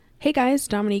Hey guys,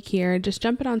 Dominique here. Just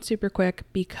jumping on super quick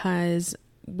because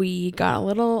we got a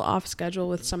little off schedule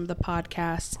with some of the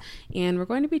podcasts, and we're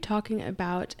going to be talking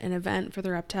about an event for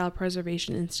the Reptile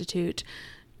Preservation Institute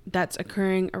that's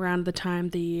occurring around the time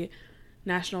the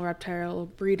National Reptile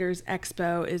Breeders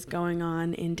Expo is going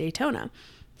on in Daytona.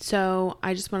 So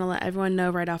I just want to let everyone know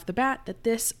right off the bat that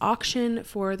this auction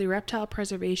for the Reptile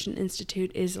Preservation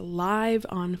Institute is live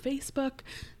on Facebook.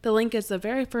 The link is the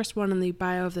very first one in the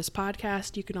bio of this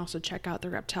podcast. You can also check out the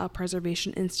Reptile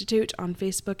Preservation Institute on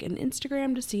Facebook and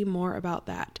Instagram to see more about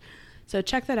that. So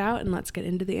check that out and let's get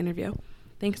into the interview.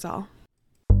 Thanks all.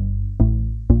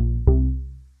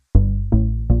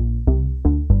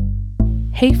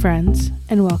 Hey friends,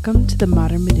 and welcome to the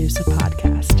Modern Medusa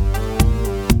podcast.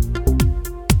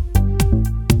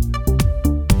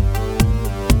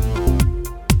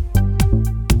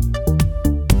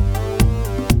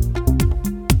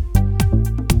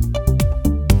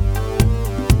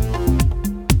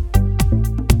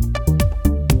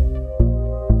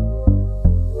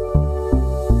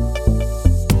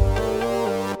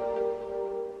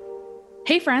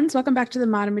 Hey friends, welcome back to the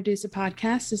Modern Medusa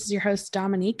podcast. This is your host,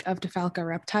 Dominique of DeFalco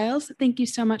Reptiles. Thank you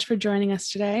so much for joining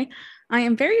us today. I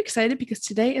am very excited because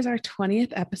today is our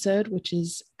 20th episode, which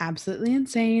is absolutely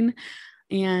insane.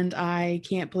 And I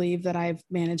can't believe that I've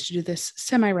managed to do this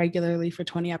semi-regularly for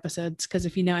 20 episodes, because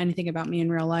if you know anything about me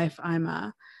in real life,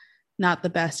 I'm not the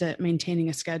best at maintaining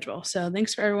a schedule. So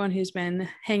thanks for everyone who's been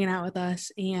hanging out with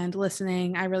us and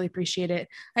listening. I really appreciate it.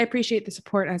 I appreciate the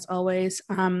support as always.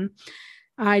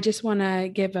 I just want to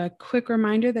give a quick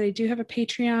reminder that I do have a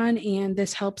Patreon, and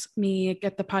this helps me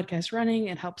get the podcast running.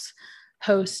 It helps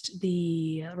host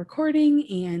the recording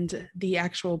and the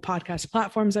actual podcast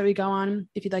platforms that we go on.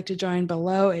 If you'd like to join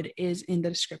below, it is in the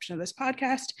description of this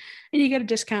podcast, and you get a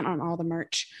discount on all the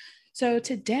merch. So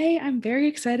today I'm very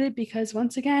excited because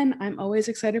once again, I'm always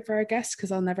excited for our guests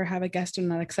because I'll never have a guest I'm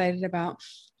not excited about,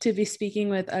 to be speaking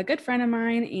with a good friend of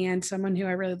mine and someone who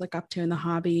I really look up to in the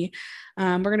hobby.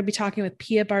 We're going to be talking with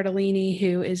Pia Bartolini,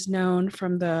 who is known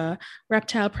from the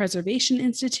Reptile Preservation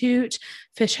Institute,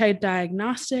 Fish Head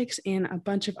Diagnostics, and a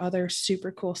bunch of other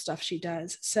super cool stuff she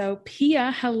does. So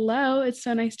Pia, hello. It's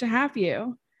so nice to have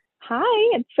you.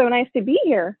 Hi, it's so nice to be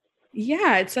here.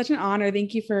 Yeah, it's such an honor.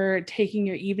 Thank you for taking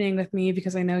your evening with me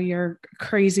because I know you're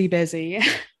crazy busy.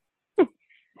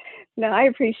 No, I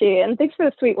appreciate it. And thanks for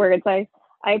the sweet words. I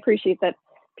appreciate that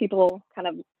people kind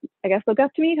of, I guess, look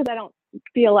up to me because I don't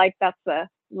feel like that's the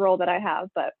role that I have.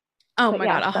 But oh my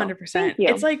God, 100%.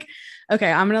 It's like,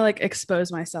 okay, I'm going to expose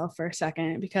myself for a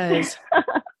second because, so,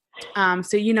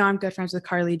 I'm good friends with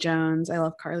Carly Jones. I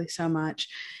love Carly so much.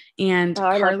 And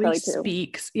Carly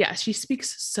speaks, she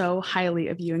speaks so highly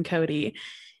of you and Cody.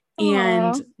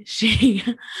 And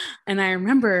I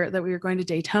remember that we were going to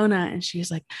Daytona and she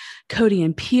was like, Cody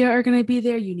and Pia are going to be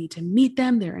there. You need to meet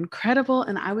them. They're incredible.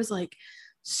 And I was like,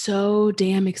 so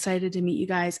damn excited to meet you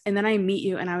guys. And then I meet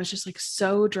you and I was just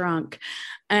so drunk.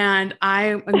 And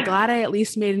I'm glad I at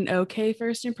least made an okay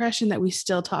first impression that we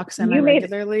still talk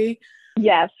semi-regularly.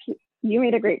 Yes. You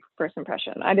made a great first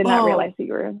impression. I did not realize that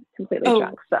you were completely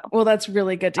drunk. So, well, that's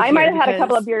really good to hear. I might have had a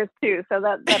couple of beers too, so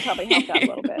that probably helped out a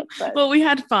little bit. But well, we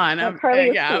had fun. Carly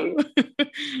was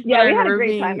we had a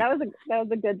great time. That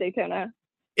was a good Daytona.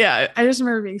 Yeah, I just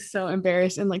remember being so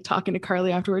embarrassed and talking to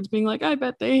Carly afterwards, being like, "I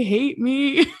bet they hate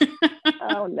me."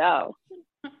 Oh no.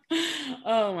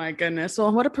 Oh my goodness.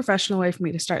 Well, what a professional way for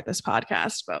me to start this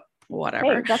podcast, but whatever.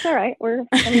 Hey, that's all right.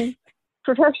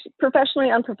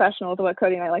 Professionally unprofessional is what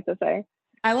Cody and I like to say.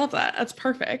 I love that. That's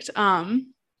perfect.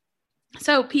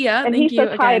 So Pia, and thank he you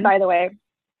says hi, by the way.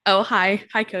 Oh, hi.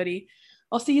 Hi, Cody.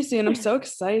 I'll see you soon. I'm so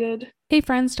excited. Hey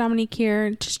friends, Dominique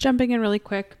here. Just jumping in really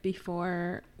quick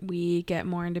before we get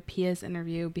more into Pia's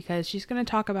interview, because she's going to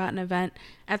talk about an event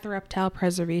at the Reptile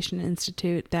Preservation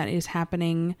Institute that is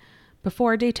happening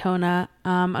before Daytona.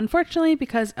 Unfortunately,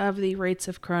 because of the rates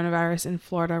of coronavirus in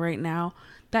Florida right now,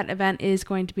 that event is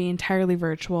going to be entirely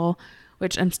virtual,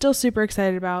 which I'm still super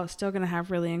excited about. Still going to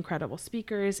have really incredible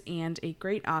speakers and a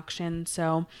great auction.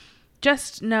 So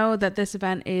just know that this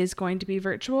event is going to be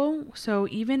virtual. So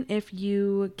even if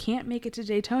you can't make it to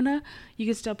Daytona, you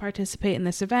can still participate in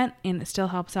this event, and it still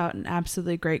helps out an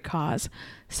absolutely great cause.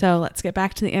 So let's get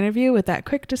back to the interview with that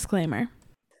quick disclaimer.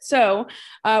 So,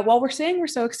 while we're saying we're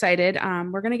so excited,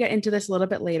 we're going to get into this a little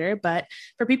bit later. But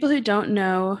for people who don't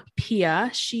know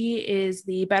Pia, she is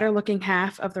the better looking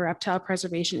half of the Reptile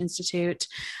Preservation Institute,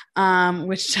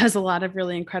 which does a lot of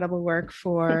really incredible work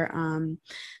for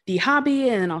the hobby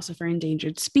and then also for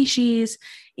endangered species,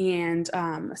 and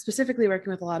specifically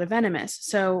working with a lot of venomous.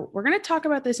 So, we're going to talk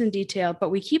about this in detail, but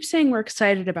we keep saying we're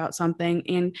excited about something.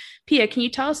 And Pia, can you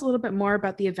tell us a little bit more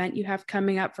about the event you have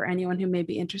coming up for anyone who may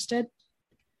be interested?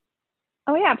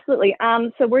 Oh yeah, absolutely.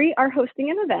 So we are hosting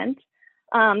an event.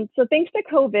 So thanks to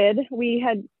COVID, we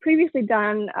had previously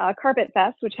done Carpet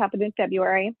Fest, which happened in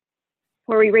February,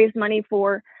 where we raised money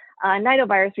for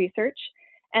nidovirus research.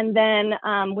 And then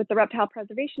with the Reptile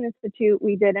Preservation Institute,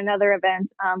 we did another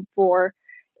event for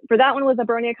that one was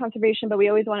Abronia conservation, but we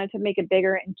always wanted to make it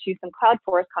bigger into some cloud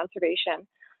forest conservation.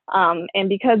 And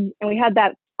we had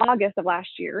that August of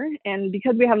last year, and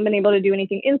because we haven't been able to do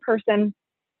anything in person,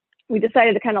 we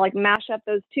decided to kind of like mash up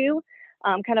those two,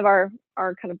 kind of our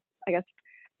kind of, I guess,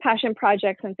 passion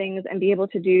projects and things, and be able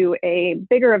to do a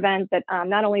bigger event that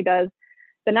not only does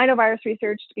the nidovirus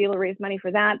research to be able to raise money for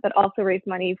that, but also raise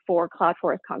money for cloud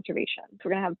forest conservation. So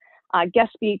we're going to have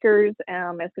guest speakers.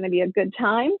 It's going to be a good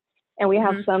time. And we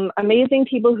have some amazing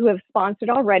people who have sponsored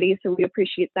already, so we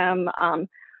appreciate them.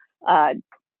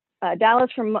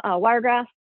 Dallas from Wiregrass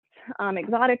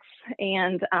Exotics,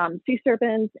 and Sea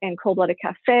Serpents, and Cold Blooded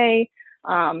Cafe.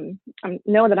 I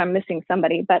know that I'm missing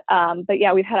somebody, but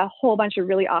yeah, we've had a whole bunch of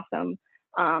really awesome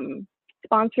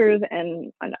sponsors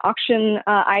and auction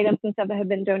items and stuff that have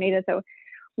been donated. So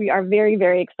we are very,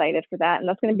 very excited for that. And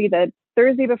that's going to be the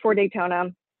Thursday before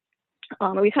Daytona.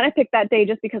 We kind of picked that day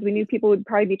just because we knew people would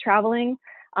probably be traveling.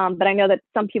 But I know that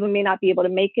some people may not be able to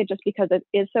make it just because it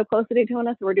is so close to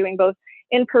Daytona. So we're doing both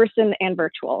in person and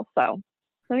virtual. So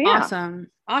yeah.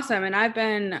 Awesome. And I've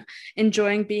been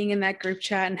enjoying being in that group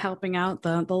chat and helping out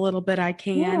the little bit I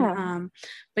can. Yeah.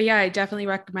 But yeah, I definitely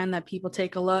recommend that people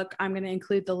take a look. I'm going to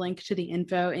include the link to the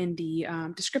info in the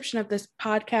description of this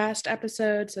podcast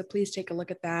episode. So please take a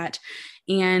look at that.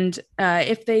 And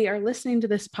if they are listening to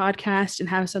this podcast and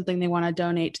have something they want to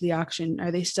donate to the auction,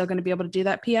 are they still going to be able to do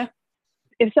that, Pia?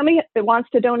 If somebody wants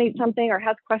to donate something or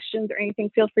has questions or anything,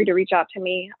 feel free to reach out to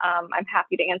me. I'm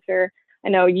happy to answer. I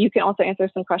know you can also answer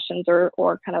some questions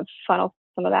or kind of funnel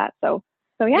some of that. So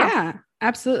yeah. Yeah,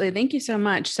 absolutely. Thank you so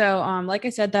much. So, like I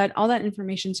said, that all that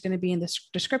information is going to be in the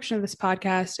description of this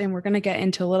podcast, and we're going to get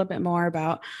into a little bit more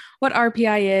about what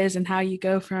RPI is and how you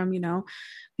go from,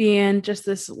 being just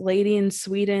this lady in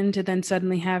Sweden to then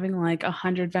suddenly having like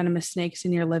 100 venomous snakes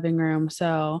in your living room.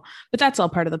 So, but that's all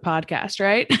part of the podcast,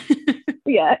 right?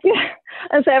 Yeah.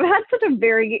 And so I've had such a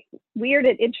very weird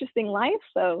and interesting life.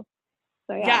 So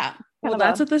yeah. Well,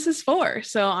 that's what this is for.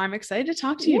 So I'm excited to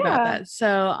talk to you about that.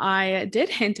 So I did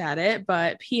hint at it,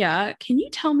 but Pia, can you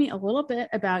tell me a little bit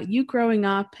about you growing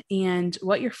up and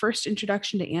what your first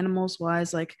introduction to animals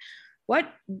was? Like,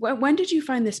 when did you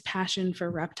find this passion for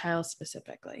reptiles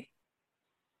specifically?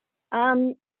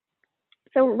 So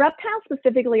reptiles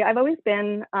specifically, I've always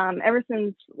been, ever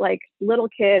since like little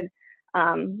kid,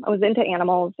 I was into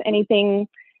animals, anything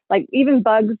like even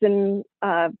bugs and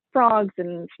frogs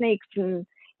and snakes and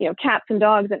cats and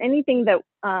dogs and anything that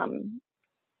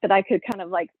that I could kind of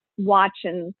like watch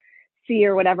and see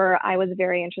or whatever, I was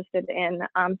very interested in.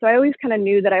 So I always kind of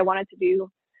knew that I wanted to do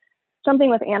something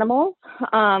with animals.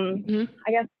 I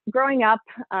guess growing up,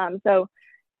 so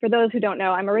for those who don't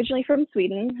know, I'm originally from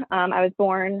Sweden. I was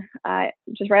born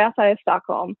just right outside of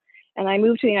Stockholm, and I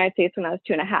moved to the United States when I was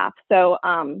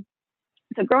 2.5.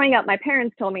 So growing up, my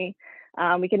parents told me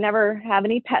we could never have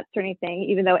any pets or anything,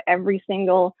 even though every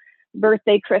single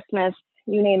birthday, Christmas,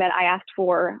 you name it, I asked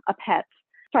for a pet.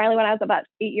 Finally, when I was about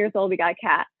 8 years old, we got a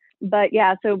cat. But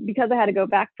yeah, so because I had to go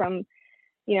back from,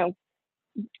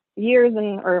 years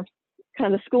or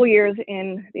kind of the school years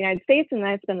in the United States, and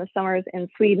then I spent the summers in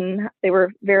Sweden, they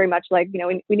were very much like,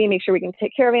 we need to make sure we can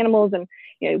take care of animals, and,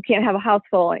 we can't have a house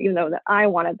full, even though that I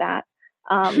wanted that.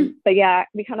 But yeah,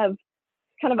 we kind of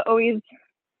always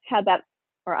had that,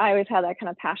 or I always had that kind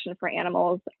of passion for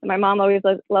animals. My mom always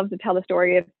loves to tell the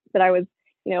story of that I was,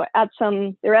 they were at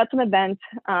some event,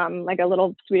 like a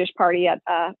little Swedish party at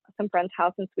some friend's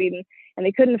house in Sweden, and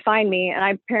they couldn't find me. And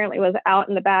I apparently was out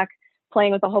in the back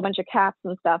playing with a whole bunch of cats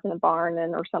and stuff in the barn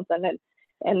or something.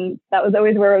 And that was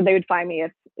always where they would find me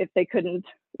if they couldn't,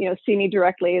 see me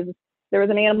directly. If there was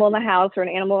an animal in the house or an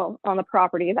animal on the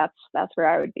property, that's where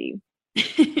I would be.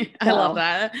 I love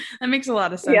that. That makes a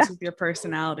lot of sense with your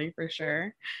personality for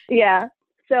sure. Yeah.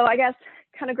 So I guess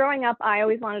kind of growing up, I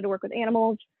always wanted to work with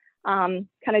animals. Kind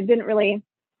of didn't really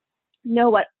know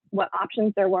what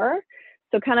options there were.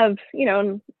 So kind of,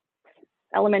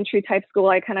 elementary type school,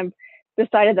 I kind of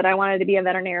decided that I wanted to be a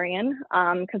veterinarian,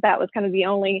 because that was kind of the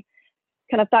only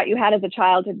kind of thought you had as a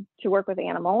child to work with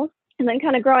animals. And then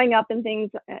kind of growing up and things,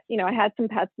 I had some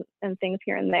pets and things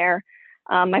here and there.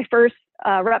 My first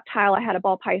reptile, I had a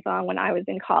ball python when I was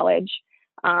in college,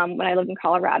 when I lived in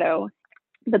Colorado.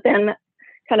 But then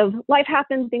kind of life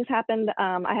happened, things happened.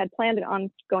 I had planned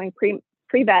on going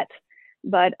pre-vet,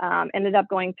 but ended up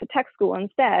going to tech school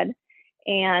instead,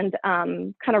 and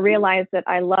kind of realized that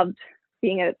I loved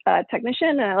being a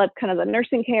technician, and I loved kind of the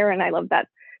nursing care, and I loved that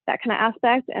kind of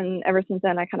aspect. And ever since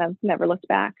then, I kind of never looked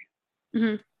back.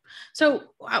 Mm-hmm. So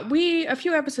a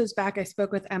few episodes back, I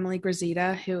spoke with Emily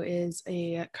Grazita, who is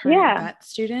a current vet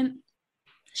student.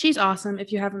 She's awesome.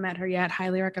 If you haven't met her yet,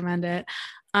 highly recommend it.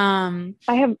 I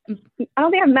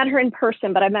don't think I've met her in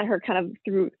person, but I've met her kind of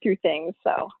through things.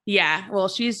 So yeah, well,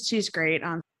 she's great.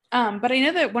 But I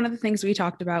know that one of the things we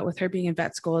talked about with her being in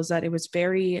vet school is that it was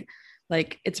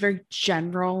it's very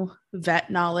general vet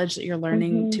knowledge that you're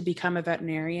learning to become a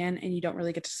veterinarian, and you don't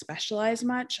really get to specialize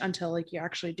much until you're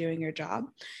actually doing your job.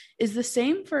 Is the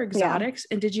same for exotics?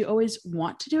 Yeah. And did you always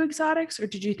want to do exotics, or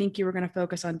did you think you were going to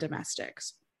focus on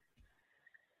domestics?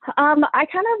 I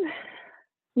kind of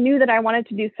knew that I wanted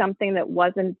to do something that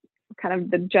wasn't kind of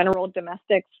the general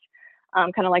domestics,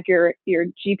 kind of like your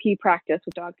GP practice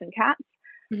with dogs and cats.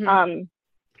 Mm-hmm.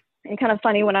 And kind of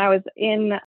funny, when I was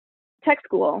in tech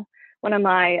school, one of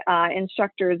my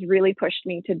instructors really pushed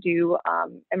me to do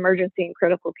emergency and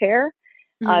critical care,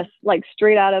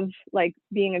 straight out of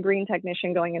being a green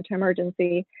technician going into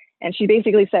emergency. And she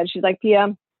basically said, she's like,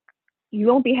 Pia, you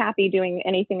won't be happy doing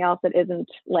anything else that isn't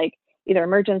either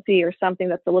emergency or something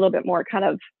that's a little bit more kind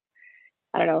of,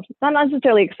 I don't know, not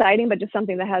necessarily exciting, but just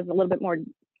something that has a little bit more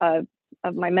of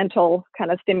my mental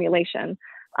kind of stimulation.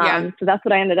 So that's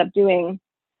what I ended up doing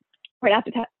right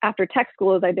after tech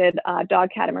school. Is I did dog,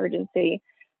 cat, emergency.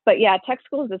 But yeah, tech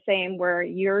school is the same, where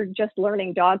you're just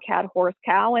learning dog, cat, horse,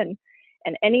 cow, and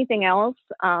anything else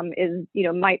is,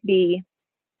 might be,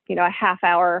 a half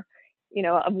hour,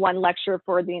 of one lecture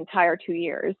for the entire 2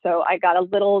 years. So I got a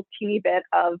little teeny bit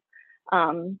of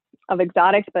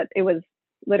exotics, but it was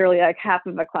literally half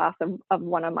of a class of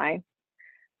one of my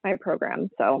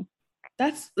programs. So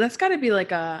that's got to be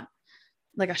like a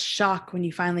shock when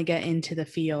you finally get into the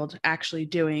field, actually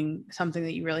doing something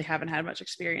that you really haven't had much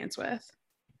experience with.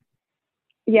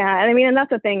 Yeah. I mean, and that's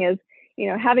the thing is,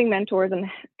 having mentors and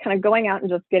kind of going out and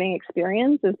just getting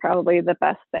experience is probably the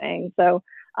best thing. So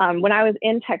when I was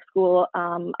in tech school,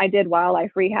 I did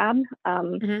wildlife rehab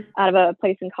out of a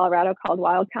place in Colorado called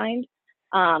Wildkind.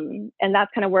 And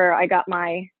that's kind of where I got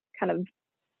my kind of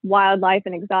wildlife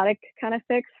and exotic kind of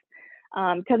fix.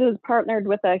 Because it was partnered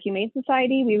with a humane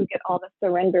society, we would get all the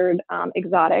surrendered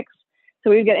exotics. So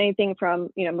we would get anything from,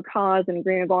 macaws and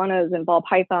green iguanas and ball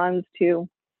pythons to,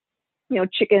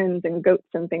 chickens and goats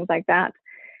and things like that.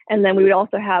 And then we would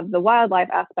also have the wildlife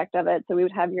aspect of it. So we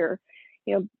would have your,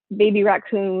 baby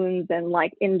raccoons and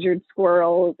injured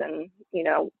squirrels and,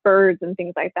 birds and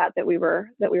things like that we were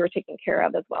taking care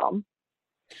of as well.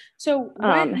 So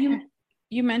when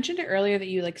you mentioned it earlier that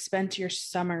you spent your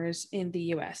summers in the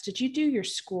US. Did you do your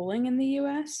schooling in the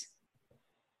US?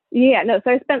 Yeah, no.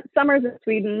 So I spent summers in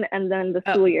Sweden and then the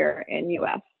school year in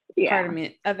US. Yeah. Pardon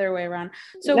me, other way around.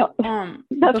 So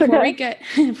before we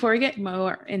get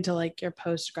more into your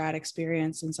post-grad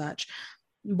experience and such,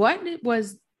 what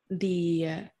was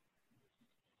the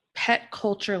pet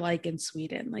culture like in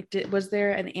Sweden? Was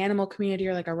there an animal community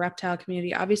or a reptile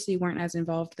community? Obviously you weren't as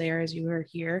involved there as you were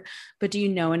here, but do you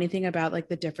know anything about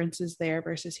the differences there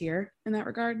versus here in that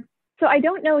regard? So I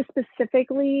don't know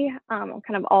specifically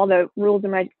kind of all the rules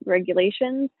and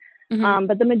regulations,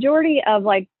 but the majority of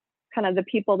kind of the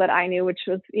people that I knew, which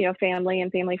was, family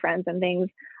and family friends and things,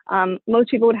 most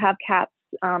people would have cats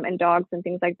and dogs and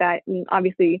things like that. And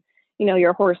obviously,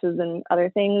 your horses and other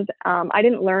things. I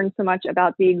didn't learn so much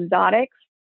about the exotics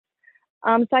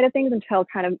side of things until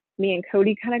kind of me and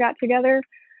Cody kind of got together.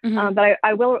 But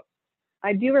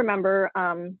I do remember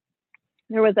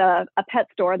there was a pet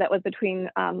store that was between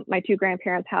my two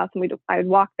grandparents' house, and I would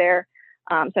walk there.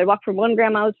 So I'd walk from one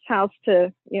grandma's house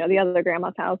to, the other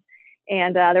grandma's house.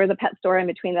 And there was a pet store in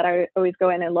between that I would always go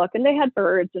in and look, and they had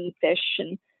birds and fish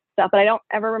and stuff, but I don't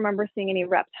ever remember seeing any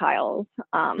reptiles.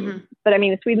 But I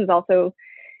mean, Sweden's also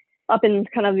up in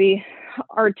kind of the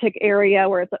Arctic area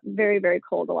where it's very, very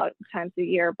cold a lot of times a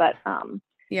year. But so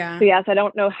yes, I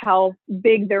don't know how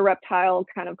big their reptile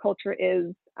kind of culture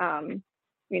is,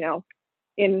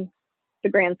 in the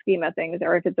grand scheme of things,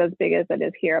 or if it's as big as it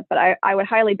is here. But I would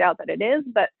highly doubt that it is.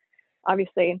 But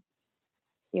obviously,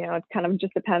 it kind of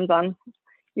just depends on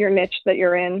your niche that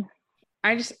you're in.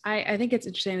 I think it's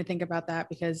interesting to think about that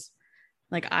because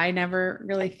like I never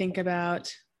really think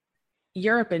about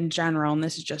Europe in general, and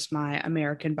this is just my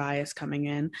American bias coming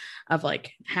in of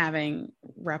like having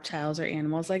reptiles or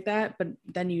animals like that. But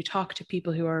then you talk to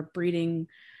people who are breeding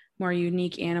more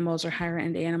unique animals or higher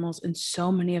end animals, and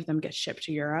so many of them get shipped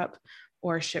to Europe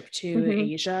or shipped to Hmm.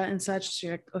 Asia and such. So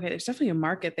you're like, okay, there's definitely a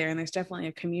market there, and there's definitely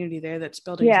a community there that's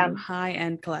building Yeah. some high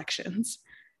end collections.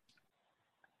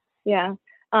 Yeah.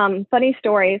 Funny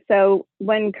story. So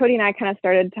when Cody and I kind of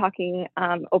started talking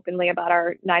openly about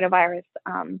our nidovirus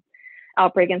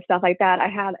outbreak and stuff like that, I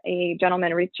had a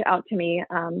gentleman reach out to me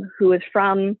who lives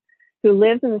in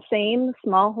the same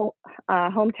small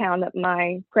hometown that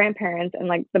my grandparents and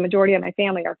like the majority of my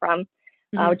family are from,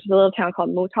 Mm-hmm. which is a little town called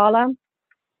Motala.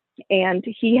 And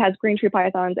he has green tree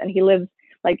pythons, and he lives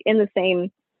like in the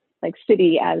same like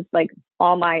city as like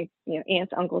all my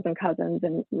aunts, uncles, and cousins,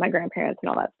 and my grandparents and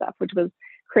all that stuff, which was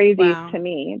crazy Wow. to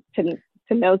me to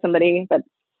know somebody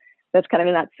that's kind of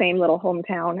in that same little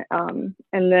hometown.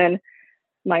 And then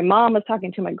my mom was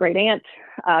talking to my great aunt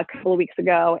a couple of weeks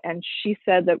ago, and she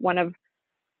said that one of,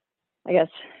 I guess,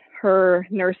 her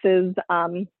nurse's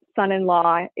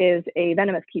son-in-law is a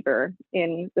venomous keeper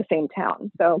in the same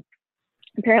town. So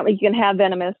apparently you can have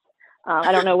venomous.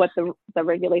 I don't know what the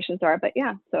regulations are, but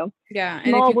yeah, so Yeah. And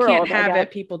if small you can't world, I have guess.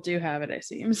 it, people do have it, it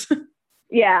seems.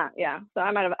 Yeah, yeah. So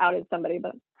I might have outed somebody,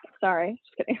 but sorry,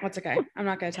 just kidding. What's okay. I'm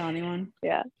not going to tell anyone.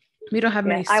 Yeah, We don't have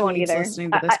yeah. many I won't Swedes either.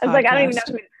 listening to this I was like, I don't even know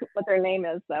podcast. what their name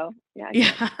is, so yeah, I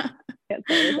Yeah. can't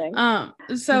say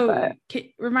anything. So But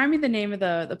remind me the name of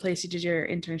the place you did your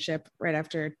internship right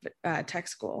after tech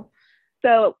school.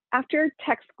 so after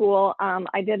tech school,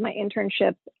 I did my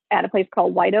internship at a place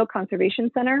called White Oak Conservation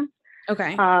Center.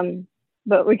 Okay.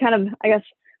 But we kind of, I guess,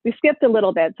 we skipped a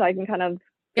little bit, so I can kind of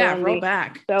fill Yeah, in roll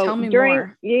back. So Tell me during,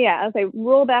 more. yeah, as I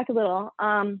roll back a little.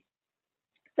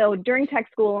 So during tech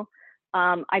school,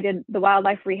 I did the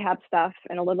wildlife rehab stuff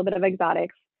and a little bit of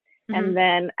exotics. Mm-hmm. And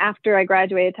then after I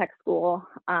graduated tech school,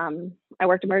 I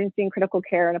worked emergency and critical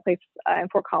care in a place in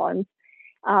Fort Collins.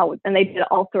 And they did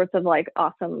all sorts of like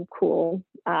awesome, cool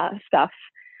stuff.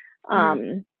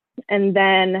 Mm-hmm. And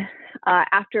then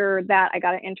after that, I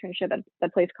got an internship at a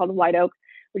place called White Oak,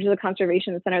 which is a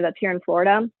conservation center that's here in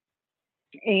Florida.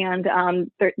 And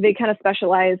they kind of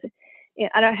specialize in,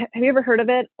 I don't, have you ever heard of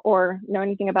it or know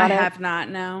anything I about it? have not,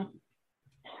 no.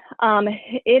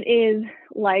 It is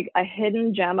like a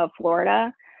hidden gem of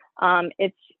Florida. I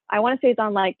want to say it's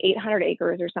on like 800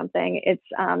 acres or something.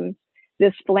 It's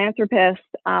this philanthropist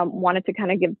wanted to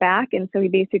kind of give back. And so he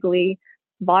basically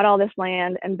bought all this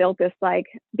land and built this like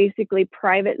basically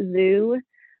private zoo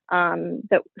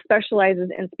that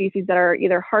specializes in species that are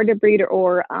either hard to breed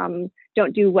or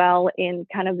don't do well in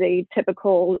kind of the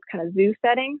typical kind of zoo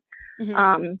setting.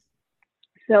 Mm-hmm.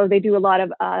 So they do a lot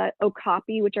of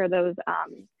okapi, which are those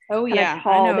Oh kind of yeah, I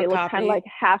tall. know a They look kind of copy. like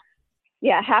half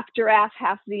giraffe,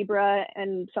 half zebra,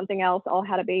 and something else all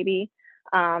had a baby.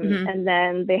 Mm-hmm. And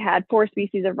then they had 4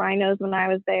 species of rhinos when I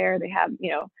was there. They had,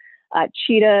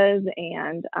 cheetahs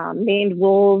and maned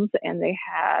wolves, and they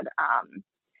had,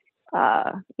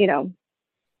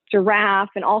 giraffe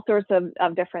and all sorts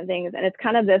of different things. And it's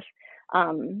kind of this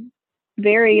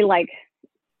very like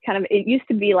kind of, it used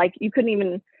to be like you couldn't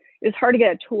even, it was hard to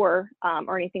get a tour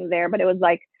or anything there, but it was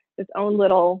like its own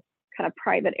little kind of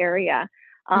private area.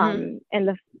 Mm-hmm.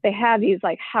 And they have these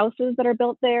like houses that are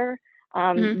built there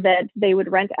Mm-hmm. that they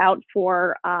would rent out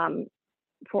for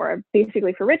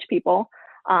basically for rich people.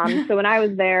 So when I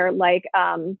was there, like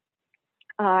I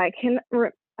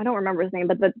don't remember his name,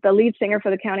 but the lead singer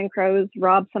for the Counting Crows,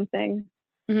 Rob something.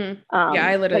 Mm-hmm. Yeah,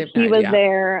 I literally But have no he was idea.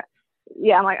 there.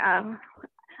 Yeah, I'm like,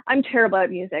 I'm terrible at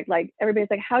music. Like everybody's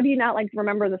like, how do you not like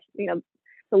remember this?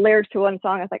 The lyrics to one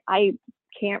song. I was like, I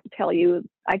can't tell you.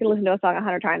 I can listen to a song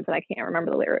 100 times and I can't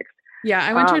remember the lyrics. Yeah,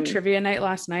 I went to a Um, trivia night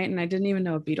last night and I didn't even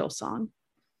know a Beatles song.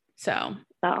 So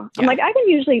so I'm yeah. like,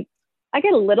 I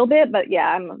get a little bit, but yeah,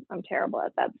 I'm terrible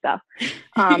at that stuff.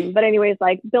 But anyways,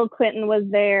 like Bill Clinton was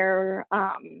there.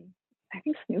 I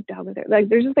think Snoop Dogg was there. Like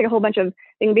there's just like a whole bunch of,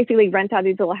 they can basically rent out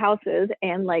these little houses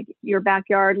and like your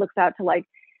backyard looks out to like,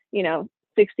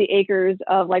 60 acres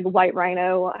of like white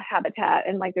rhino habitat.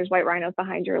 And like there's white rhinos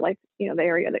behind your, like, the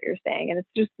area that you're staying. And it's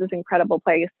just this incredible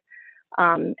place.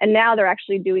 And now they're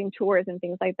actually doing tours and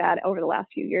things like that over the last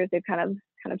few years. They've kind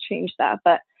of changed that.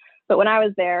 But when I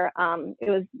was there, it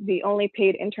was the only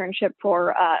paid internship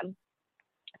for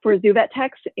zoo vet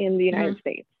techs in the United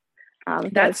States.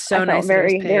 That's so I nice felt that it was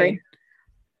very, paid. very,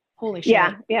 Holy shit.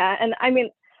 yeah. And I mean,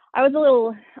 I was a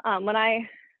little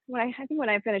when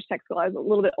I finished tech school, I was a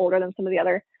little bit older than some of the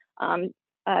other kind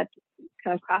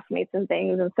of classmates and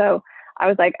things, and so I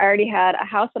was like, I already had a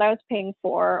house that I was paying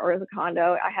for, or as a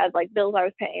condo. I had like bills I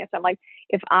was paying. So I'm like,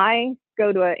 if I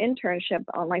go to an internship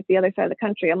on like the other side of the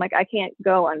country, I'm like, I can't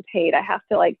go unpaid. I have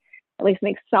to like at least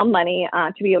make some money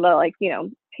to be able to like,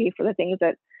 pay for the things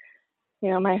that,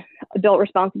 my adult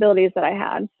responsibilities that I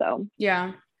had. So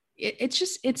yeah,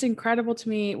 it's incredible to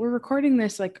me. We're recording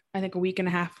this like I think a week and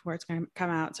a half before it's going to come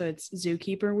out. So it's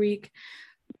Zookeeper Week.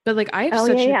 But like I have oh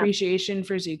such yeah, an yeah. appreciation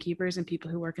for zookeepers and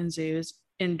people who work in zoos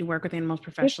and do work with animals It's,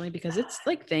 professionally because it's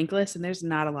like thankless and there's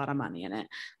not a lot of money in it.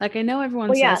 Like I know everyone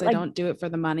well, yeah, says I like, don't do it for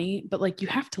the money, but like you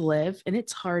have to live and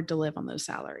it's hard to live on those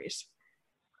salaries.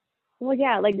 well,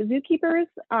 yeah, like the zookeepers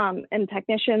and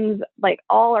technicians, like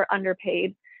all are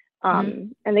underpaid,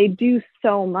 Mm-hmm. and they do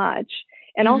so much.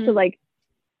 And also, Mm-hmm. like,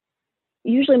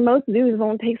 usually most zoos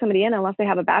won't take somebody in unless they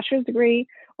have a bachelor's degree,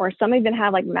 or some even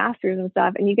have like masters and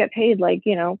stuff, and you get paid like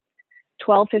 12,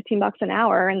 $15 an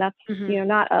hour, and that's Mm-hmm.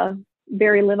 not a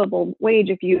very livable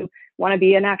wage if you want to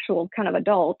be an actual kind of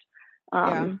adult.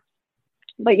 Yeah.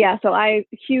 But yeah, so I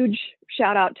huge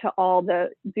shout out to all the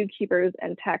zookeepers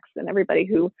and techs and everybody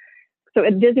who. So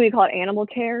at Disney we call it animal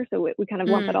care, so we kind of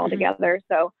lump it all Mm-hmm. together.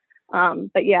 So,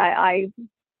 but yeah,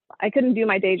 I couldn't do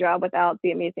my day job without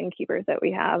the amazing keepers that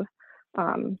we have,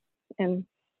 and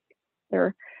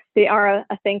they are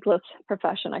a thankless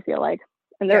profession, I feel like.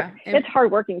 And Yeah. it's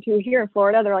hard working too. Here in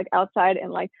Florida, they're like outside in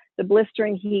like the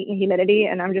blistering heat and humidity,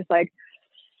 and I'm just like,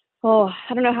 oh,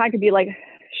 I don't know how I could be like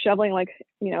shoveling like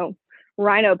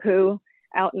rhino poo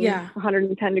out in Yeah.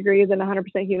 110 degrees and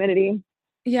 100% humidity.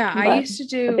 Yeah. I But used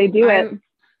to they do do it.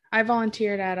 I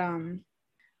volunteered at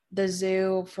the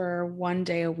zoo for one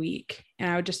day a week and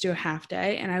I would just do a half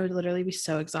day and I would literally be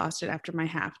so exhausted after my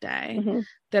half day Mm-hmm.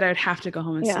 that I would have to go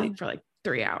home and Yeah, sleep for like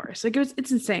 3 hours. Like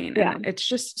it's insane. yeah, And it's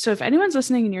just, so if anyone's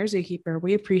listening and you're a zookeeper,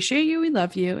 we appreciate you. We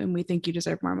love you. And we think you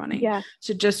deserve more money. yeah,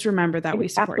 So just remember that we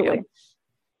support absolutely.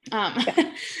 you. Um,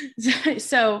 Yeah.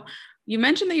 so you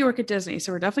mentioned that you work at Disney.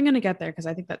 So we're definitely going to get there because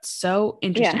I think that's so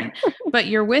interesting, Yeah. but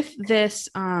you're with this,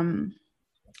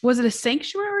 was it a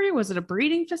sanctuary? Was it a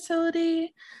breeding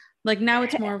facility? Like now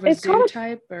it's more of a It's zoo called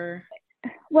type or?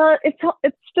 well,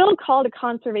 it's still called a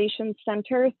conservation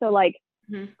center. So like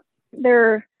Mhm.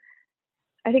 they're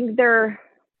I think they're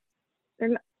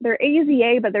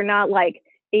AZA, but they're not like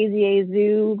AZA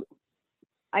zoo.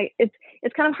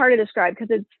 It's kind of hard to describe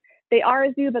because they are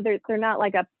a zoo, but they're not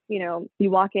like you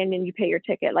walk in and you pay your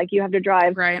ticket. Like you have to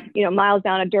drive Right. miles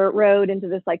down a dirt road into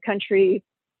this like country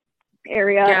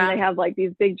area, and Yeah. they have like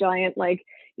these big giant like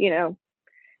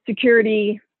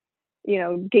security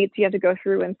gates you have to go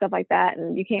through and stuff like that,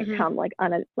 and you can't Mhm. come like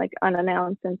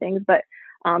unannounced and things. But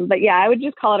yeah, I would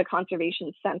just call it a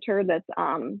conservation center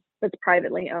that's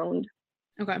privately owned.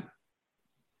 Okay.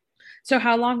 So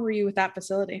how long were you with that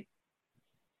facility?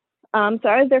 So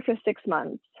I was there for 6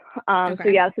 months. So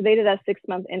Okay. yeah, so they did a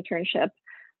 6-month internship,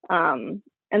 and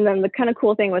then the kind of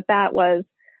cool thing with that was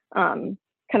kind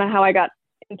of how I got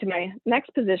into my next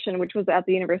position, which was at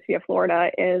the University of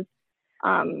Florida, is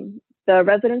the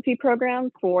residency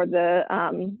program for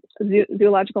the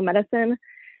zoological medicine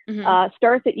Mhm.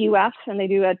 starts at UF, and they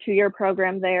do a 2-year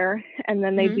program there, and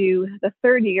then they Mhm. do the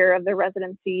 3rd year of their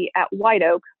residency at White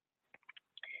Oak,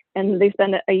 and they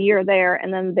spend a year there,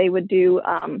 and then they would do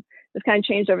this kind of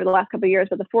changed over the last couple of years,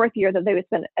 but the 4th year that they would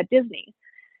spend at Disney.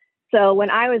 So when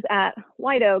I was at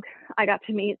White Oak, I got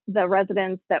to meet the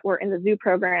residents that were in the zoo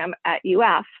program at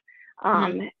UF.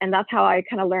 Mhm. And that's how I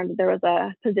kind of learned that there was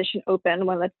a position open.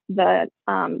 When the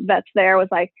vets there was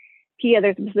like, Pia,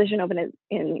 there's a position open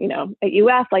in at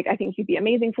UF. Like, I think you'd be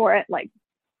amazing for it. Like,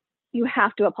 you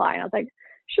have to apply. And I was like,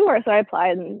 sure. So I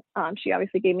applied, and she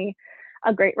obviously gave me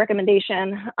a great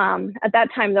recommendation. At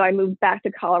that time, though, I moved back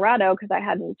to Colorado because I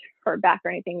hadn't heard back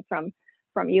or anything from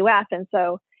UF. And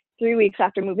so 3 weeks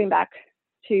after moving back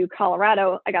to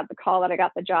Colorado, I got the call that I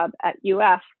got the job at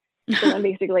UF. So then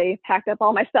basically packed up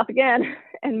all my stuff again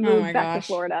and Oh moved my back to gosh.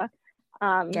 Florida.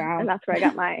 And Wow. that's where I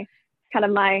got my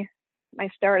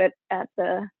start at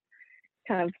the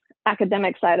kind of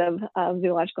academic side of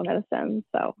zoological medicine.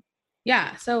 So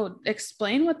Yeah. So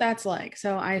explain what that's like.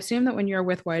 So I assume that when you were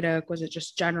with White Oak, was it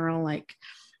just general like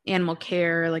animal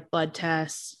care, like blood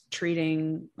tests,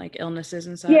 treating like illnesses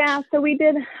and such? yeah, so we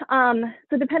did.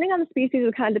 So depending on the species, it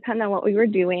would kind of depend on what we were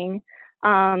doing.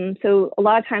 So a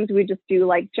lot of times we just do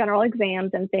like general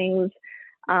exams and things,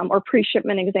 or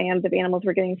pre-shipment exams if animals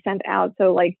were getting sent out.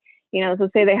 So like, so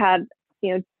say they had,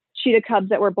 cheetah cubs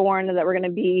that were born that were going to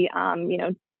be,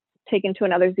 taken to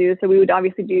another zoo. So we would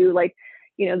obviously do like,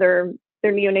 their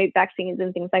neonate vaccines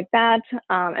and things like that.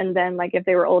 And then like if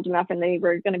they were old enough and they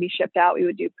were going to be shipped out, we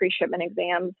would do pre-shipment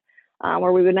exams,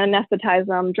 where we would anesthetize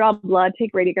them, draw blood,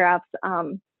 take radiographs,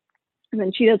 And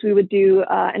then cheetahs, we would do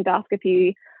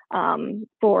endoscopy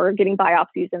for getting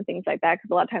biopsies and things like that,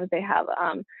 because a lot of times they have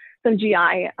some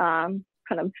GI kind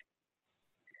of,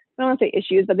 I don't want to say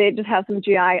issues, but they just have some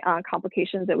GI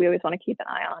complications that we always want to keep an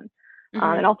eye on.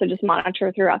 And also just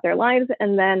monitor throughout their lives.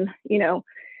 And then,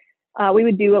 we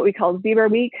would do what we call Zebra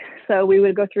Week. So we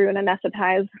would go through and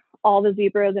anesthetize all the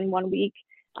zebras in 1 week.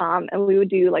 And we would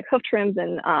do like hoof trims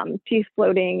and teeth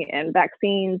floating and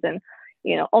vaccines and,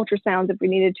 ultrasounds if we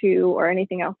needed to, or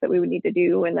anything else that we would need to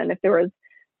do. And then if there was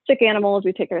sick animals,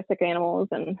 we take care of sick animals.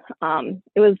 And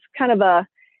it was kind of a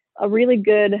really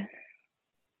good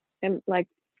and like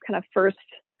kind of first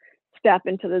step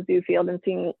into the zoo field and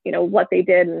seeing, what they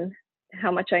did and how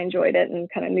much I enjoyed it, and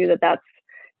kind of knew that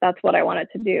that's what I wanted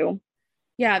to do.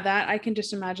 Yeah, that I can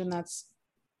just imagine that's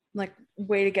like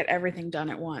way to get everything done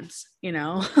at once,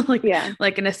 like in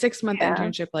a 6-month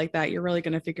internship like that, you're really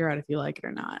going to figure out if you like it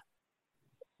or not.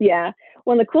 Yeah.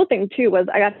 Well, the cool thing too was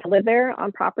I got to live there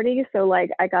on property. So like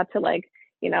I got to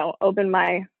open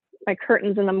my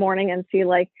curtains in the morning and see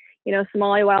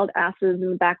Somali wild asses in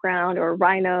the background, or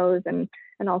rhinos and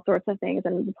all sorts of things.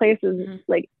 And the place is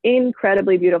like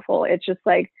incredibly beautiful. It's just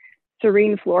like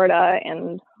serene Florida,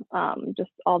 and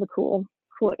just all the cool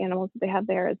animals that they have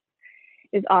there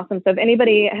is awesome. So if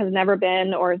anybody has never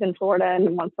been or is in Florida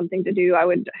and wants something to do, I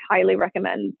would highly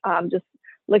recommend just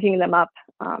looking them up.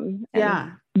 And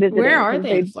visiting. Where are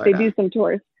they in Florida? They do some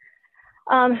tours.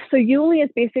 So Yulee is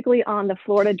basically on the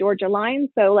Florida-Georgia line.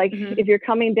 So if you're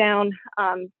coming down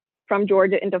from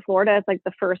Georgia into Florida, it's like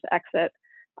the first exit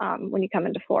when you come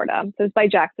into Florida. So it's by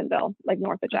Jacksonville, like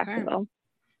north of Jacksonville.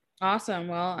 Awesome.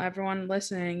 Well, everyone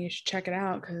listening, you should check it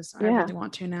out, because I really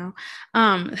want to now.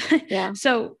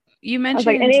 So you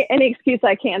mentioned any excuse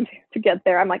I can to get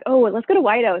there. I'm like, oh, let's go to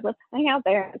White Oak. Let's hang out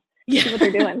there. See what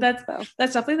they're doing. That's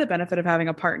definitely the benefit of having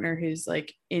a partner who's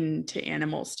like into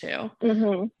animals too,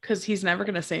 because he's never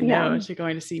going to say no to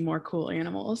going to see more cool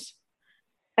animals.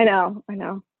 I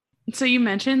know. So you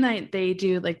mentioned that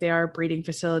they are a breeding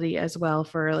facility as well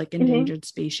for like endangered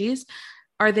species.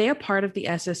 Are they a part of the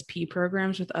SSP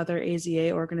programs with other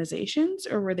AZA organizations,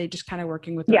 or were they just kind of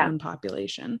working with their own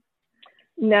population?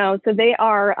 No, so they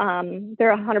are,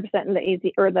 they're 100% in the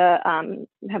AZ, or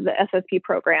have the SSP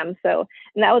program. So,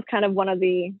 and that was kind of one of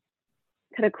the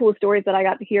kind of cool stories that I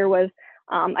got to hear was,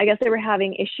 I guess they were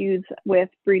having issues with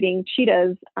breeding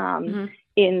cheetahs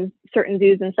in certain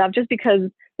zoos and stuff, just because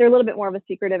they're a little bit more of a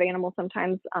secretive animal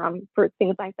sometimes for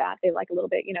things like that. They like a little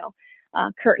bit,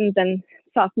 curtains and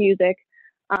soft music.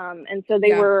 And so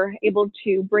they were able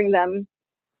to bring them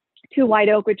to White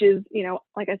Oak, which is,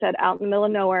 like I said, out in the middle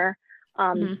of nowhere.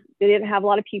 They didn't have a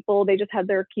lot of people. They just had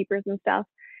their keepers and stuff.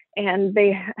 And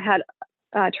they had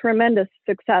tremendous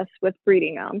success with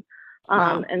breeding them.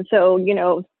 And so,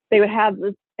 they would have,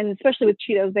 and especially with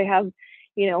cheetahs, they have,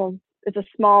 it's a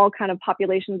small kind of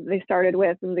population that they started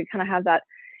with, and they kind of have that,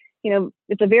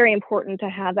 it's a very important to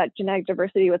have that genetic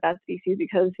diversity with that species,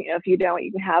 because, if you don't,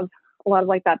 you can have a lot of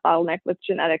like that bottleneck with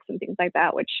genetics and things like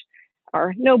that, which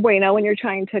are no bueno when you're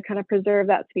trying to kind of preserve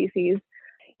that species.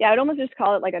 Yeah, I'd almost just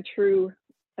call it like a true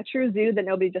zoo that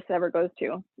nobody just ever goes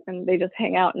to, and they just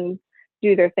hang out and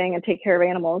do their thing and take care of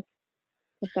animals,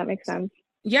 if that makes sense.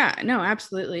 Yeah, no,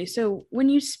 absolutely. So when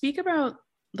you speak about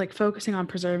like focusing on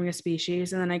preserving a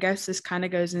species, and then I guess this kind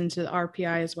of goes into the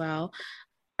RPI as well,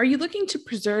 are you looking to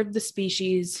preserve the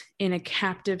species in a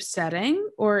captive setting,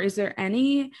 or is there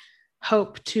any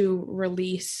hope to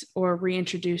release or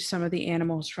reintroduce some of the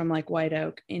animals from like White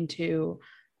Oak into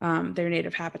their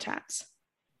native habitats?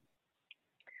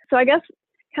 So I guess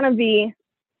kind of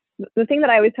the thing that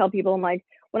I always tell people, I'm like,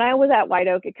 when I was at White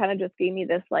Oak, it kind of just gave me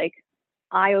this like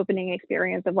eye-opening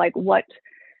experience of like what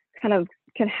kind of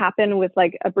can happen with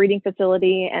like a breeding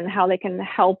facility and how they can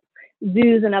help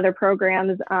zoos and other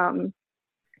programs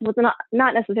with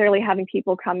not necessarily having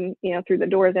people come, through the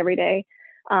doors every day.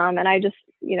 And I just,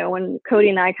 when Cody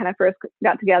and I kind of first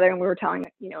got together and we were telling,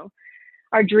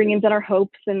 our dreams and our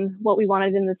hopes and what we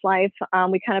wanted in this life,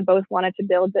 we kind of both wanted to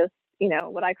build this,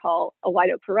 what I call a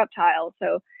White Oak for reptiles.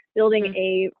 So building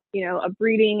a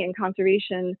breeding and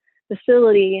conservation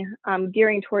facility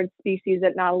gearing towards species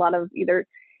that not a lot of either,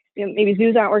 maybe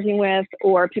zoos aren't working with,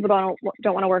 or people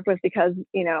don't want to work with because,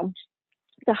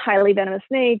 it's a highly venomous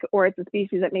snake, or it's a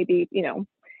species that maybe,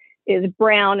 is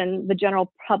brown and the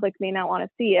general public may not want to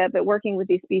see it, but working with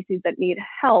these species that need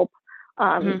help.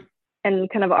 And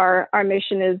kind of our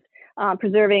mission is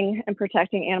preserving and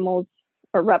protecting animals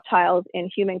or reptiles in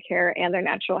human care and their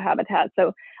natural habitat.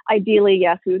 So ideally,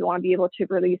 yes, we would want to be able to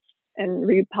release and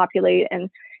repopulate and,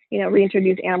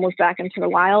 reintroduce animals back into the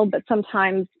wild, but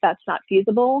sometimes that's not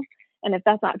feasible. And if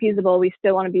that's not feasible, we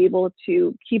still want to be able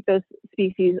to keep those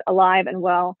species alive and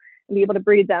well and be able to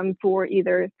breed them for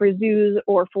either for zoos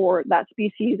or for that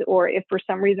species, or if for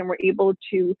some reason we're able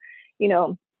to,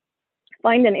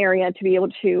 find an area to be able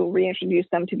to reintroduce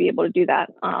them, to be able to do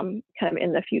that kind of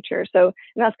in the future. So,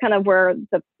 and that's kind of where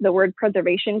the word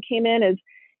preservation came in,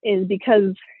 is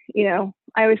because, I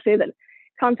always say that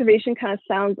conservation kind of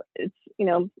sounds,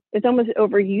 it's almost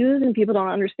overused and people don't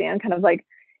understand kind of like,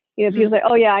 people say,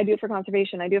 oh yeah, I do it for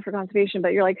conservation.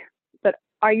 But you're like, but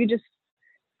are you just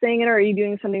saying it, or are you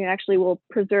doing something that actually will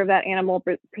preserve that animal,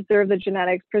 preserve the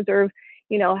genetics, preserve,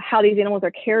 how these animals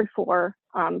are cared for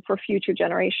future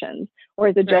generations? Or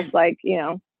is it just like, I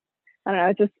don't know,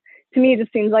 it just, to me, it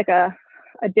just seems like a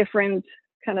different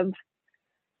kind of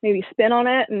maybe spin on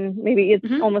it, and maybe it's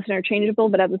almost interchangeable,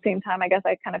 but at the same time, I guess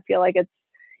I kind of feel like it's,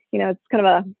 it's kind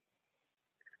of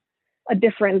a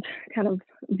different kind of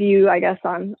view, I guess,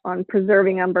 on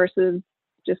preserving them versus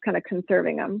just kind of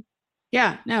conserving them.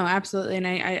 Yeah, no, absolutely. And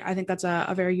I think that's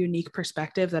a very unique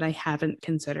perspective that I haven't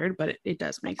considered, but it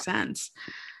does make sense.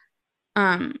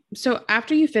 So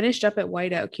after you finished up at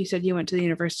White Oak, you said you went to the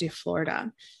University of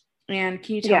Florida. And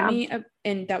can you tell me,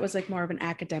 and that was like more of an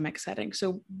academic setting.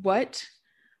 So what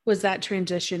was that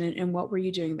transition, and what were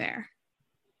you doing there?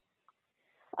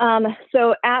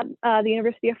 So at the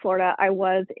University of Florida, I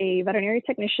was a veterinary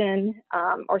technician,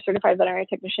 or certified veterinary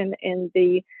technician in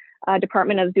the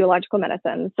Department of Zoological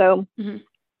Medicine. So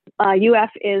UF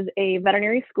is a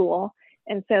veterinary school,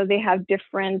 and so they have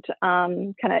different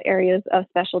kind of areas of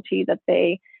specialty that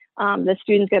the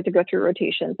students get to go through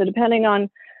rotation. So depending on,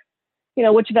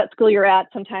 which vet school you're at,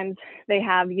 sometimes they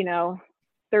have,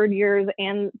 third years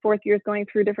and fourth years going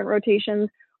through different rotations,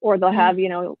 or they'll have,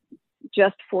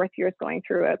 just fourth years going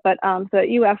through it. But so at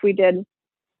UF, we did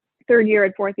third year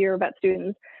and fourth year vet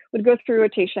students would go through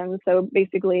rotations. So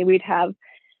basically we'd have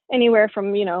anywhere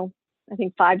from, I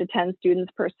think 5 to 10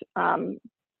 students per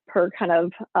kind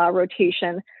of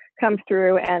rotation come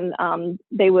through, and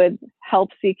they would help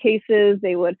see cases.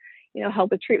 They would,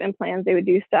 help with treatment plans. They would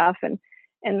do stuff. And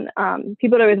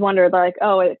people would always wonder, like,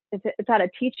 oh, it's at a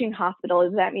teaching hospital.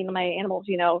 Does that mean my animals,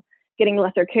 getting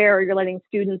lesser care, or you're letting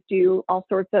students do all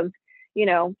sorts of,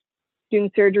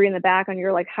 doing surgery in the back on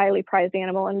your like highly prized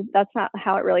animal? And that's not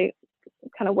how it really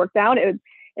kind of worked out.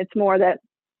 It's more that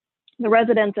the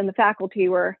residents and the faculty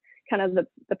were kind of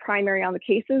the primary on the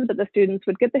cases, but the students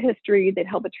would get the history, they'd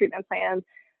help with treatment plans.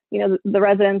 The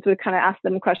residents would kind of ask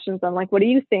them questions on like, what do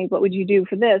you think? What would you do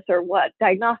for this? Or what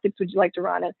diagnostics would you like to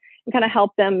run? And kind of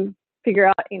help them figure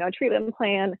out, a treatment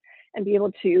plan, and be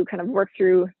able to kind of work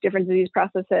through different disease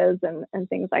processes and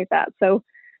things like that. So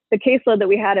the caseload that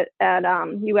we had at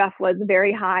UF was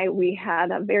very high. We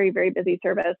had a very, very busy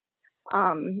service.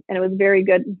 And it was very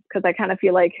good, because I kind of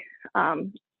feel like,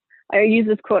 I use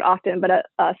this quote often, but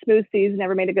smooth seas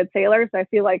never made a good sailor. So I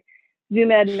feel like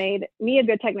ZooMed made me a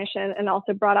good technician, and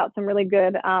also brought out some really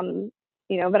good,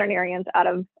 veterinarians out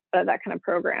of that kind of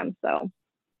program. So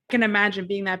I can imagine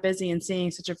being that busy and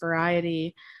seeing such a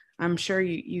variety. I'm sure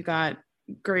you got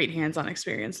great hands-on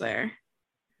experience there.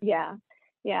 Yeah.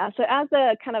 So as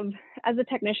the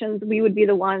technicians, we would be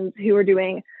the ones who were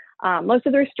doing most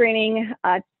of the restraining,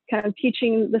 kind of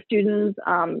teaching the students,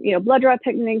 blood draw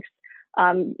techniques,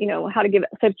 how to give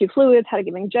subcu fluids, how to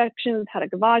give injections, how to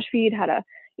gavage feed, how to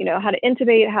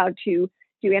intubate, how to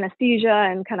do anesthesia,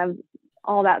 and kind of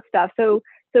all that stuff. So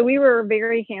we were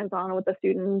very hands-on with the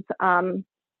students.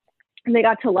 And they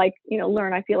got to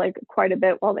learn, I feel like, quite a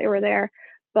bit while they were there.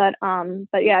 But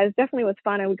yeah, it definitely was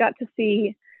fun. And we got to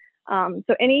see,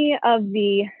 so any of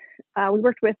the, we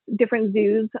worked with different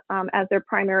zoos as their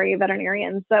primary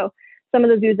veterinarians. So some of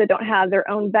the zoos that don't have their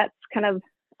own vets kind of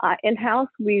in-house,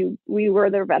 we were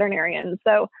their veterinarians.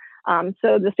 So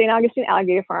the St. Augustine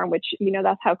Alligator Farm, which,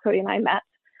 that's how Cody and I met.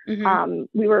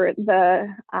 We were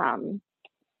the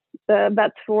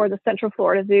vets for the Central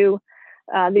Florida Zoo,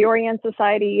 the Orient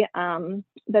Society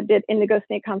that did indigo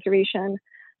snake conservation,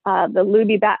 the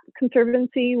Luby Bat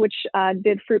Conservancy, which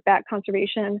did fruit bat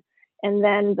conservation, and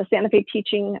then the Santa Fe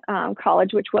Teaching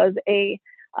College, which was a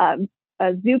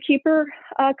zookeeper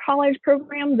college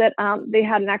program that they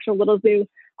had an actual little zoo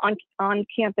on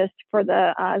campus for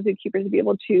the zookeepers to be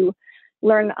able to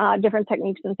learn different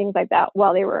techniques and things like that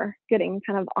while they were getting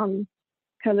kind of on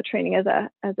kind of the training as a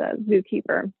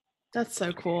zookeeper. That's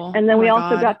so cool. And then we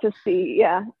also got to see,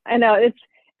 yeah, I know,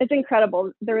 it's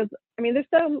incredible. There's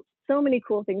so many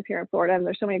cool things here in Florida, and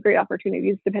there's so many great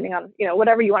opportunities depending on,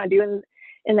 whatever you want to do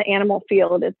in the animal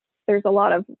field. There's a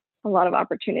lot of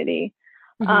opportunity.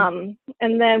 And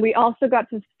then we also got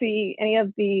to see any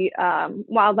of the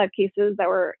wildlife cases that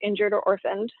were injured or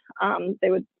orphaned.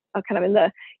 They would kind of in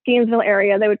the Gainesville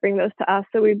area, they would bring those to us.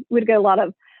 So we'd get a lot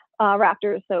of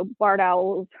raptors, so barred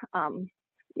owls,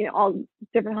 all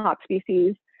different hawk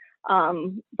species,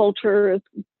 vultures,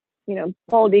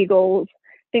 bald eagles,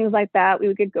 things like that. We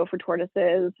would get gopher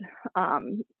tortoises,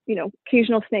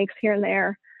 occasional snakes here and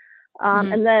there.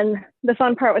 And then the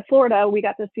fun part with Florida, we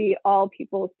got to see all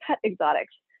people's pet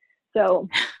exotics. So,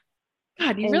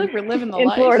 God, you really were living the in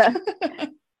life. Florida.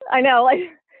 I know,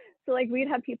 we'd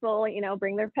have people,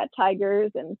 bring their pet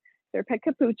tigers and their pet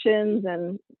capuchins,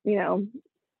 and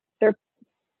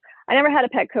I never had a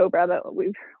pet cobra, but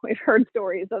we've heard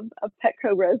stories of pet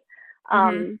cobras.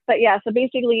 But yeah, so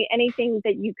basically anything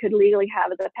that you could legally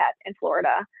have as a pet in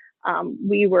Florida,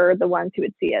 we were the ones who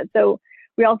would see it. So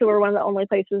we also were one of the only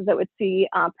places that would see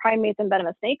primates and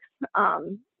venomous snakes.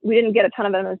 We didn't get a ton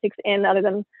of venomous snakes in, other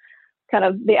than kind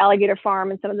of the alligator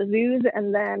farm and some of the zoos.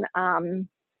 And then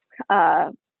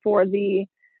for the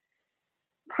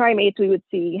primates, we would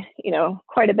see,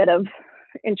 quite a bit of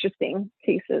interesting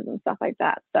cases and stuff like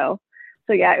that. So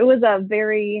yeah, it was a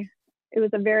very,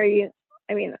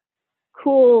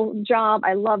 cool job.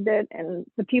 I loved it. And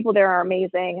the people there are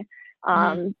amazing.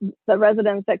 The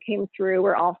residents that came through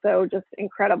were also just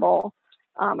incredible.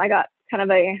 I got kind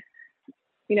of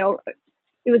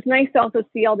it was nice to also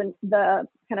see all the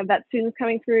kind of vet students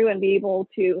coming through and be able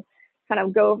to kind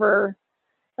of go over,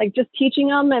 just teaching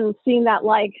them and seeing that,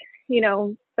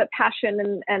 the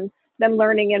passion and them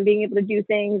learning and being able to do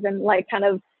things, and kind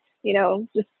of,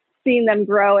 just seeing them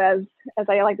grow as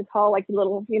I like to call,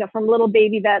 little, from little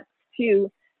baby vets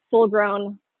to full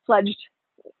grown fledged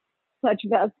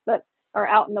vets that are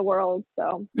out in the world.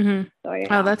 So, yeah.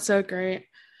 Oh, that's so great.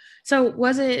 So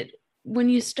was it when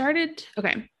you started,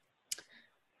 okay,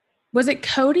 was it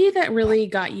Cody that really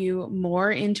got you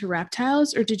more into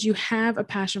reptiles, or did you have a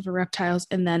passion for reptiles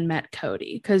and then met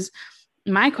Cody? Because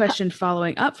my question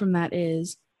following up from that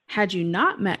is, had you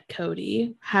not met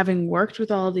Cody, having worked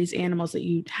with all of these animals that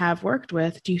you have worked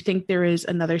with, do you think there is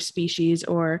another species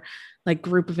or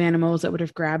group of animals that would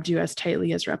have grabbed you as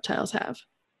tightly as reptiles have?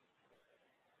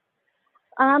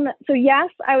 So yes,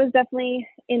 I was definitely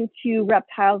into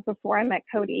reptiles before I met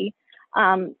Cody.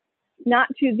 Not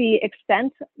to the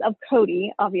extent of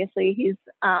Cody, obviously. He's,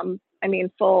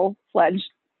 full-fledged,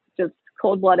 just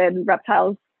cold-blooded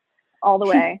reptiles all the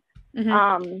way.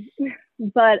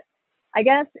 But I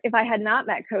guess if I had not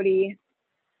met Cody,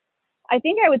 I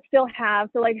think I would still have.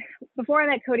 So before I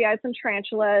met Cody, I had some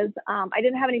tarantulas. I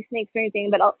didn't have any snakes or anything,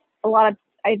 but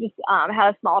I just had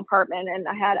a small apartment, and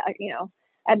I had, I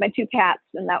had my 2 cats,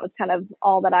 and that was kind of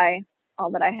all that I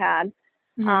had.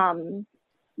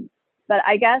 But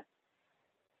I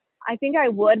think I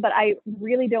would, but I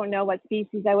really don't know what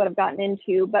species I would have gotten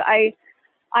into. But I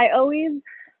always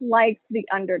liked the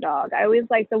underdog. I always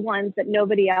liked the ones that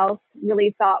nobody else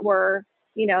really thought were,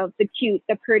 the cute,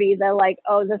 the pretty, the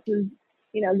oh, this is,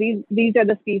 these are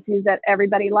the species that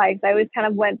everybody likes. I always kind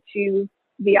of went to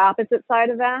the opposite side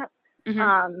of that.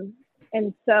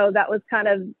 And so that was kind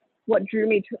of what drew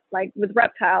me to, with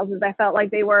reptiles, is I felt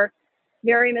like they were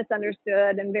very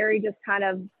misunderstood and very just kind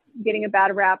of getting a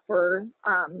bad rap for,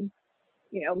 and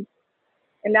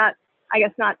not, I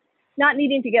guess not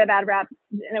needing to get a bad rap.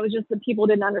 And it was just that people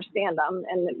didn't understand them,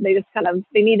 and they just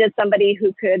they needed somebody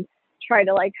who could try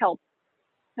to help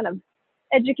kind of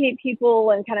educate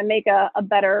people and kind of make a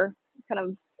better kind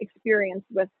of experience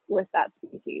with that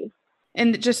species.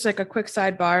 And just a quick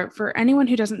sidebar for anyone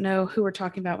who doesn't know who we're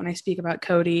talking about when I speak about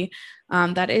Cody,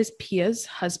 that is Pia's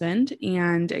husband,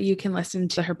 and you can listen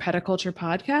to her Petaculture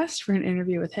podcast for an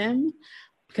interview with him,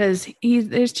 because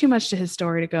there's too much to his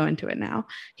story to go into it now.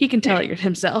 He can tell it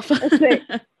himself.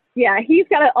 Yeah, he's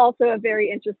got also a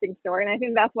very interesting story, and I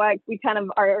think that's why we kind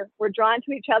of we're drawn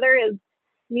to each other. Is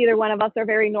neither one of us are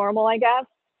very normal, I guess.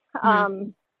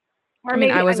 Or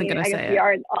maybe I wasn't going to say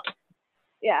it.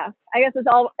 Yeah, I guess it's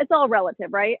all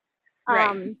relative, right?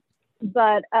 Right.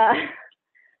 But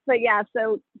yeah,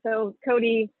 so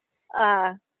Cody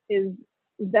is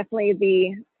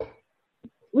definitely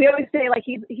we always say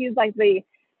he's like the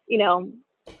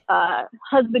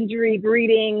husbandry,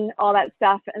 breeding, all that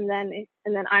stuff, and then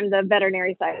I'm the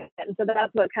veterinary side of it. And so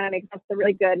that's what kind of makes us a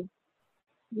really good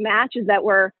match, is that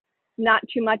we're not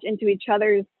too much into each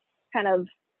other's kind of,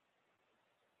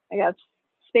 I guess,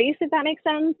 space, if that makes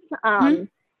sense.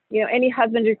 Any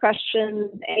husbandry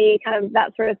questions, any kind of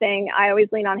that sort of thing, I always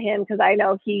lean on him, because I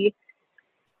know he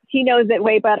knows it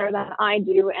way better than I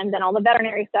do. And then all the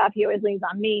veterinary stuff, he always leans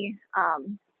on me,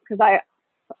 because I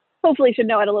hopefully should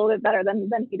know it a little bit better than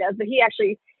he does. But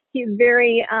he's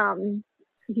very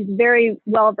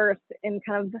well versed in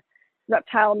kind of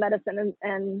reptile medicine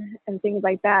and things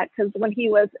like that. Because when he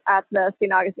was at the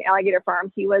St. Augustine Alligator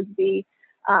Farm, he was the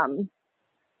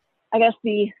I guess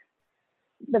the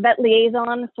vet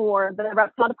liaison for the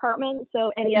reptile department.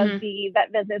 So any of the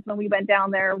vet visits when we went down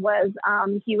there was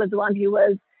he was the one who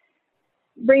was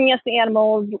bringing us the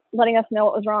animals, letting us know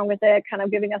what was wrong with it, kind of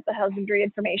giving us the husbandry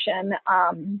information.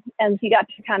 And he got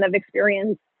to kind of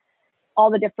experience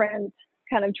all the different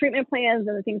kind of treatment plans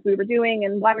and the things we were doing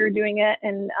and why we were doing it.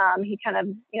 And he kind of,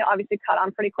 obviously caught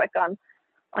on pretty quick on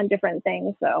different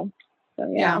things. So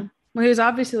yeah. Well, he was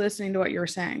obviously listening to what you were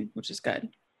saying, which is good.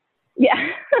 Yeah.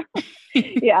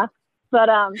 Yeah. But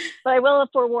I will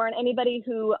forewarn anybody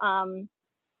who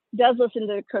does listen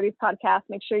to Cody's podcast,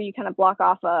 make sure you kind of block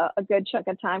off a good chunk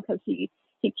of time, because he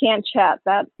can't chat,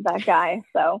 that guy.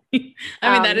 So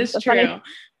I mean, that is true. Funny.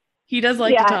 He does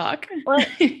like to talk. Well,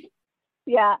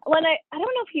 yeah. Well, I don't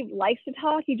know if he likes to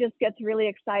talk. He just gets really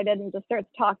excited and just starts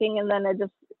talking, and then it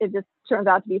just turns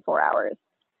out to be 4 hours.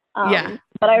 But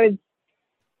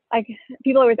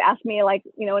people always ask me, like,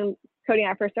 when Cody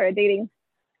and I first started dating,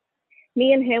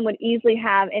 me and him would easily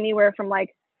have anywhere from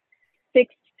like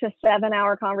 6 to 7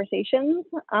 hour conversations.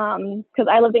 Because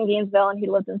I lived in Gainesville and he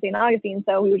lived in St. Augustine,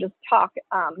 so we would just talk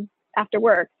after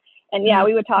work, and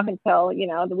we would talk until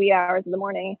the wee hours of the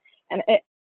morning. And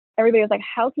everybody was like,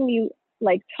 "How can you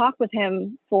like talk with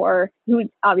him for?" Who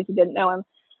obviously didn't know him.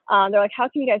 They're like, "How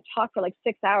can you guys talk for like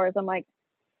 6 hours?" I'm like,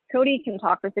 Cody can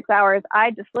talk for 6 hours.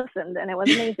 I just listened, and it was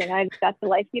amazing. I just got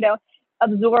to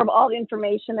absorb all the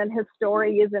information and his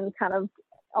stories and kind of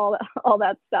all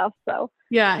that stuff. So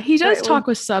yeah, he does talk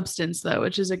with substance though,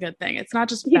 which is a good thing. It's not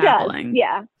just babbling.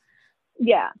 Yeah.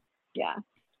 And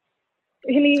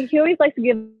he always likes to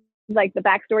give like the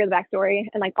backstory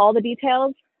and like all the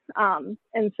details. And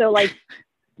so like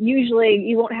usually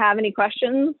you won't have any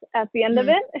questions at the end of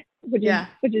it, which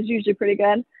is usually pretty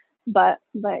good. But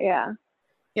yeah.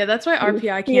 Yeah, that's why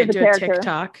RPI can't do a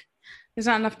TikTok. There's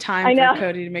not enough time for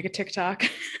Cody to make a TikTok.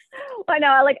 I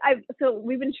know. So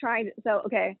we've been trying. So,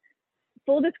 okay.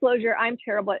 Full disclosure, I'm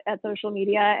terrible at social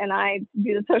media, and I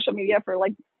do the social media for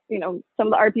like, some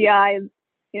of the RPIs,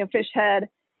 Fish Head.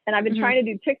 And I've been trying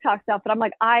to do TikTok stuff, but I'm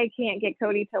like, I can't get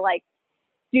Cody to like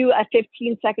do a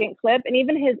 15-second clip. And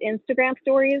even his Instagram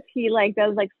stories, he like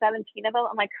does like 17 of them.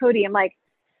 I'm like, Cody,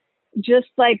 just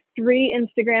like 3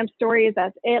 Instagram stories.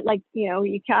 That's it. Like,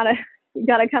 you gotta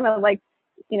kind of like,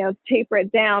 taper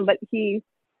it down, but his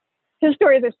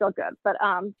stories are still good. But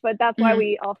that's why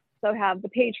we also have the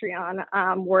Patreon,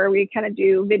 where we kind of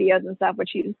do videos and stuff,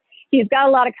 which he's got a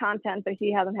lot of content, but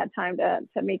he hasn't had time to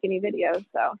make any videos.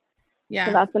 So yeah,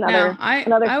 so that's another I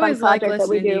fun always like project that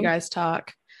we listening to do. you guys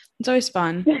talk. It's always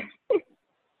fun.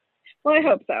 Well, I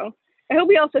hope so. I hope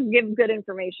we also give good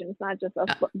information. It's not just us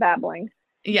babbling.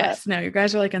 Yes, no, you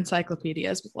guys are like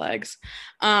encyclopedias with legs.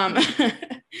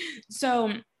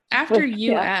 So after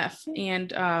UF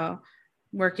and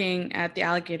working at the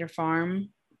alligator farm,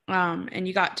 and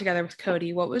you got together with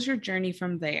Cody, what was your journey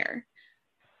from there?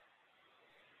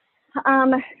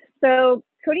 So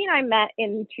Cody and I met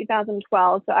in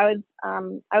 2012. So I was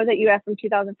at UF from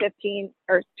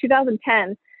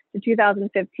 2010 to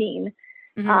 2015.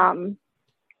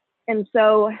 And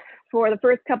so for the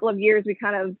first couple of years,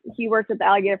 he worked at the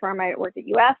alligator farm, I worked at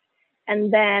UF.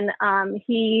 And then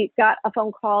he got a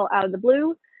phone call out of the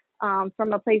blue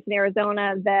from a place in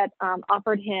Arizona that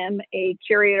offered him a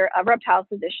curator of reptiles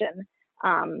position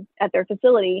at their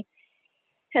facility.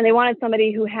 And they wanted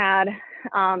somebody who had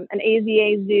an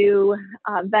AZA zoo,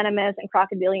 venomous and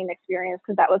crocodilian experience,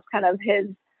 because that was kind of his,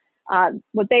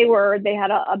 what they were. They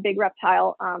had a big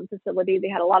reptile facility. They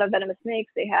had a lot of venomous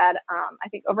snakes. They had, I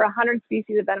think, over 100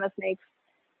 species of venomous snakes.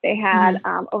 They had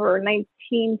over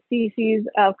 19 species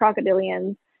of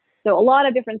crocodilians. So a lot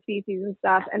of different species and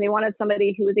stuff. And they wanted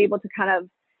somebody who was able to kind of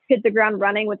hit the ground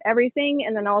running with everything.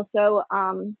 And then also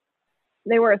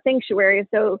they were a sanctuary.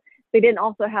 So they didn't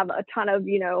also have a ton of,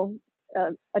 a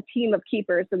team of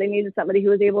keepers. So they needed somebody who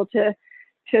was able to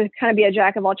kind of be a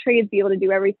jack of all trades, be able to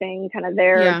do everything kind of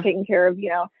there, taking care of,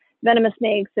 venomous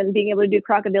snakes and being able to do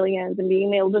crocodilians and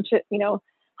being able to,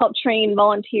 help train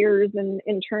volunteers and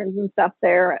interns and stuff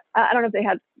there. I don't know if they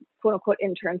had quote unquote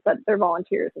interns, but they're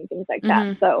volunteers and things like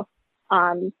that. So,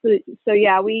 so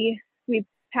yeah, we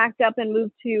packed up and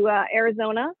moved to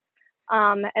Arizona.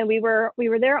 And we were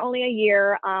there only a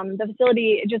year. The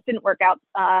facility, it just didn't work out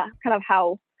kind of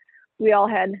how we all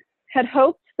had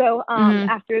hoped. So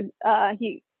after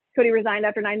Cody resigned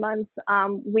after 9 months,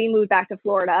 we moved back to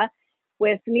Florida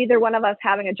with neither one of us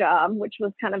having a job, which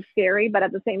was kind of scary. But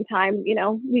at the same time,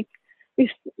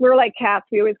 we're like cats.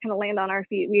 We always kind of land on our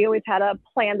feet. We always had a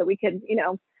plan that we could,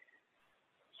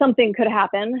 something could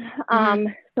happen.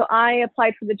 So I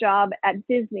applied for the job at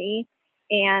Disney,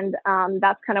 and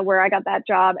that's kind of where I got that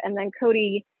job. And then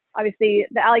Cody, obviously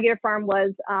the alligator farm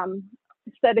was,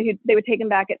 said that they would take him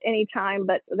back at any time,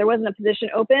 but there wasn't a position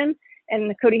open.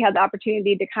 And Cody had the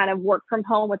opportunity to kind of work from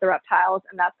home with the reptiles.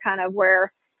 And that's kind of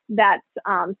where that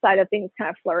side of things kind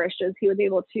of flourished, as he was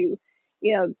able to,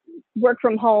 you know, work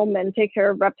from home and take care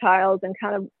of reptiles and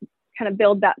kind of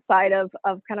build that side of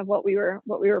kind of what we were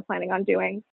planning on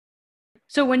doing.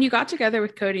 So when you got together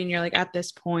with Cody and you're like, at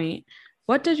this point,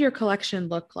 what did your collection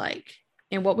look like?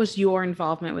 And what was your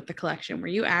involvement with the collection? Were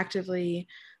you actively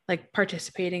like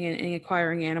participating in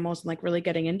acquiring animals and like really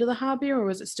getting into the hobby, or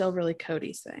was it still really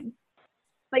Cody's thing?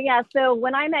 But yeah, so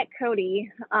when I met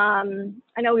Cody, I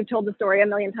know we've told the story a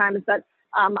million times, but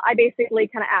I basically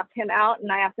kind of asked him out, and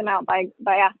I asked him out by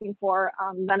asking for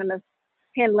venomous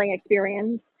handling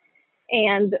experience.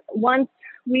 And once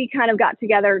we kind of got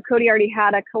together, Cody already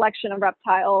had a collection of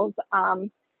reptiles,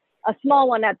 a small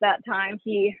one at that time.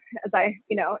 It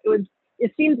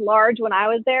seemed large when I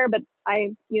was there, but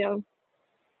I,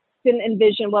 didn't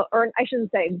envision, or I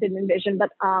shouldn't say didn't envision, but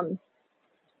kind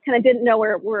of didn't know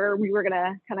where we were going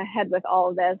to kind of head with all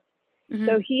of this. Mm-hmm.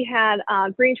 So he had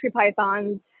green tree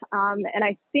pythons, and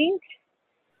I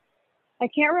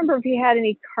can't remember if he had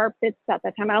any carpets at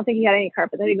that time. I don't think he had any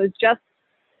carpets. I think it was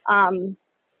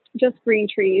just green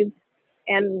trees.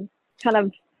 And kind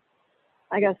of,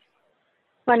 I guess,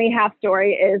 funny half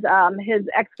story is his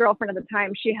ex-girlfriend at the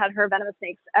time, she had her venomous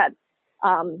snakes at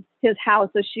his house.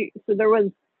 So there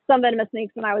was some venomous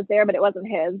snakes when I was there, but it wasn't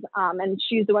his. And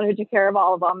she's the one who took care of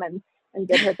all of them and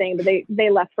did her thing, but they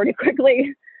left pretty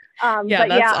quickly.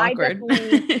 That's awkward.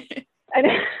 I know,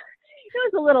 it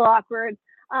was a little awkward.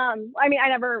 I mean, I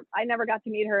never got to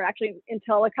meet her actually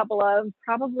until a couple of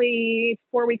probably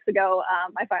 4 weeks ago.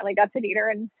 I finally got to meet her,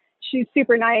 and she's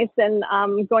super nice and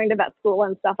going to vet school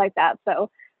and stuff like that. So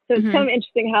it's kind of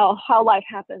interesting how life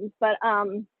happens. But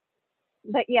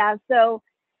yeah, so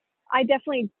I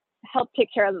definitely helped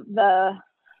take care of the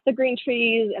green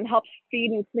trees and help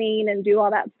feed and clean and do all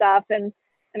that stuff. And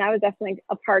I was definitely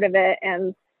a part of it.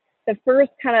 And the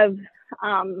first kind of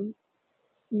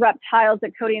reptiles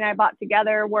that Cody and I bought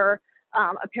together were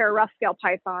a pair of rough scale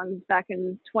pythons back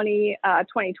in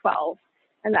 2012.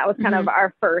 And that was kind of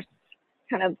our first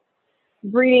kind of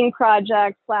breeding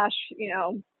project /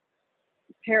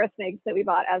 pair of snakes that we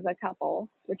bought as a couple,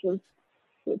 which was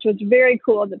very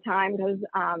cool at the time, because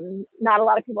not a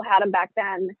lot of people had them back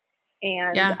then.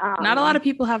 And not a lot of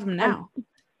people have them now.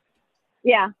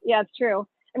 Yeah, it's true.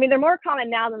 I mean, they're more common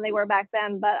now than they were back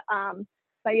then, but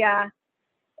yeah,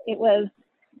 it was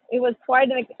quite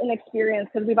an experience,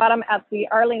 because we bought them at the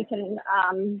Arlington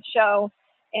show,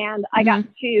 and I got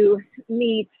to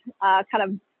meet kind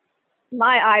of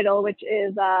my idol, which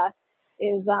is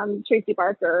Tracy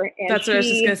Barker. And that's what I was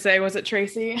just gonna say. Was it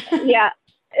Tracy? Yeah,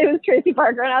 it was Tracy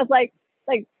Barker, and I was like,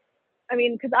 I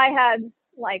mean, because I had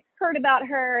heard about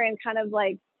her, and kind of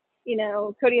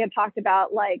Cody had talked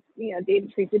about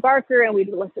dating Tracy Barker, and we'd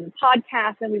listen to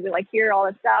podcasts, and we would hear all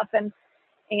this stuff, and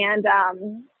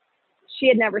she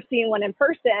had never seen one in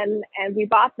person, and we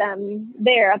bought them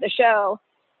there at the show,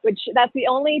 which that's the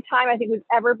only time I think we've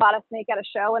ever bought a snake at a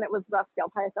show, and it was rough scale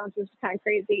pythons, which was kind of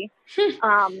crazy.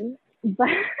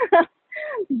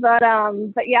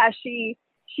 But yeah, she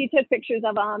took pictures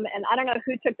of them, and I don't know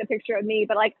who took the picture of me,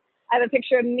 but I have a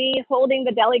picture of me holding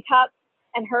the deli cup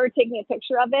and her taking a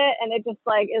picture of it, and it just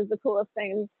is the coolest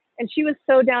thing. And she was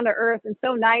so down to earth and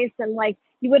so nice, and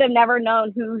you would have never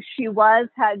known who she was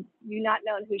had you not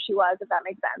known who she was, if that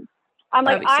makes sense.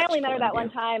 I only met her that one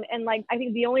time, and I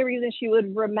think the only reason she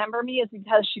would remember me is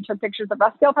because she took pictures of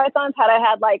rough scale pythons. Had I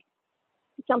had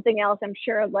something else, I'm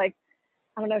sure I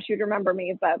don't know if she would remember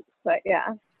me, but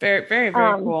yeah. Very, very,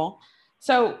 very cool.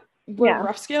 So were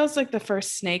rough scales the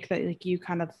first snake that you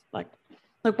kind of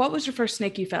what was your first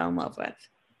snake you fell in love with?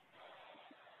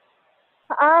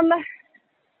 I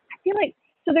feel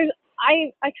so there's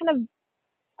I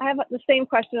have the same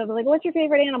question of what's your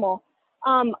favorite animal?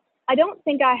 I don't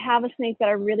think I have a snake that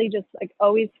I really just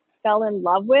always fell in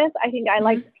love with. I think I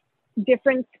like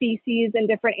different species and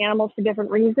different animals for different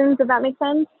reasons, if that makes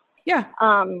sense. Yeah.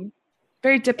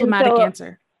 Very diplomatic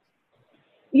answer.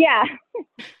 Yeah,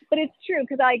 but it's true,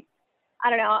 because I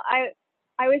don't know. I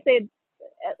always say,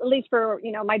 at least for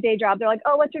my day job, they're like,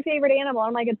 "Oh, what's your favorite animal?"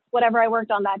 I'm like, "It's whatever I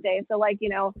worked on that day." So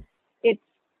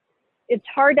it's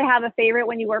hard to have a favorite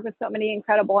when you work with so many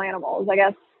incredible animals, I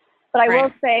guess. But I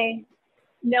will say,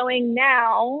 knowing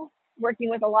now, working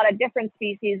with a lot of different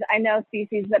species, I know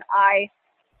species that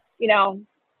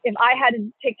if I had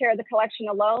to take care of the collection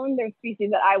alone, there's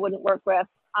species that I wouldn't work with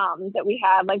that we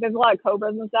have. Like there's a lot of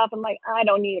cobras and stuff. I'm like, I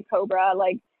don't need a cobra.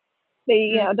 Like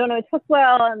they, don't always cook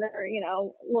well, and they're, a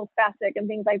little spastic and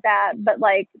things like that. But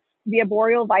like the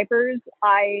arboreal vipers,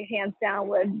 I hands down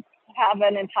would have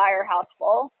an entire house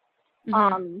full.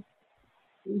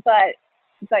 But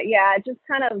yeah, it just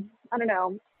kind of, I don't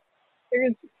know.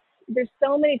 There's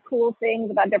so many cool things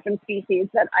about different species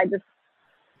that I just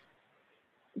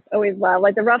always love.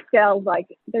 Like the rough scales, like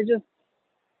they're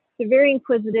very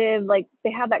inquisitive. Like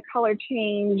they have that color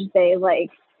change. They like,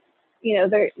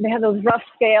 they have those rough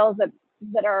scales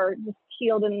that are just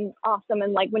healed and awesome.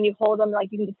 And like when you hold them,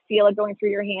 like you can just feel it going through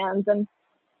your hands. And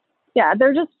yeah,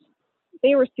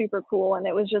 they were super cool. And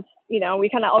it was just, we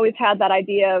kind of always had that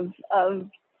idea of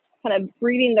kind of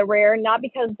breeding the rare, not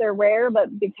because they're rare,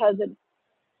 but because it,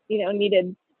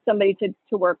 needed somebody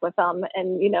to work with them,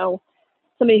 and,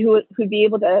 somebody who'd be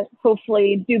able to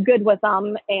hopefully do good with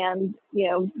them and,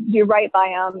 do right by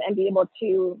them and be able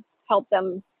to help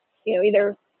them,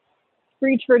 either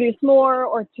breed to produce more,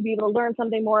 or to be able to learn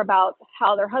something more about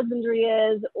how their husbandry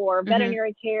is, or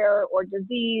veterinary care, or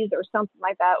disease, or something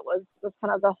like that was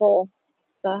kind of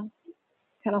the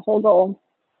kind of whole goal.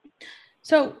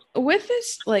 So with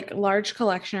this like large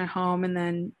collection at home, and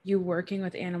then you working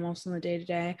with animals in the day to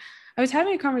day, I was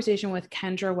having a conversation with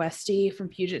Kendra Westy from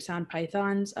Puget Sound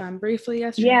Pythons briefly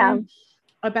yesterday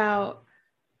about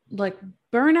like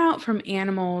burnout from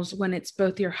animals when it's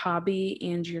both your hobby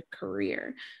and your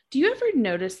career. Do you ever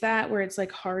notice that, where it's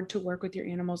like hard to work with your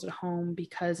animals at home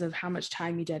because of how much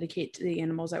time you dedicate to the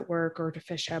animals at work or to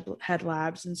fish head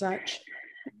labs and such?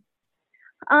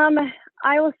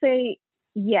 I will say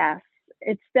yes.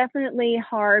 It's definitely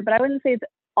hard, but I wouldn't say it's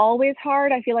always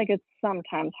hard. I feel like it's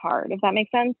sometimes hard, if that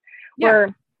makes sense. Yeah.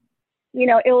 Where,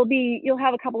 you'll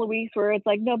have a couple of weeks where it's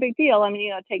like no big deal. I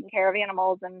mean, taking care of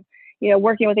animals and,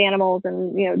 working with animals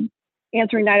and,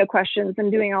 answering NIDO questions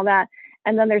and doing all that.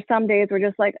 And then there's some days where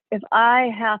just like, if I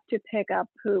have to pick up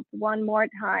poop one more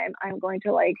time, I'm going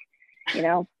to like, I don't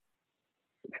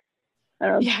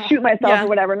know, shoot myself or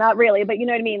whatever. Not really, but you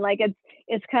know what I mean? Like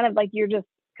it's kind of like you're just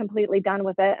completely done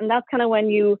with it. And that's kind of when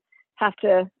you have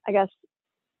to, I guess,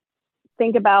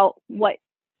 think about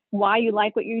why you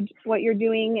like what you're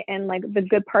doing, and like the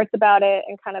good parts about it,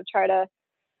 and kind of try to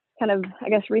I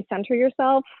guess recenter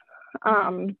yourself.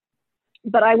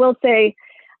 But I will say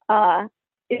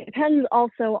it depends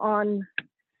also on,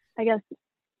 I guess,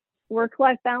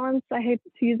 work-life balance. I hate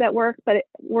to use that word, but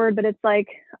it's like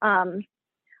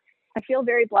I feel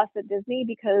very blessed at Disney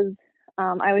because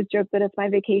I always joke that it's my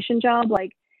vacation job.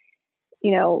 Like,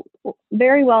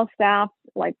 very well staffed,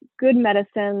 like good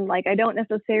medicine. Like I don't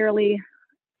necessarily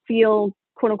feel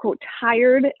quote unquote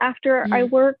tired after I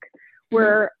work,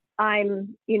 where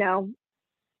I'm,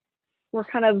 we're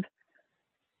kind of,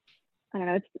 I don't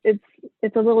know,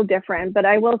 it's a little different, but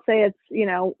I will say it's,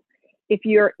 if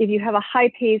you have a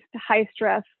high paced, high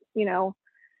stress,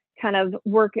 kind of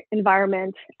work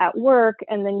environment at work,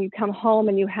 and then you come home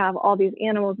and you have all these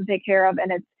animals to take care of,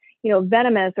 and it's,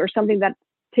 venomous or something that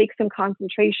takes some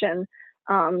concentration,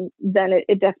 then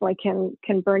it definitely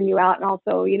can burn you out, and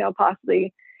also,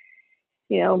 possibly,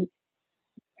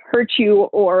 hurt you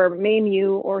or maim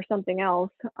you or something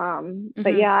else.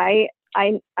 But yeah,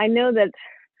 I know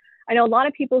a lot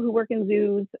of people who work in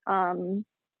zoos, and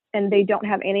they don't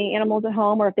have any animals at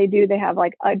home, or if they do, they have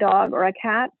like a dog or a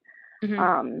cat,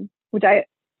 which I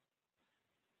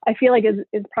feel like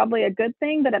is probably a good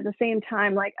thing. But at the same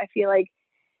time, like, I feel like,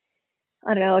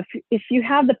 I don't know, if you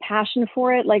have the passion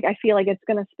for it, like, I feel like it's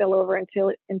going to spill over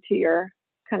into your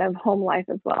kind of home life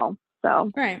as well.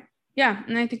 So, right. Yeah.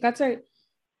 And I think that's a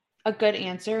good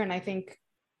answer. And I think,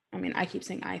 I mean, I keep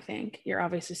saying, I think you're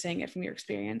obviously saying it from your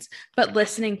experience, but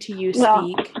listening to you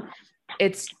speak,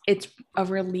 it's a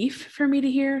relief for me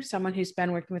to hear someone who's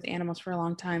been working with animals for a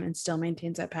long time and still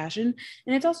maintains that passion.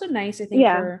 And it's also nice, I think,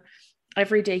 for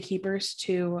everyday keepers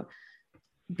to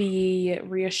be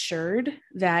reassured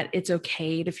that it's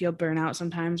okay to feel burnout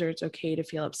sometimes, or it's okay to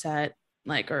feel upset,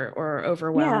 like, or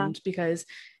overwhelmed, because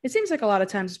it seems like a lot of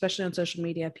times, especially on social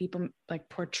media, people like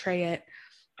portray it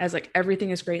as like everything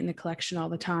is great in the collection all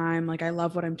the time. Like, I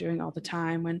love what I'm doing all the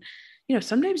time. When,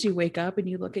 sometimes you wake up and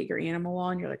you look at your animal wall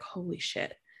and you're like, holy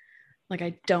shit, like,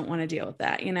 I don't want to deal with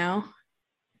that,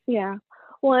 Yeah.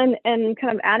 Well, and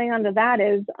kind of adding on to that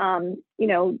is,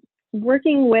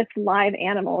 working with live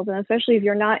animals, and especially if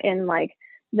you're not in like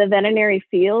the veterinary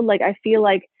field, like, I feel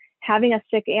like having a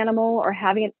sick animal or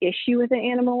having an issue with an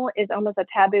animal is almost a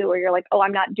taboo, where you're like, oh,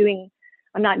 I'm not doing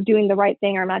the right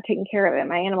thing, or I'm not taking care of it,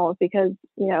 my animals, because,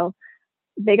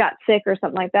 they got sick or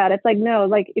something like that. It's like, no,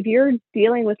 like, if you're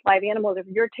dealing with live animals, if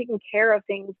you're taking care of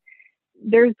things,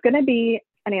 there's going to be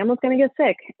an animal's going to get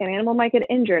sick, an animal might get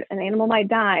injured, an animal might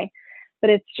die, but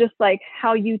it's just like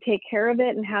how you take care of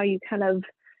it and how you kind of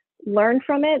learn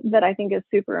from it that I think is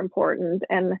super important.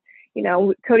 And, you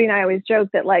know, Cody and I always joke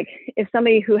that, like, if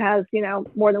somebody who has, you know,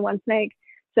 more than one snake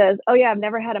says, oh yeah, I've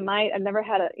never had a mite, I've never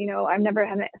had a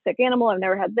sick animal, I've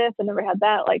never had this, I've never had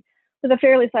that, like, with a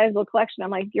fairly sizable collection, I'm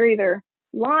like, you're either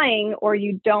lying or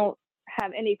you don't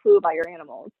have any clue about your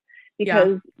animals,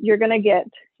 because you're gonna get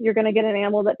an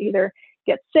animal that either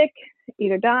gets sick,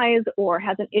 either dies, or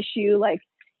has an issue. Like,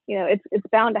 you know, it's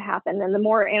bound to happen. And the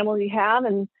more animals you have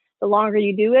and the longer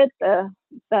you do it,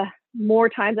 the more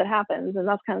times it happens. And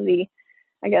that's kind of the,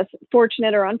 I guess,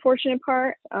 fortunate or unfortunate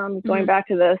part. Going back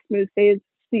to the smooth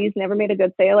seas never made a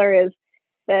good sailor, is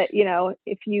that, you know,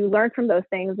 if you learn from those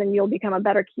things, then you'll become a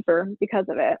better keeper because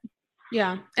of it.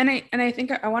 Yeah. And I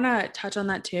think I want to touch on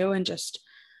that too, and just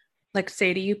like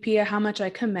say to you, Pia, how much I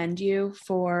commend you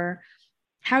for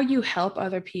how you help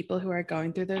other people who are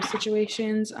going through those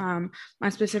situations. I'm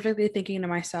specifically thinking to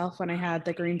myself when I had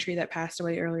the green tree that passed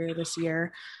away earlier this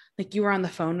year. Like, you were on the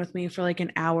phone with me for like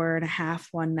an hour and a half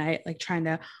one night, like trying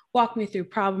to walk me through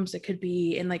problems that could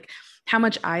be, and like how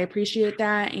much I appreciate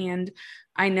that. And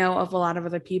I know of a lot of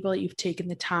other people that you've taken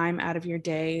the time out of your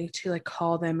day to like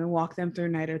call them and walk them through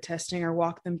NITO testing or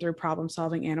walk them through problem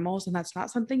solving animals. And that's not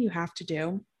something you have to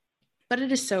do, but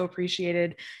it is so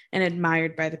appreciated and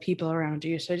admired by the people around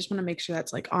you. So I just want to make sure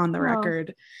that's like on the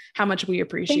record, how much we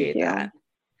appreciate that.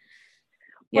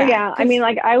 Well, yeah, I mean,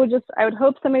 like, I would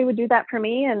hope somebody would do that for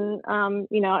me. And,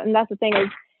 you know, and that's the thing is,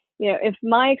 you know, if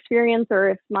my experience or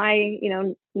if my, you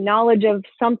know, knowledge of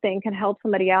something can help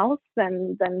somebody else,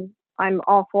 then I'm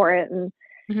all for it. And,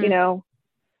 you know,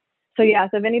 so yeah,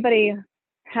 so if anybody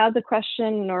has a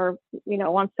question or, you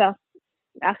know, wants to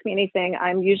ask me anything,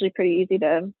 I'm usually pretty easy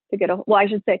to get I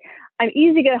should say I'm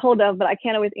easy to get a hold of, but I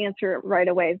can't always answer it right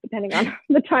away, depending on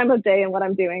the time of day and what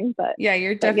I'm doing. But yeah,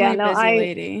 you're definitely a busy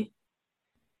lady.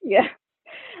 Yeah,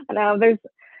 I know I wish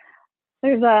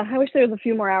there was a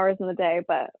few more hours in the day,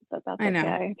 but that's okay.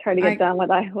 I try to get done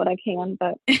what I can,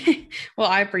 but well,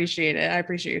 I appreciate it. I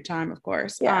appreciate your time, of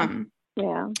course. Yeah.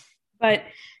 But,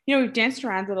 you know, we've danced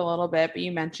around it a little bit, but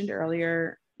you mentioned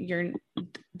earlier the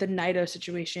NITO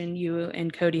situation you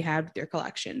and Cody had with your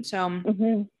collection. So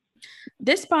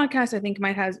this podcast, I think,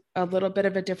 might have a little bit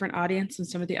of a different audience than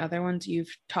some of the other ones you've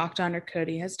talked on or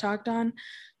Cody has talked on.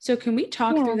 So can we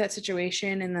talk through that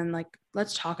situation, and then, like,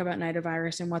 let's talk about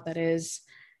nidovirus and what that is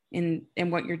and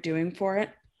what you're doing for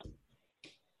it?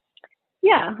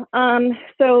 Yeah.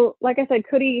 So like I said,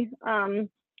 Cody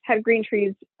had green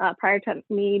trees prior to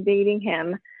me dating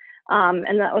him.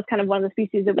 And that was kind of one of the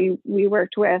species that we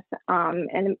worked with.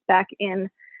 And back in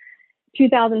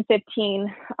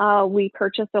 2015, we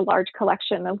purchased a large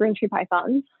collection of green tree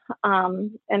pythons.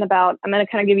 I'm going to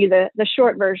kind of give you the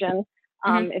short version.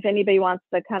 If anybody wants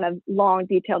the kind of long,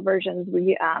 detailed versions,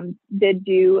 we did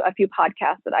do a few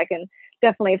podcasts that I can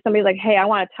definitely, if somebody's like, hey, I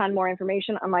want a ton more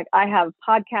information, I'm like, I have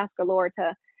podcast galore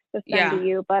to send to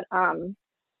you. But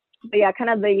yeah,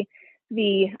 kind of the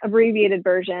abbreviated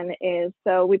version is,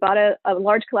 so we bought a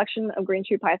large collection of green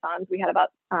tree pythons. We had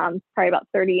about probably about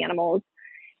 30 animals,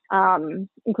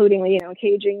 including, you know,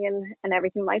 caging and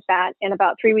everything like that. And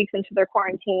about 3 weeks into their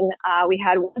quarantine, we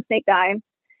had one snake die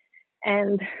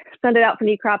and sent it out for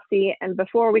necropsy. And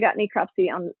before we got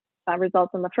necropsy on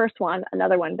results on the first one,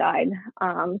 another one died.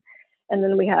 And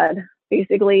then we had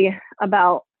basically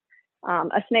about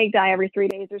a snake die every 3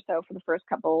 days or so for the first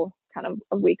couple kind of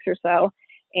weeks or so.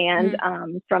 And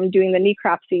from doing the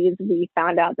necropsies, we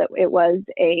found out that it was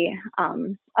a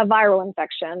viral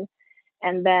infection.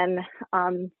 And then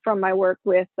from my work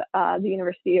with the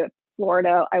University of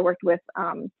Florida, I worked with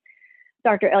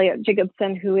Dr. Elliot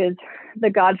Jacobson, who is the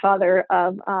godfather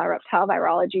of reptile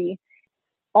virology.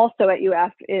 Also at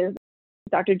UF is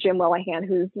Dr. Jim Willihan,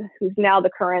 who's now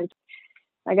the current,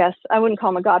 I guess I wouldn't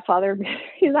call him a godfather.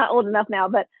 He's not old enough now,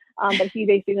 but he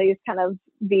basically is kind of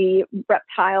the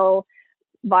reptile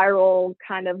viral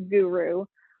kind of guru.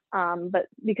 But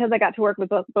because I got to work with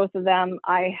both of them,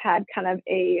 I had kind of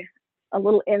a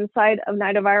little insight of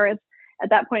nidovirus. At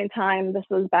that point in time, this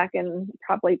was back in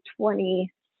probably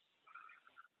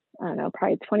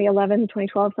 2011,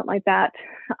 2012, something like that.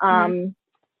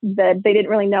 That they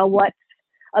didn't really know what,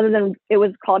 other than it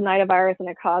was called nidovirus and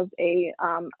it caused a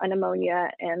pneumonia,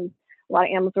 and a lot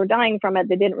of animals were dying from it.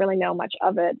 They didn't really know much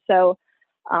of it. So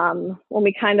when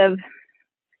we kind of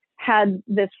had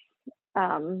the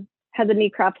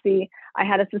necropsy, I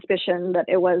had a suspicion that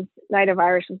it was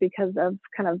nidovirus because of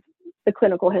kind of the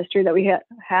clinical history that we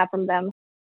had from them.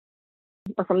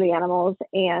 or from the animals,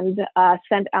 and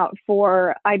sent out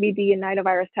for IBD and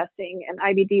nidovirus testing. And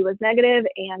IBD was negative,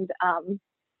 and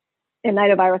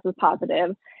nidovirus was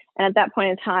positive. And at that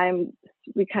point in time,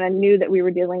 we kind of knew that we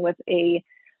were dealing with a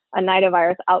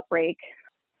nidovirus outbreak.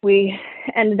 We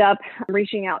ended up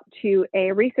reaching out to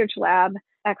a research lab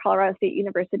at Colorado State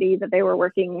University that they were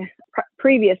working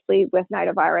previously with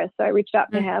nidovirus. So I reached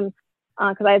out to him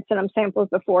because I had sent him samples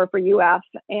before for UF.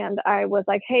 And I was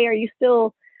like, hey, are you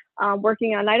still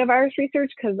working on nidovirus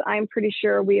research? Because I'm pretty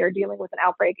sure we are dealing with an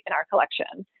outbreak in our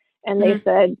collection. And they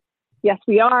said, yes,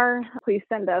 we are. Please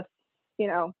send us,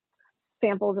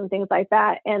 samples and things like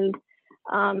that. And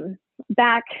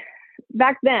back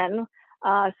then,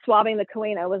 swabbing the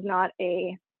choana was not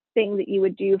a thing that you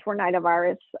would do for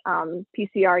nidovirus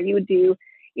PCR. You would do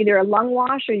either a lung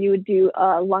wash or you would do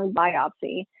a lung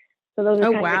biopsy. So those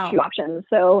are kind of your two options.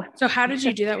 So how did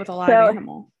you do that with a live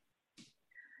animal?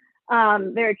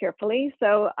 Very carefully.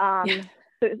 So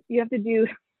you have to do,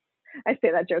 I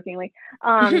say that jokingly.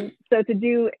 So to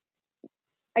do,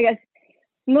 I guess,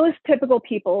 most typical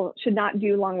people should not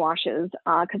do lung washes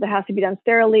because it has to be done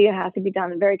sterilely, it has to be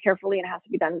done very carefully, and it has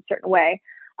to be done in a certain way.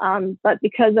 But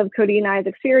because of Cody and I's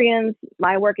experience,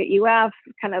 my work at UF,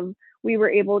 we were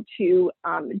able to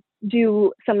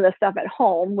do some of the stuff at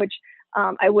home, which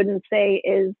I wouldn't say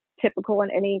is typical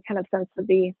in any kind of sense of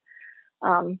the,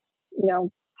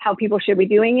 how people should be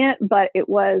doing it, but it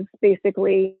was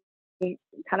basically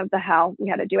kind of the how we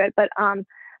had to do it. But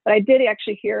I did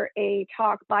actually hear a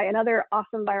talk by another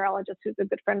awesome virologist who's a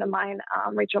good friend of mine,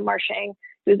 Rachel Marchang,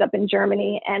 who's up in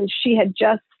Germany, and she had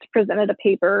just presented a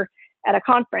paper at a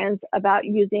conference about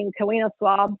using choana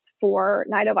swabs for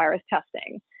nidovirus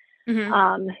testing.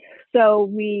 So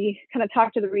we kind of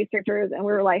talked to the researchers and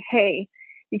we were like, hey,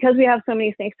 because we have so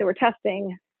many snakes that we're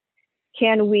testing,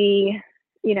 can we,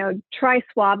 try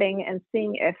swabbing and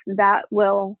seeing if that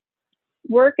will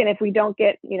work? And if we don't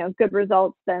get, good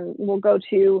results, then we'll go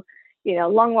to,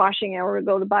 lung washing, or we'll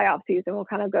go to biopsies, and we'll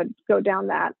kind of go down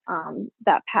that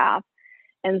path.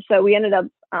 And so we ended up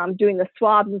doing the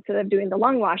swabs instead of doing the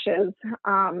lung washes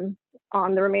on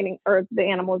the remaining, or the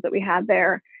animals that we had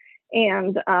there.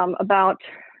 And about,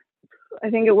 I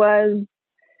think it was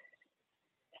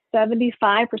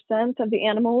 75% of the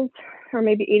animals, or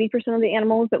maybe 80% of the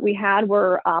animals that we had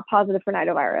were positive for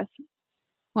nidovirus.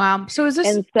 Wow. So is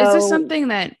this something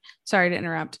that, sorry to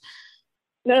interrupt.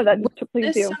 No,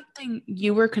 please do. Something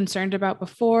you were concerned about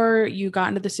before you got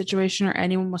into the situation, or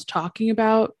anyone was talking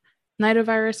about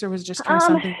nidovirus, or was it just kind of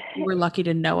something you were lucky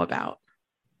to know about?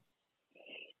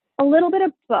 A little bit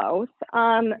of both.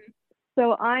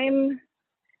 So I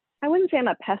wouldn't say I'm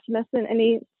a pessimist in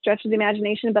any stretch of the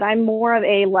imagination, but I'm more of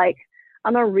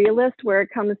I'm a realist where it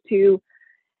comes to,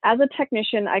 as a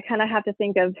technician, I kind of have to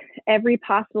think of every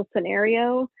possible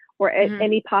scenario or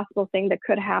any possible thing that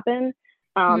could happen,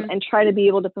 and try to be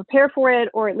able to prepare for it,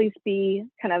 or at least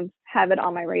have it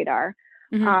on my radar.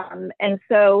 And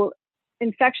so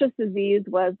infectious disease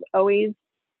was always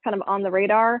kind of on the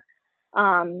radar.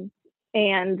 And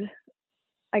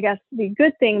I guess the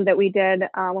good thing that we did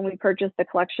when we purchased the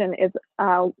collection is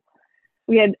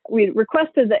we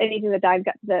requested that anything that died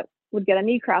that would get a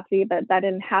necropsy, but that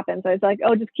didn't happen. So I was like,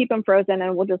 oh, just keep them frozen,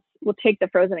 and we'll take the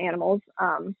frozen animals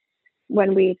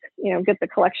when we get the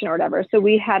collection or whatever. So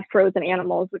we had frozen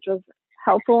animals, which was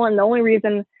helpful. And the only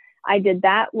reason I did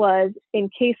that was in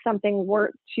case something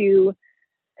were to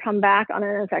come back on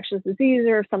an infectious disease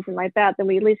or something like that, then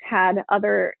we at least had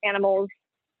other animals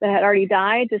that had already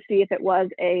died to see if it was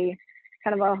a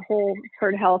kind of a whole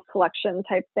herd health collection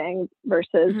type thing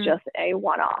versus just a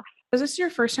one-off. Was this your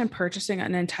first time purchasing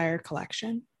an entire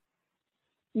collection?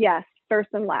 Yes, first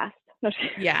and last.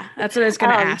 Yeah, that's what I was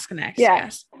going to ask next. Yeah.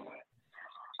 Yes.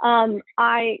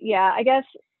 I guess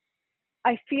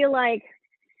I feel like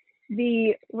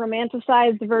the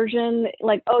romanticized version,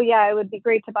 oh yeah, it would be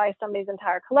great to buy somebody's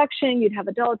entire collection. You'd have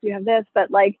adults, you have this, but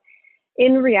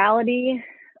in reality,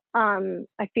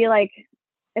 I feel like,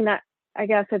 and that, I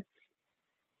guess it's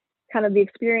kind of the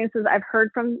experiences I've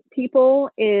heard from people,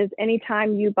 is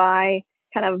anytime you buy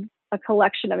kind of a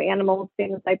collection of animals,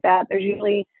 things like that, there's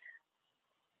usually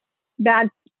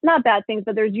not bad things,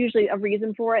 but there's usually a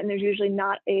reason for it. And there's usually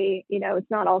not it's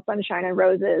not all sunshine and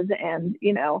roses and,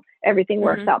 everything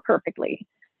works out perfectly.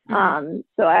 So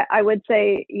I would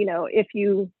say, if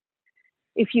you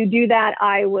do that,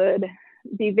 I would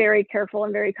be very careful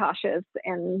and very cautious,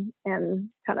 and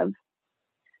kind of,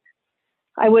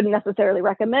 I wouldn't necessarily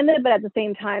recommend it, but at the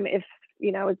same time, if,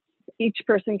 it's, each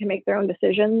person can make their own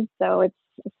decisions. So it's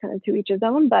kind of to each his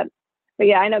own, but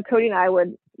yeah, I know Cody and I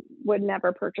would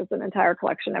never purchase an entire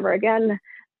collection ever again.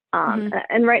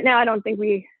 And right now I don't think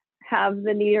we have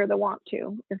the need or the want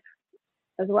to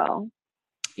as well.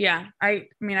 Yeah. I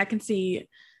mean, I can see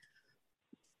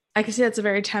that's a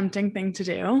very tempting thing to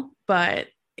do, but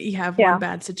you have one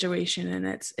bad situation and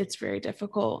it's very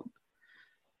difficult.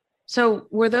 So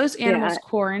were those animals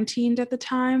quarantined at the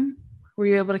time? Were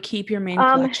you able to keep your main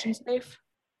collection safe?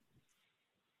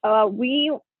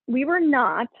 We were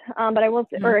not, but I will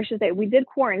say, or I should say, we did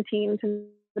quarantine to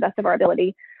the best of our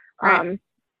ability. Right.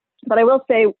 But I will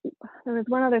say, there was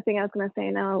one other thing I was going to say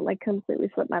now, like completely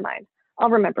slipped my mind. I'll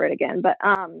remember it again. But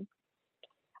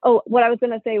what I was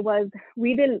going to say was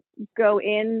we didn't go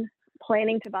in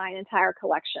planning to buy an entire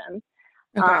collection.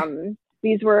 Okay.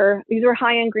 These were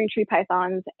high-end green tree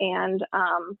pythons, and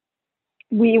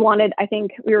we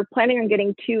were planning on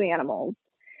getting 2 animals.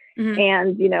 Mm-hmm.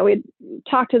 And, you know, we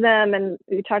talked to them and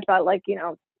we talked about like, you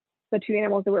know, the 2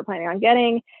 animals that we were planning on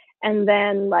getting. And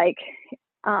then like,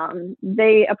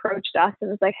 they approached us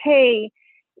and was like, hey,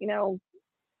 you know,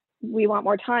 we want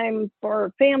more time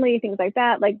for family, things like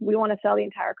that. Like, we want to sell the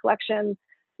entire collection,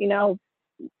 you know,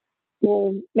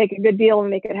 we'll make a good deal and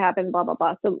make it happen, blah, blah,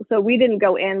 blah. So we didn't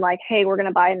go in like, hey, we're going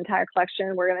to buy an entire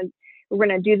collection. We're going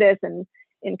to do this and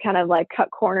kind of like cut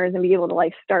corners and be able to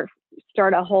like start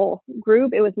a whole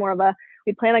group. It was more of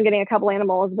we plan on getting a couple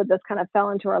animals, but this kind of fell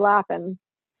into our lap and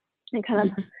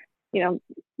kind of, you know,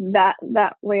 that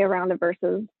way around it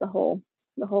versus the whole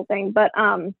thing. But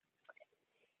now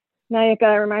you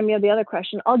gotta remind me of the other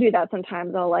question. I'll do that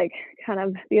sometimes. I'll like kind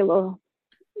of be a little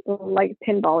like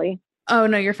pinball-y. Oh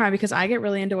no, you're fine, because I get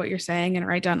really into what you're saying and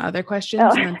write down other questions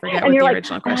and then forget what the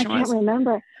original question was. I can't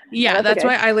remember. Yeah, that's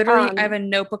okay. Why I literally I have a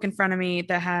notebook in front of me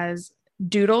that has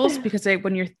doodles, because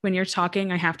when you're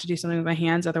talking, I have to do something with my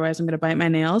hands, otherwise I'm going to bite my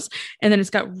nails. And then it's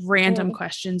got random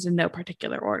questions in no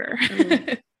particular order.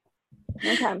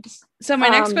 Okay. So my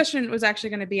next question was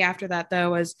actually going to be after that,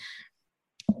 though, was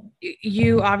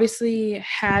you obviously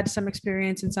had some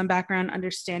experience and some background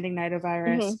understanding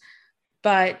nidovirus,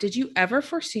 but did you ever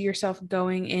foresee yourself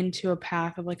going into a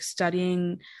path of like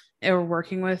studying or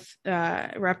working with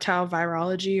reptile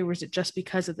virology, or was it just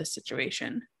because of this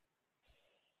situation?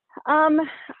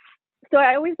 So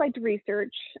I always liked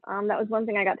research. That was one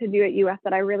thing I got to do at UF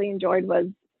that I really enjoyed, was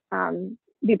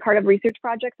be part of research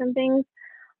projects and things.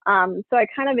 So I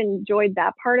kind of enjoyed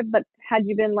that part of, but had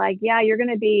you been like, yeah, you're going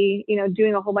to be, you know,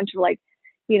 doing a whole bunch of like,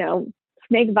 you know,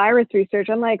 snake virus research,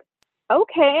 I'm like,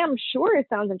 okay, I'm sure it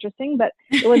sounds interesting, but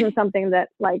it wasn't something that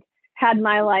like had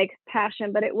my like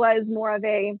passion, but it was more of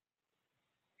a,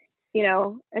 you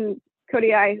know, and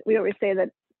Cody, we always say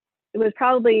that we were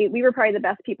probably the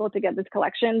best people to get this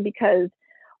collection, because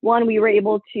one, we were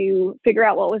able to figure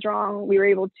out what was wrong. We were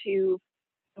able to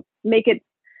make it,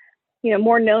 you know,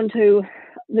 more known to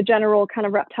the general kind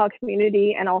of reptile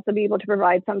community, and also be able to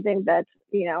provide something that,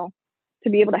 you know, to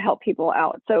be able to help people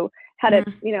out. So had it,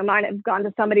 you know, might have gone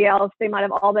to somebody else, they might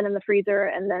have all been in the freezer,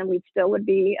 and then we still would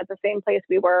be at the same place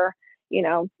we were, you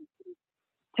know,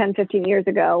 10, 15 years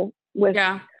ago with,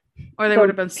 or they would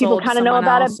have been sold people to someone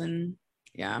else. And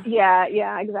yeah,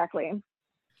 exactly.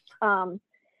 So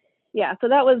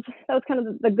that was kind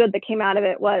of the good that came out of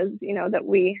it, was, you know, that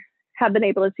we have been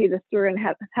able to see this through and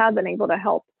have been able to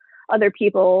help other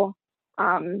people,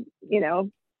 you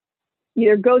know,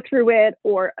 either go through it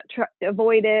or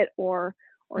avoid it or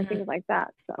things like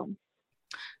that.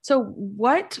 So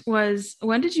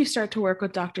when did you start to work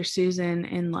with Dr. Susan,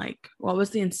 and like, what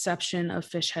was the inception of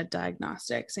Fishhead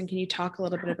Diagnostics? And can you talk a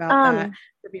little bit about that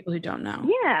for people who don't know?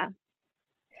 Yeah.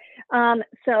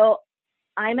 So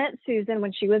I met Susan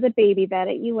when she was a baby vet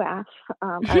at UF.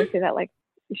 I would say that like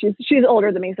she's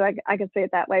older than me, so I could say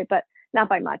it that way, but not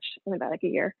by much, only by like a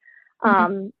year.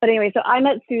 But anyway, so I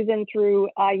met Susan through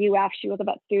UF. She was a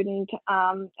vet student,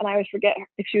 and I always forget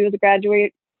if she was a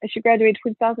graduate. She graduated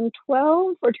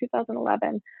 2012 or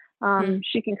 2011.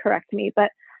 She can correct me,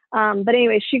 but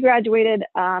anyway, she graduated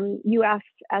UF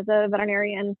as a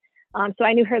veterinarian. So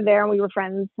I knew her there, and we were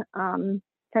friends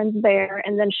there.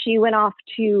 And then she went off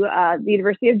to the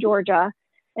University of Georgia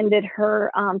and did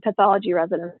her pathology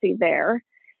residency there.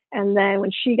 And then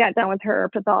when she got done with her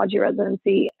pathology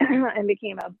residency and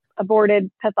became a boarded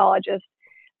pathologist,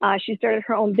 she started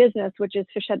her own business, which is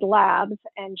Fishhead Labs,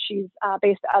 and she's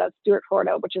based out of Stuart,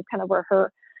 Florida, which is kind of where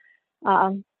her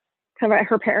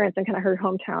parents and kind of her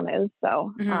hometown is.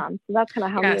 So, so that's kind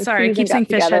of how. Yeah, sorry, I keep saying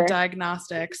Fishhead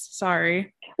Diagnostics.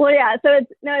 Sorry. Well, yeah. So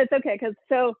it's okay, because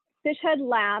Fishhead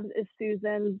Labs is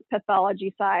Susan's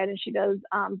pathology side, and she does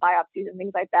biopsies and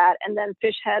things like that. And then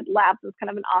Fishhead Labs is kind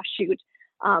of an offshoot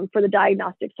for the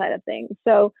diagnostic side of things.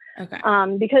 So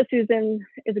because Susan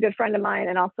is a good friend of mine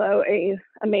and also a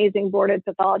amazing boarded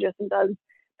pathologist and does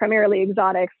primarily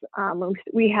exotics, when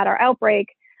we had our outbreak,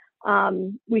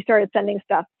 we started sending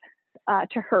stuff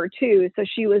to her too. So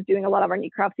she was doing a lot of our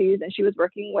necropsies, and she was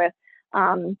working with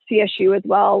CSU as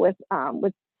well with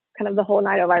kind of the whole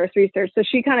nidovirus research. So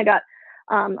she kind of got,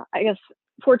 I guess,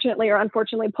 fortunately or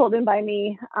unfortunately, pulled in by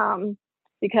me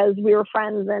because we were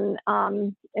friends,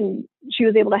 and she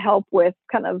was able to help with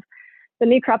kind of the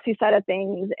necropsy side of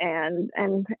things and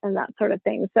that sort of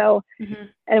thing. So,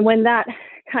 and when that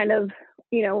kind of,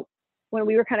 when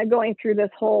we were kind of going through this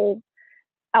whole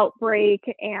outbreak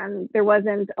and there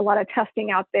wasn't a lot of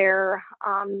testing out there,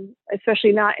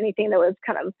 especially not anything that was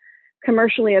kind of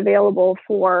commercially available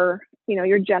for,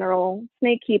 your general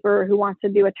snake keeper who wants to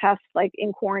do a test like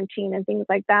in quarantine and things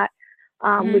like that.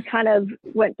 We kind of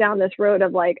went down this road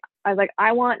of like, I was like,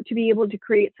 I want to be able to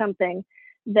create something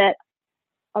that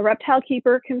a reptile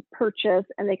keeper can purchase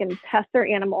and they can test their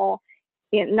animal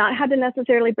and not have to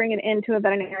necessarily bring it into a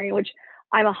veterinarian, which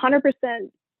I'm 100%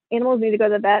 animals need to go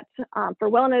to the vet for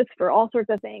wellness, for all sorts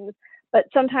of things. But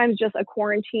sometimes just a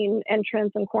quarantine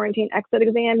entrance and quarantine exit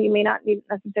exam, you may not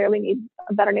necessarily need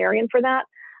a veterinarian for that.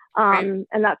 Right.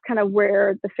 And that's kind of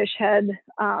where the fish head,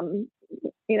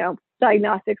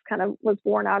 diagnostics kind of was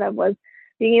born out of, was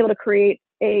being able to create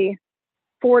a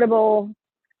affordable,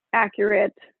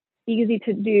 accurate, easy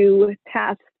to do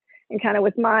test. And kind of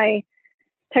with my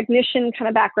technician kind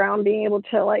of background, being able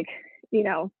to like,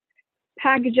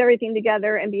 package everything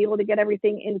together and be able to get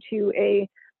everything into a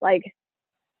like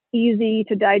easy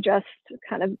to digest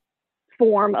kind of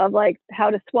form of like how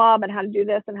to swab and how to do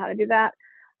this and how to do that.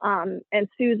 And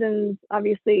Susan's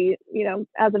obviously,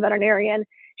 as a veterinarian,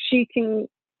 she's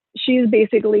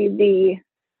basically the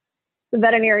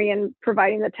veterinarian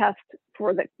providing the test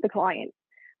for the client.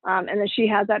 And then she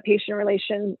has that patient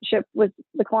relationship with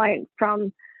the client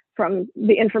from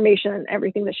the information and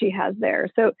everything that she has there.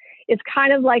 So it's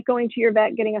kind of like going to your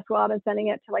vet, getting a swab and sending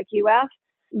it to like UF,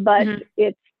 but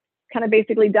it's kind of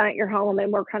basically done at your home,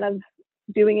 and we're kind of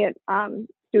doing it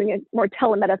more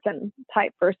telemedicine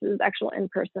type versus actual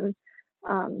in-person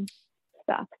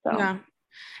stuff. So yeah.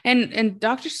 And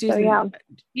Dr. Susan,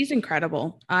 she's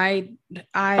incredible. I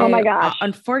oh my gosh,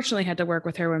 unfortunately had to work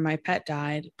with her when my pet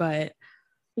died, but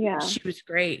yeah, she was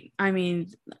great. I mean,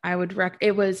 I will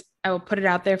put it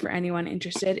out there for anyone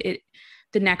interested.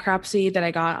 The necropsy that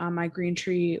I got on my green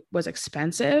tree was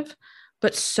expensive,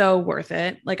 but so worth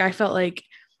it. Like I felt like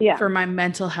for my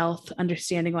mental health,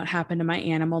 understanding what happened to my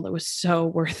animal, that was so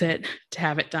worth it to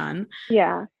have it done.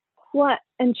 Yeah. Well,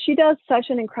 and she does such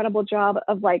an incredible job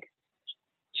of like,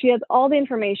 she has all the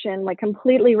information like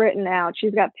completely written out.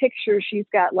 She's got pictures. She's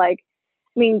got like,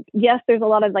 I mean, yes, there's a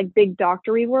lot of like big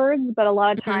doctory words, but a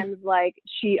lot of times like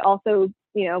she also,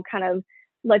 kind of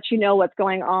lets you know what's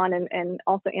going on and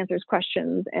also answers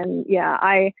questions. And yeah,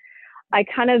 I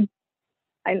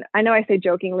know I say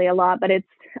jokingly a lot, but it's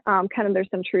kind of, there's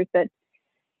some truth that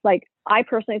like, I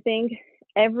personally think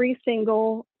every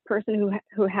single person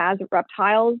who has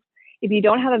reptiles, if you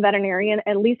don't have a veterinarian,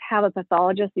 at least have a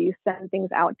pathologist that you send things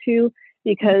out to,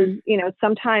 because,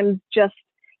 sometimes just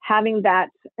having that,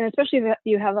 and especially if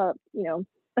you have a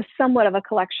somewhat of a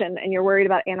collection and you're worried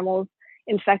about animals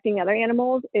infecting other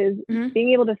animals, is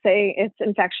being able to say it's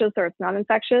infectious or it's not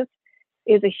infectious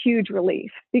is a huge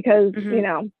relief, because,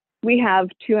 we have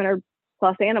 200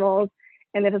 plus animals,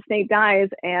 and if a snake dies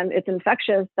and it's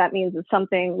infectious, that means it's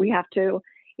something we have to,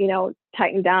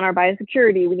 tighten down our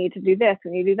biosecurity. We need to do this,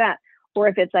 we need to do that. Or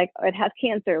if it's like, it has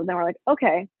cancer, then we're like,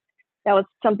 okay, that was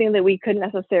something that we couldn't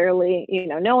necessarily,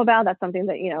 know about. That's something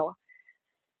that,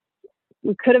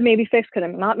 we could have maybe fixed, could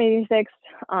have not maybe fixed.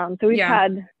 So we've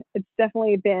it's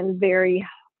definitely been very,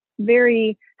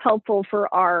 very helpful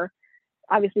for our,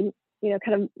 obviously,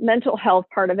 kind of mental health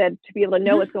part of it, to be able to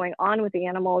know what's going on with the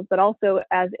animals, but also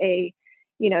as a,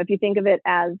 if you think of it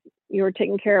as you're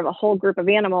taking care of a whole group of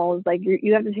animals, like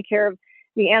you have to take care of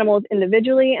the animals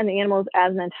individually and the animals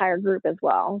as an entire group as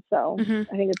well. So I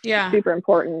think it's super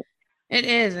important. It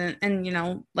is.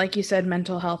 And, like you said,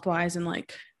 mental health wise, and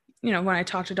like, when I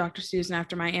talked to Dr. Susan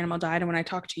after my animal died, and when I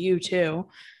talked to you too,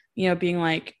 being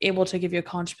like able to give you a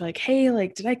call and be like, hey,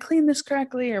 like, did I clean this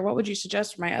correctly? Or what would you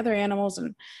suggest for my other animals?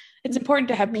 And it's important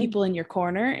to have people in your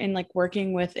corner, and like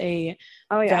working with a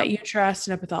vet you trust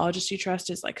and a pathologist you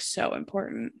trust is like so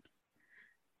important.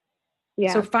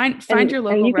 Yeah. So find your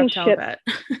local reptile vet.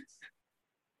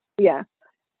 Yeah.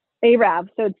 ARAV.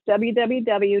 So it's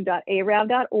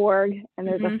www.arav.org, and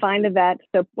there's a find a vet.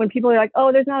 So when people are like,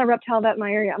 oh, there's not a reptile vet in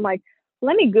my area, I'm like,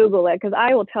 let me Google it, because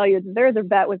I will tell you there's a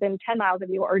vet within 10 miles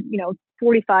of you, or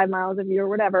 45 miles of you, or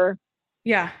whatever.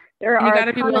 Yeah. There are you got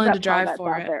to be willing to drive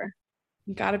for it. There.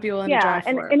 You got to be willing to drive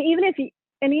for it. And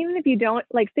even if you don't,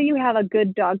 like, say you have a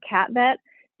good dog cat vet,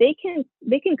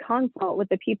 they can consult with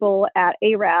the people at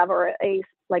ARAV or a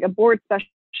board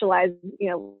specialized,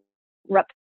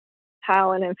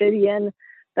 reptile and amphibian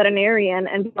veterinarian,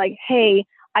 and be like, hey,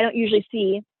 I don't usually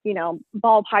see,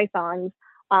 ball pythons.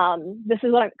 This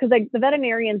is what because like the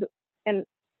veterinarians, and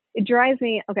it drives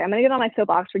me. Okay, I'm gonna get on my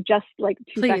soapbox for just like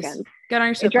 2 Please, seconds. get on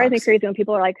your soapbox. It drives me crazy when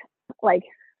people are like,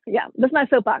 yeah, this is my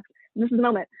soapbox. This is the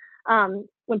moment.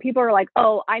 When people are like,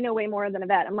 oh, I know way more than a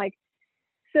vet. I'm like,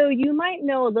 so you might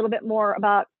know a little bit more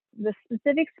about the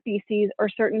specific species or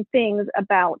certain things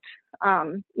about,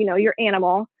 your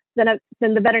animal than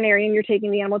the veterinarian you're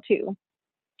taking the animal to.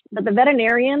 But the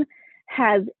veterinarian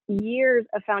has years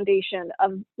of foundation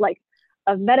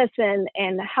of medicine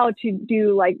and how to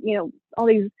do all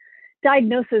these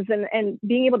diagnoses and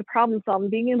being able to problem solve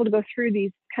and being able to go through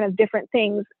these kind of different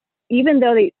things, even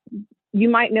though you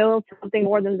might know something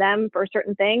more than them for a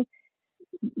certain thing,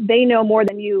 they know more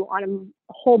than you on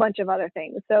a whole bunch of other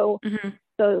things. So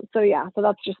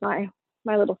that's just my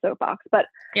little soapbox. But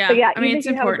yeah, I mean, it's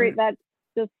important.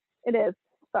 It is.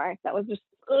 Sorry, that was just.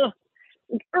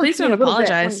 Please don't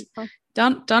apologize.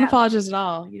 Don't apologize at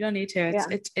all. You don't need to.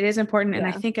 It is important. And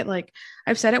I think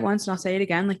I've said it once and I'll say it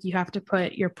again, you have to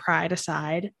put your pride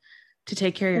aside to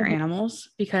take care of your animals,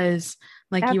 because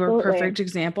Absolutely. You were a perfect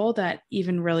example that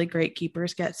even really great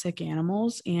keepers get sick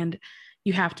animals, and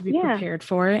you have to be prepared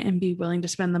for it and be willing to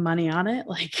spend the money on it.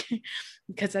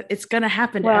 Because it's going to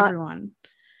happen to everyone.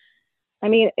 I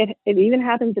mean, it even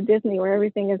happens at Disney where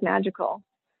everything is magical.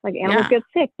 Animals get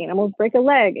sick, animals break a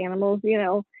leg, animals,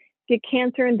 get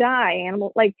cancer and die.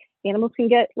 Animals can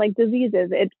get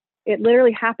diseases. It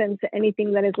literally happens to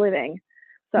anything that is living.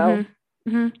 So,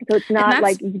 so it's not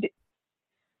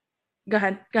Go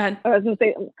ahead. I was going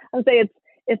to say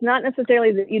it's not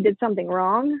necessarily that you did something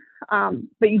wrong,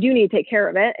 but you do need to take care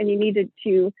of it, and you needed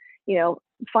to,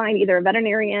 find either a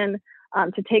veterinarian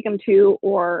to take them to,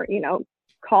 or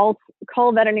call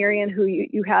a veterinarian who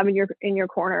you have in your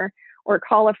corner, or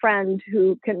call a friend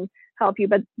who can help you.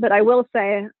 But I will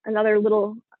say another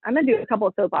little. I'm going to do a couple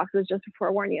of soapboxes just to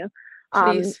forewarn you.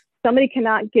 Please. Somebody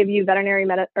cannot give you veterinary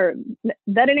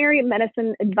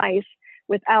medicine advice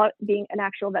without being an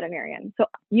actual veterinarian. So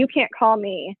you can't call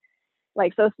me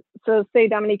so say,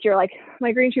 Dominique, you're like,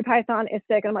 my green tree python is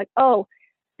sick. And I'm like, oh,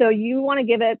 so you want to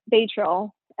give it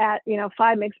Baytril at,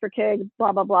 5 mg per kg,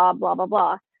 blah, blah, blah, blah, blah,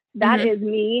 blah. That is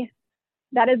me.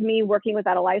 That is me working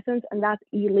without a license, and that's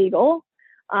illegal.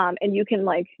 And you can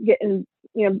get in,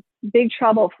 big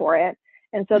trouble for it.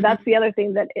 And so that's the other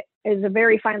thing that is a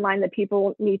very fine line that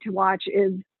people need to watch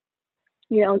is,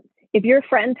 if your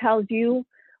friend tells you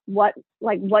what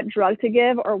drug to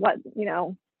give, or what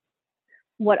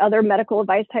other medical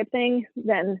advice type thing,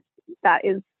 then that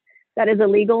is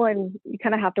illegal, and you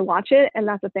kind of have to watch it. And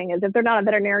that's the thing, is if they're not a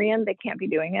veterinarian, they can't be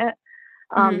doing it.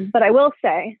 But I will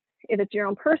say, if it's your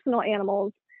own personal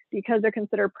animals, because they're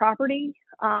considered property,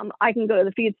 I can go to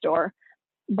the feed store,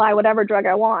 buy whatever drug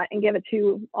I want, and give it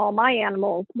to all my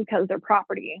animals because they're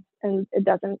property, and it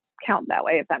doesn't count that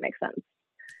way, if that makes sense.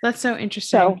 That's so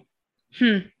interesting.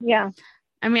 Yeah.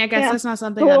 I mean, I guess that's not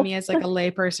something that me as a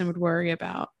lay person would worry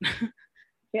about.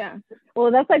 Yeah.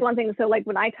 Well, that's one thing. So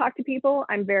when I talk to people,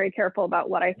 I'm very careful about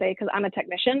what I say, because I'm a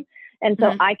technician. And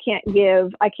so I can't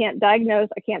diagnose,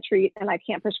 I can't treat, and I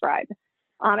can't prescribe.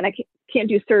 And I can't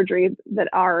do surgeries that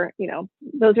are,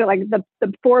 those are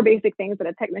the 4 basic things that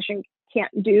a technician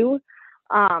can't do.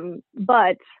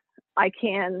 But I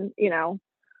can,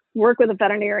 work with a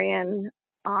veterinarian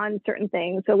on certain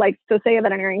things. So say a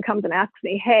veterinarian comes and asks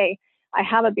me, hey, I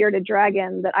have a bearded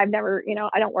dragon that I've never,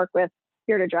 I don't work with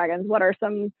bearded dragons. What are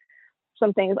some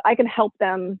things I can help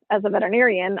them as a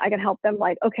veterinarian? I can help them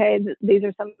okay, these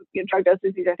are some drug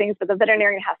doses, these are things, but the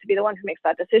veterinarian has to be the one who makes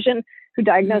that decision, who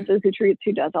diagnoses, who treats,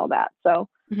 who does all that. So,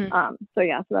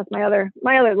 so that's my other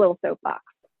little soapbox.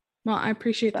 Well, I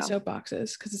appreciate the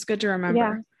soapboxes, because it's good to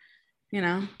remember,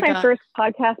 my first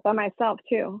podcast by myself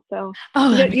too. So,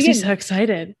 that makes me so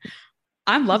excited.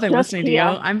 I'm loving listening to you.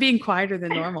 I'm being quieter than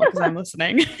normal because I'm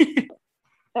listening.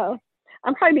 Oh,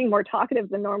 I'm probably being more talkative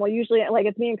than normal. Usually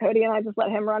it's me and Cody, and I just let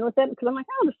him run with it, because I'm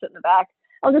I'll just sit in the back.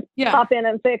 I'll just pop in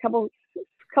and say a couple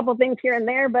things here and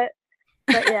there. But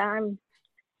yeah,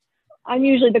 I'm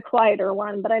usually the quieter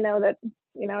one, but I know that,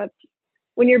 it's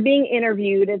when you're being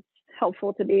interviewed, it's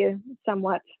helpful to be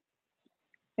somewhat,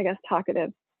 I guess,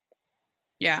 talkative.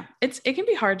 Yeah, it can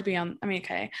be hard to be on. I mean,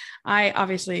 okay, I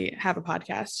obviously have a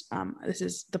podcast. This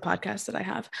is the podcast that I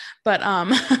have, but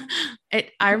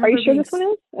Are you sure this one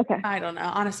is? Okay. I don't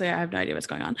know. Honestly, I have no idea what's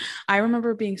going on. I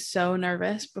remember being so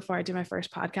nervous before I did my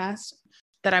first podcast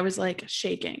that I was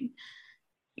shaking.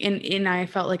 and I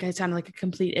felt like I sounded like a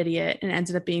complete idiot, and it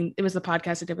ended up being, it was the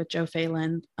podcast I did with Joe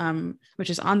Phelan, which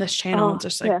is on this channel,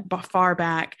 just like far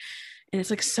back. And it's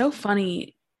like so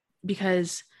funny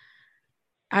because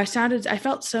I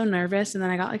felt so nervous. And then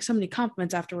I got like so many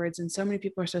compliments afterwards. And so many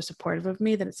people are so supportive of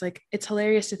me that it's like, it's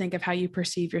hilarious to think of how you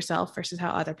perceive yourself versus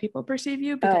how other people perceive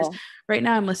you. Because right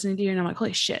now I'm listening to you and I'm like,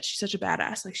 holy shit, she's such a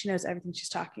badass. Like she knows everything she's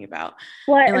talking about.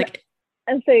 Well,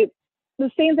 and so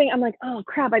the same thing. I'm like, oh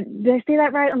crap, did I say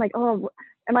that right? I'm like, oh,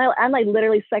 I'm like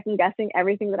literally second guessing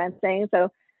everything that I'm saying. So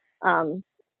I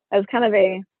was kind of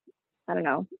I don't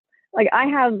know, like I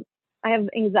have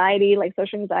anxiety, like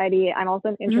social anxiety. I'm also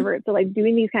an introvert. So like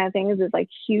doing these kind of things is like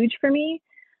huge for me.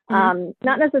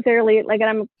 Not necessarily like,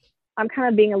 and I'm kind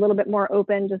of being a little bit more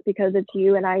open just because it's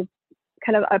you, and I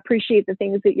kind of appreciate the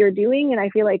things that you're doing. And I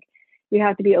feel like you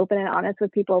have to be open and honest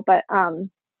with people, but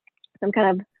I'm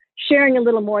kind of sharing a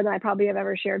little more than I probably have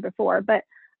ever shared before. But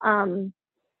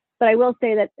I will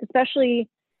say that especially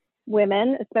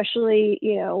women, especially,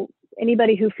 you know,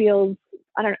 anybody who feels,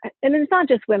 I don't know, and it's not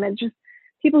just women, just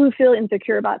people who feel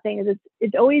insecure about things,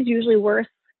 it's always usually worse.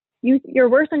 You're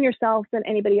worse on yourself than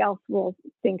anybody else will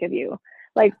think of you.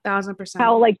 Like 1,000%.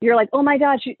 How like you're like, oh my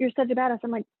gosh, you're such a badass.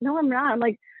 I'm like, no, I'm not. I'm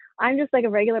like, I'm just like a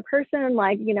regular person.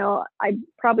 Like, you know, I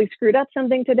probably screwed up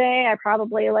something today. I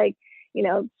probably like, you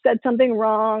know, said something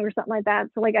wrong or something like that.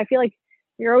 So like, I feel like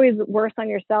you're always worse on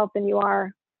yourself than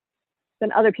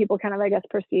other people kind of, I guess,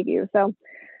 perceive you. So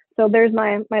there's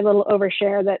my little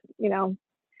overshare that, you know.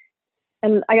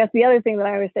 And I guess the other thing that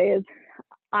I always say is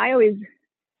I always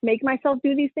make myself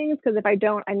do these things, because if I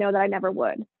don't, I know that I never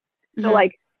would. So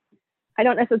like, I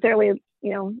don't necessarily,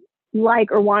 you know,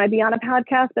 like or want to be on a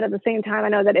podcast, but at the same time, I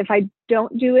know that if I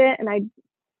don't do it and I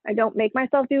don't make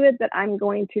myself do it, that I'm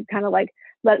going to kind of like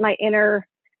let my inner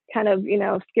kind of, you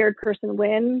know, scared person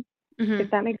win,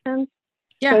 if that makes sense.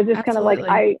 Yeah. So it's just absolutely.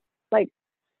 kind of like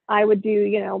I would do,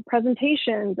 you know,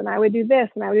 presentations, and I would do this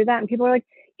and I would do that. And people are like,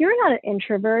 you're not an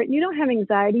introvert. You don't have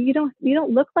anxiety. You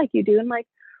don't look like you do. I'm like,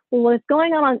 well, what's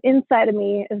going on inside of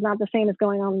me is not the same as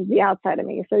going on the outside of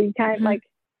me. So you kind of like,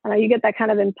 I don't know, you get that kind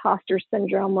of imposter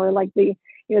syndrome where like the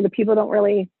people don't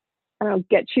really, I don't know,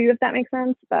 get you, if that makes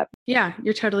sense. But yeah,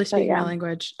 you're totally speaking my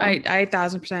language. I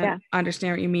 1,000%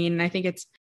 understand what you mean. And I think it's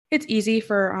easy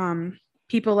for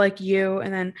people like you,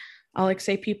 and then I'll like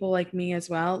say people like me as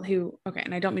well, who, okay,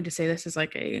 and I don't mean to say this as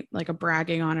like a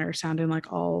bragging on it or sounding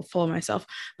like all full of myself,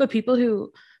 but people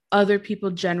who other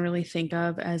people generally think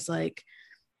of as like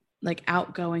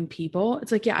outgoing people.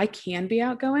 It's like, yeah, I can be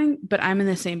outgoing, but I'm in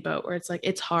the same boat where it's like,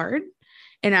 it's hard.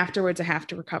 And afterwards I have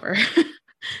to recover,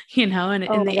 you know, and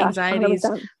the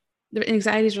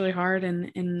anxiety is really hard.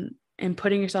 And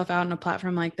putting yourself out on a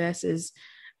platform like this is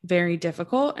very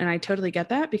difficult. And I totally get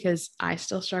that, because I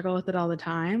still struggle with it all the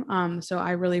time. So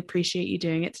I really appreciate you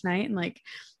doing it tonight and like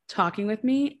talking with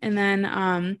me. And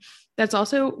then that's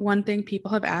also one thing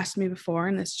people have asked me before,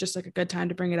 and it's just like a good time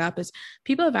to bring it up, is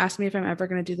people have asked me if I'm ever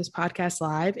going to do this podcast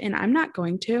live, and I'm not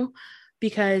going to,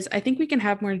 because I think we can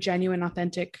have more genuine,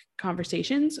 authentic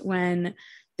conversations when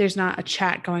there's not a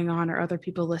chat going on or other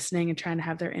people listening and trying to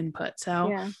have their input.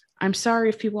 So I'm sorry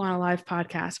if people want a live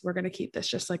podcast. We're going to keep this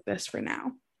just like this for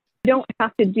now. You don't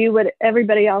have to do what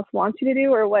everybody else wants you to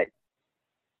do, or what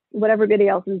everybody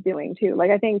else is doing too.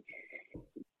 Like, I think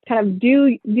kind of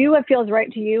do what feels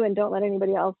right to you, and don't let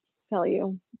anybody else tell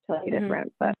you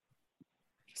different. But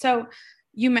so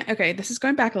okay, this is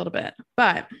going back a little bit,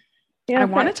 but I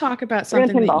want to talk about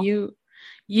something that you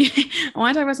I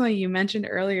want to talk about something you mentioned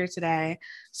earlier today.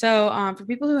 So for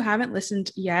people who haven't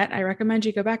listened yet, I recommend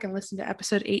you go back and listen to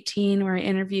episode 18, where I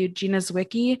interviewed Gina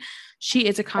Zwicky. She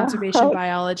is a conservation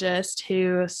biologist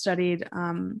who studied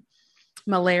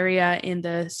malaria in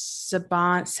the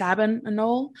Sabin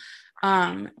Atoll.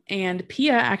 And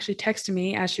Pia actually texted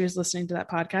me as she was listening to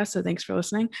that podcast, so thanks for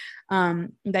listening,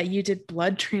 that you did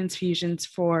blood transfusions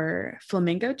for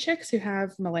flamingo chicks who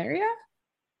have malaria.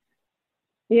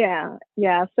 Yeah.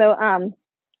 So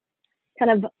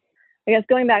kind of, I guess,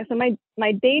 going back, so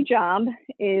my day job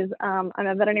is I'm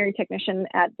a veterinary technician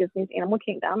at Disney's Animal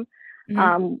Kingdom,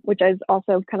 which is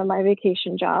also kind of my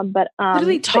vacation job. But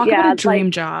literally talk about a dream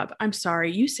job. I'm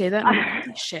sorry, you say that, and I'm like,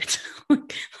 holy shit.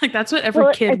 Like that's what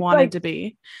every kid wanted to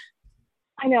be.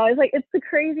 I know, it's the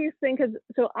craziest thing, because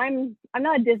so I'm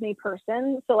not a Disney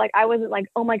person, so like I wasn't like,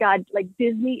 oh my god, like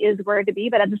Disney is where to be.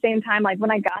 But at the same time, like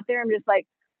when I got there, I'm just like,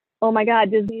 oh my god,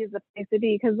 Disney is the place to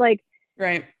be, because like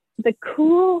the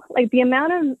cool, like the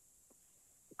amount of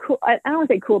cool, I don't want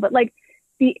to say cool, but like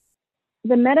the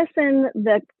medicine,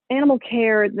 the animal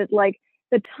care, that like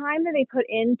the time that they put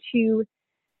into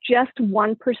just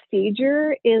one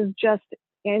procedure is just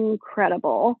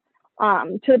incredible.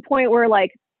 to the point where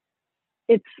like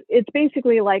it's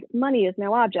basically like money is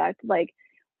no object. Like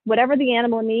whatever the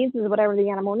animal needs is whatever the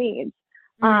animal needs.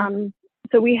 Mm-hmm.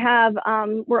 So we have,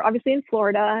 we're obviously in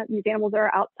Florida. These animals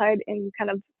are outside in kind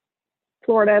of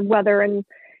Florida weather and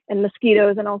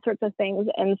mosquitoes and all sorts of things.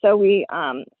 And so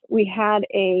we've had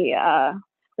a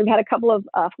couple of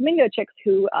flamingo chicks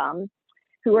who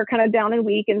were kind of down and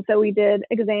weak. And so we did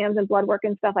exams and blood work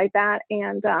and stuff like that.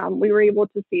 And we were able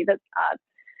to see that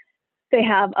they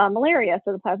have malaria,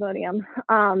 so the Plasmodium.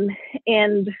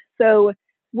 And so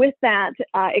with that,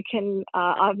 it can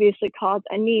obviously cause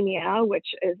anemia, which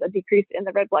is a decrease in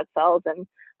the red blood cells, and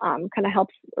kind of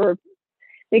helps or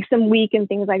makes them weak and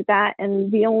things like that. And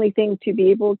the only thing to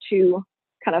be able to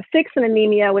kind of fix an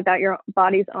anemia without your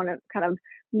body's own kind of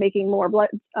making more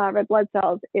red blood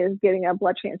cells is getting a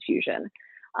blood transfusion.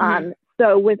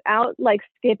 So without like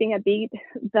skipping a beat,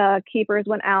 the keepers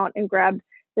went out and grabbed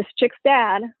this chick's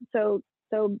dad. So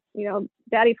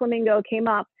Daddy Flamingo came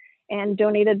up and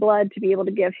donated blood to be able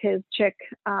to give his chick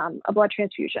a blood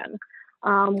transfusion,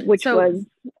 which was,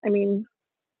 I mean,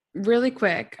 really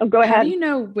quick. Oh, go ahead. How do you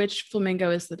know which flamingo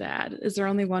is the dad? Is there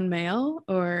only one male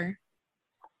or?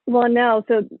 Well, no.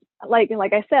 So like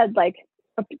I said, like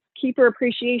a keeper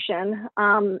appreciation,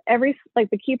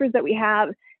 the keepers that we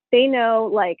have, they know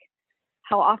like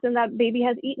how often that baby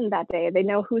has eaten that day. They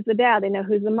know who's the dad. They know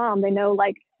who's the mom. They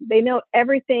know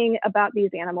everything about these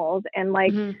animals. And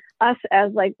like us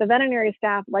as like the veterinary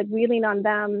staff, like we lean on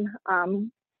them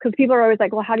because people are always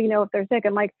like, well, how do you know if they're sick?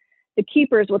 I'm like, the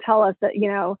keepers will tell us that,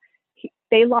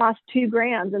 they lost 2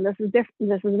 grams and this is different.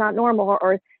 This is not normal,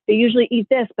 or they usually eat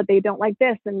this, but they don't like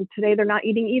this. And today they're not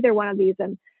eating either one of these.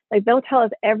 And like, they'll tell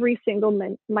us every single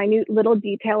minute little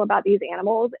detail about these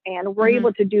animals. And we're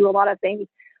able to do a lot of things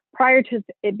prior to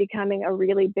it becoming a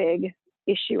really big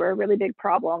issue or a really big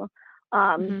problem.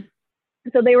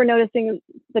 So they were noticing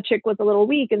the chick was a little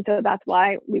weak. And so that's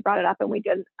why we brought it up and we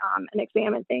did an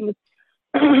exam and things.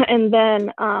 And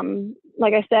then,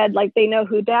 like I said, like they know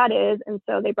who dad is. And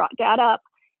so they brought dad up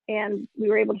and we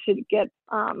were able to get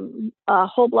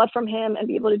whole blood from him and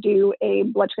be able to do a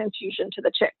blood transfusion to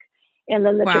the chick. And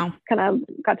then the chick kind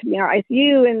of got to be in our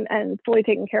ICU and fully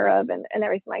taken care of and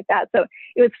everything like that. So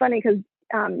it was funny because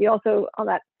you also on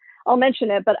that, I'll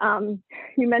mention it, but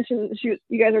you mentioned you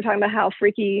guys were talking about how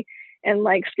freaky and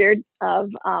like scared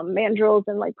of mandrills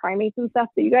and like primates and stuff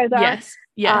that you guys are.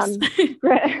 Yes.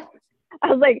 I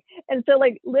was like, and so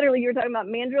like literally you were talking about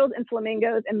mandrills and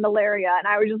flamingos and malaria. And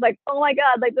I was just like, oh my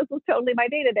God, like this was totally my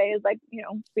day to day is like, we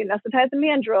anesthetized a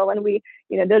mandrill and we,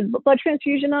 did blood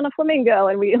transfusion on a flamingo.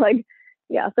 And we like,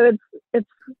 so it's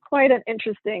quite an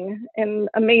interesting and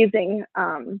amazing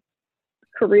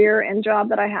career and job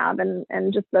that I have.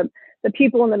 And just the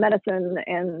people in the medicine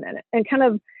and kind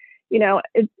of,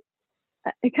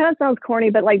 it kind of sounds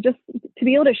corny, but like just to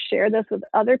be able to share this with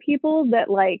other people that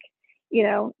like,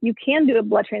 you can do a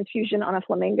blood transfusion on a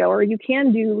flamingo, or you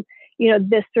can do,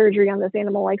 this surgery on this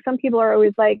animal. Like some people are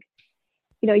always like,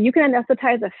 you can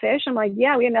anesthetize a fish. I'm like,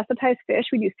 yeah, we anesthetize fish.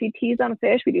 We do CTs on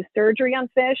fish. We do surgery on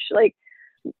fish. Like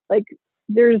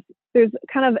there's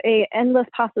kind of a endless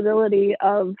possibility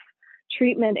of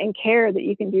treatment and care that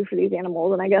you can do for these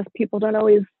animals. And I guess people don't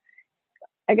always,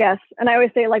 and I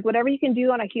always say like, whatever you can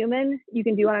do on a human, you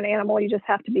can do on an animal. You just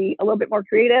have to be a little bit more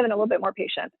creative and a little bit more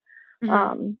patient.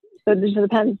 So it just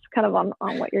depends kind of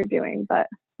on what you're doing, but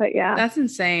yeah. That's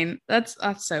insane. That's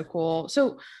so cool.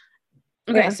 So,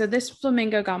 okay. So this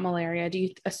flamingo got malaria. Do you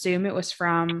assume it was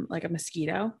from like a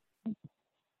mosquito?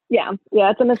 Yeah.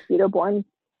 It's a mosquito born.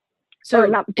 So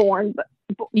not born, but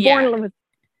born with,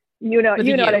 you know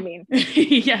what I mean?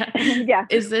 Yeah.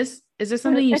 Is this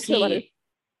something you see?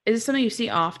 Is this something you see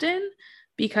often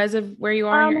because of where you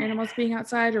are and your animals being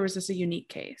outside, or was this a unique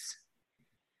case?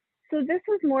 So this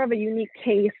was more of a unique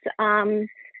case.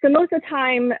 So most of the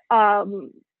time,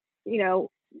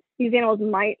 these animals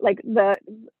might, like the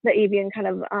avian kind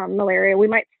of malaria, we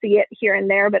might see it here and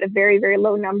there, but at very, very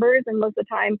low numbers. And most of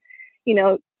the time,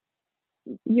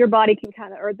 your body can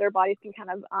kind of, or their bodies can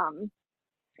kind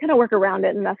of work around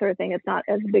it and that sort of thing. It's not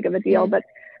as big of a deal, but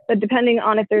depending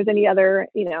on if there's any other,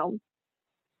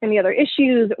 any other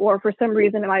issues, or for some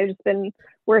reason it might have just been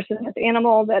worse in this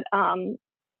animal but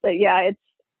yeah,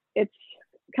 it's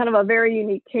kind of a very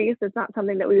unique case. It's not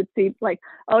something that we would see like,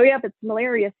 oh yeah, it's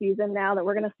malaria season now that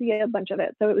we're going to see a bunch of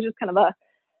it. So it was just kind of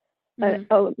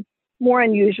a more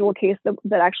unusual case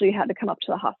that actually had to come up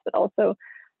to the hospital. So,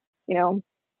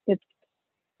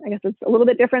 I guess it's a little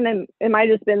bit different, and it might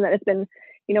have just been that it's been,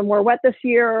 more wet this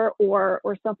year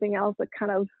or something else that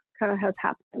kind of has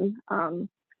happened.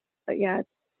 But yeah, it's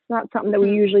not something that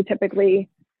we usually typically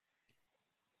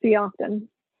see often.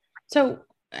 So,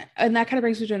 and that kind of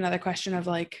brings me to another question of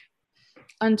like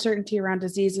uncertainty around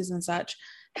diseases and such.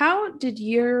 How did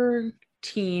your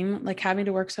team, like having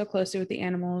to work so closely with the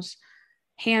animals,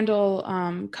 handle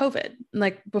COVID?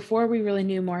 Like before we really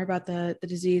knew more about the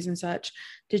disease and such,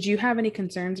 did you have any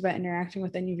concerns about interacting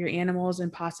with any of your animals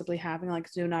and possibly having like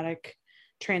zoonotic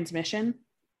transmission?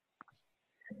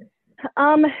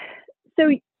 Um,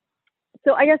 so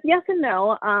so I guess yes and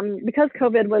no. Because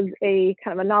COVID was a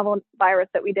kind of a novel virus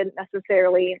that we didn't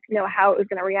necessarily know how it was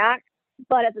going to react.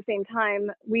 But at the same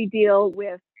time, we deal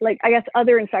with like, I guess,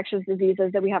 other infectious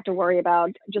diseases that we have to worry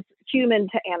about, just human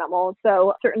to animal.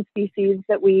 So certain species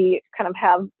that we kind of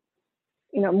have,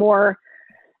 more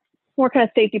kind of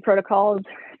safety protocols.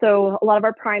 So a lot of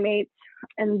our primates,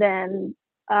 and then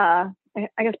I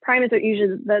guess primates are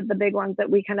usually the big ones that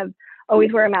we kind of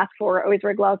always wear a mask for, always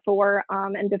wear gloves for.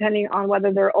 And depending on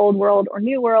whether they're old world or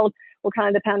new world will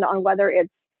kind of depend on whether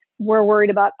we're worried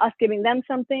about us giving them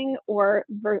something or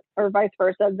vice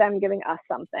versa, them giving us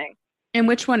something. And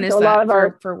which one is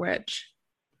that for which?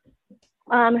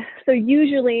 So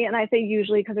usually, and I say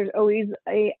usually because there's always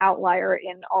a outlier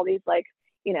in all these, like,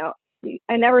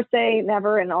 I never say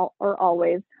never or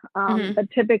always, but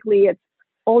typically it's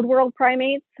old world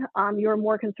primates. You're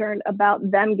more concerned about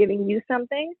them giving you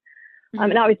something.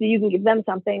 And obviously you can give them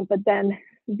something, but then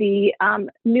the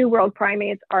new world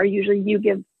primates are usually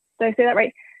did I say that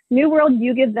right? New world,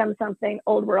 you give them something.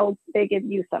 Old world, they give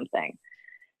you something.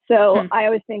 So I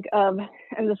always think of,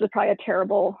 and this is probably a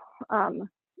terrible, I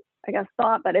guess,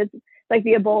 thought, but it's like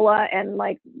the Ebola and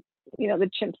like, the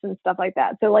chimps and stuff like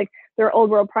that. So like they're old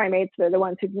world primates. They're the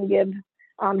ones who can give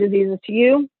diseases to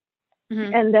you.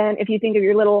 And then if you think of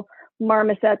your little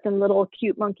marmosets and little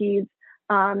cute monkeys,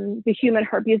 the human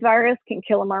herpes virus can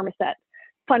kill a marmoset.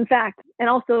 Fun fact. And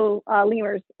also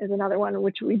lemurs is another one,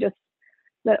 which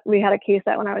that we had a case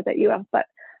at when I was at UF. But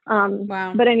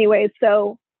wow. But anyways,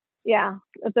 so yeah,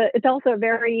 it's also a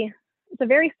very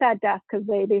sad death because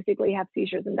they basically have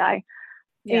seizures and die.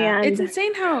 Yeah, and it's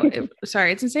insane how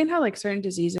it's insane how like certain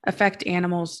diseases affect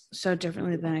animals so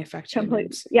differently than they affect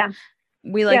humans. Yeah,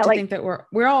 we like to think that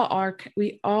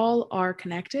we all are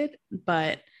connected,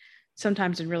 but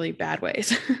sometimes in really bad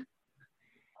ways.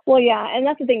 Well, yeah, and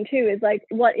that's the thing too, is like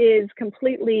what is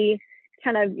completely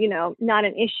kind of not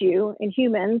an issue in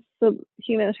humans. So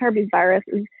human herpes virus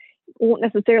won't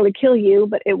necessarily kill you,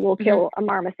 but it will kill a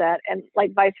marmoset, and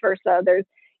like vice versa. There's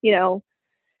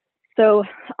So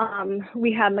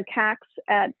we have macaques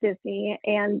at Disney,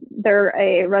 and they're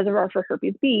a reservoir for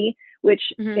herpes B,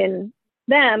 which in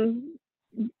them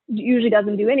usually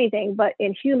doesn't do anything, but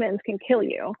in humans can kill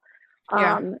you.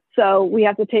 So we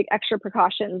have to take extra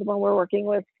precautions when we're working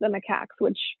with the macaques,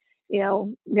 which, we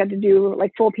have to do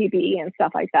like full PPE and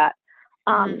stuff like that.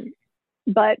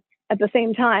 But at the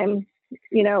same time,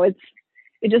 it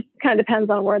just kind of depends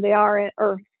on where they are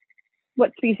or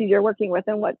what species you're working with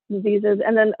and what diseases.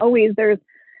 And then always there's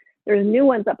new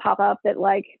ones that pop up that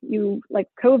like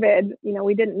COVID,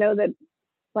 we didn't know that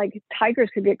like tigers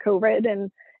could get COVID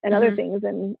and other things.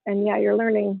 And yeah, we're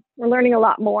learning a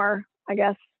lot more, I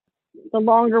guess, the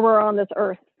longer we're on this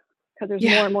earth, because there's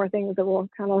more and more things that will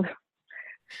kind of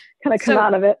come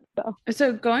out of it.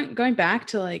 So going back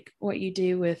to like what you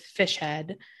do with Fish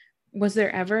Head, was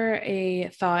there ever a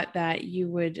thought that you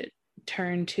would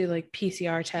turn to like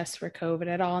PCR tests for COVID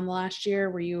at all in the last year?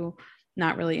 Were you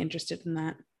not really interested in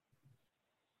that?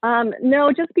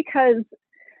 No, just because,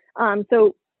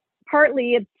 so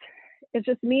partly it's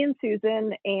just me and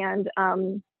Susan, and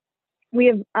we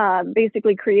have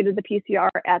basically created the PCR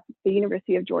at the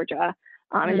University of Georgia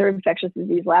in their infectious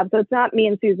disease lab. So it's not me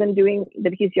and Susan doing the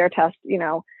PCR test,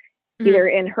 either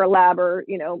in her lab or,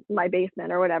 my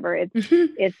basement or whatever. It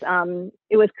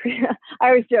was, I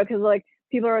always joke because like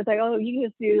people are always like, oh, you can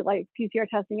just do like PCR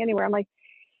testing anywhere. I'm like,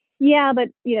 yeah, but,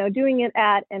 doing it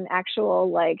at an actual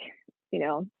like,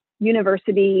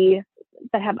 university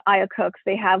that have IACUCs,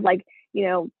 they have like,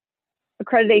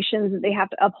 accreditations that they have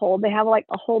to uphold. They have like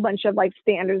a whole bunch of like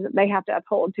standards that they have to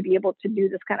uphold to be able to do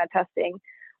this kind of testing.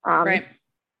 Right.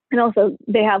 And also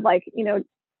they have like,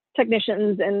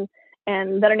 technicians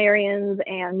and veterinarians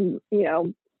and,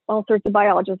 all sorts of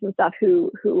biologists and stuff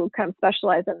who kind of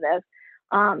specialize in this.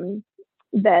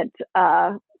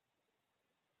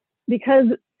 Because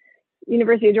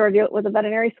University of Georgia was a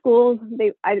veterinary school,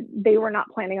 they were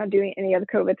not planning on doing any of the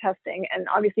COVID testing. And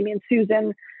obviously me and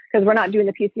Susan, because we're not doing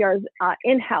the PCRs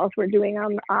in-house, we're doing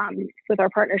them with our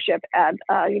partnership at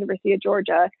University of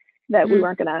Georgia, that we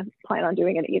weren't going to plan on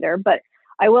doing it either. But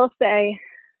I will say,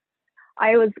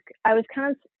 I was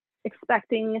kind of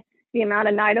expecting the amount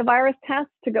of nidovirus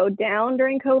tests to go down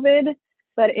during COVID,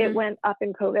 but it went up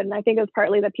in COVID. And I think it was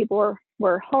partly that people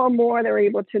were home more. They were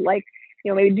able to like, you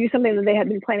know, maybe do something that they had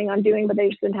been planning on doing, but they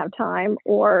just didn't have time,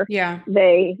 or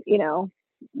they, you know,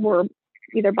 were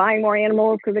either buying more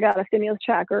animals because they got a stimulus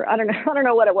check, or I don't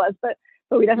know what it was, but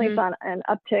we definitely saw an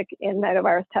uptick in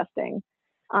nidovirus testing.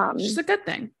 Which is a good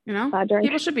thing, you know,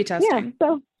 people should be Yeah, testing.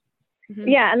 so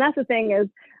yeah, and that's the thing is,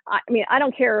 I mean, I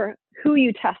don't care who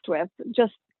you test with,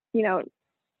 just, you know,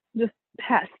 just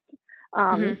test,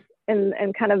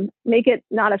 and kind of make it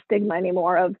not a stigma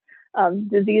anymore of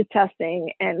disease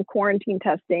testing and quarantine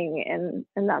testing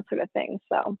and that sort of thing.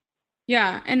 So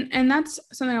yeah, and that's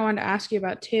something I wanted to ask you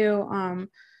about too.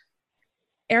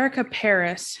 Erica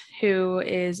Paris, who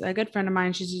is a good friend of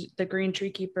mine, she's the green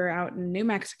tree keeper out in New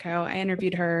Mexico. I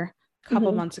interviewed her a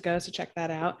couple months ago, so check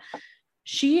that out.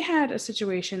 She had a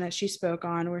situation that she spoke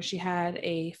on where she had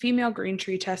a female green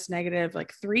tree test negative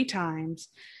like 3 times,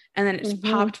 and then it's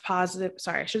popped positive.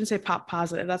 Sorry, I shouldn't say pop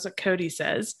positive. That's what Cody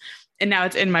says. And now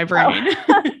it's in my brain.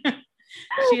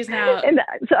 She is now. And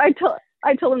so I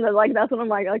told him that, like, that's one of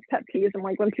my like pet peeves. I'm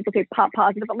like, when people say pop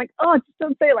positive, I'm like, oh, just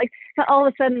don't say it. Like, all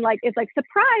of a sudden, like, it's like,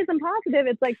 surprise, I'm positive.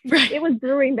 It's like, it was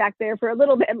brewing back there for a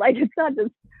little bit. Like, it's not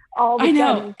just all of a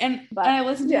sudden. And I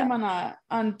listened to him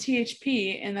on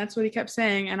THP, and that's what he kept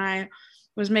saying. And I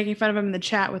was making fun of him in the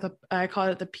chat with I called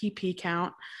it the PP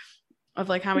count of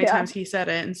like how many times he said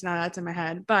it. And so now that's in my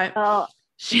head. But I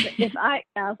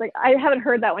was like, I haven't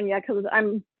heard that one yet because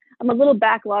I'm a little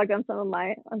backlogged on some of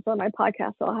my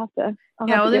podcasts, so I'll have to.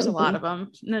 There's a lot of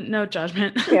them. No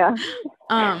judgment. Yeah.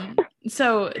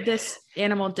 So this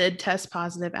animal did test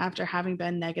positive after having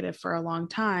been negative for a long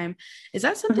time. Is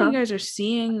that something you guys are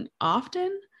seeing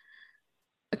often?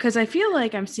 Because I feel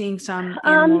like I'm seeing some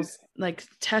animals like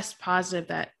test positive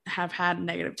that have had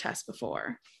negative tests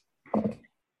before.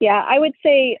 Yeah, I wouldn't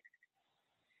say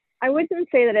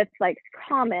that it's like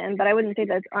common, but I wouldn't say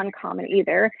that it's uncommon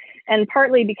either. And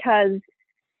partly because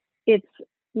it's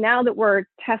now that we're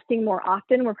testing more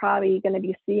often, we're probably going to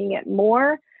be seeing it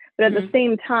more. But at the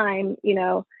same time, you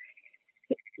know,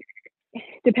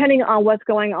 depending on what's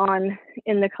going on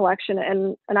in the collection,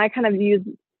 and I kind of use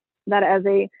that as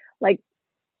a, like,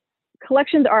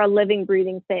 collections are a living,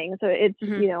 breathing thing. So it's,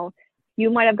 you know,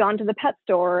 you might have gone to the pet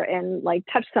store and like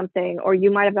touched something, or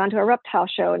you might have gone to a reptile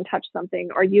show and touched something,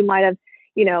 or you might have,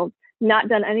 you know, not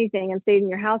done anything and stayed in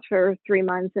your house for 3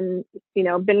 months and, you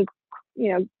know, been,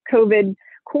 you know, COVID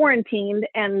quarantined,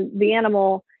 and the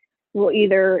animal will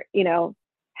either, you know,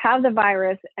 have the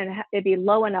virus and it be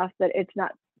low enough that it's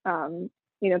not,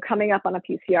 you know, coming up on a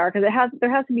PCR, because there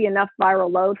has to be enough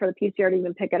viral load for the PCR to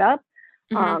even pick it up.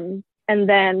 And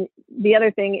then the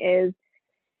other thing is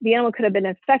the animal could have been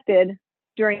infected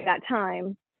during that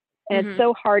time, and it's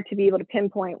so hard to be able to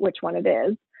pinpoint which one it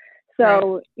is.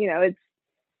 So, you know,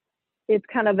 it's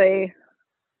kind of a,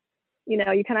 you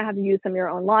know, you kind of have to use some of your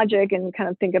own logic and kind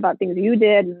of think about things you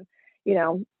did, and, you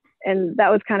know, and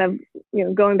that was kind of, you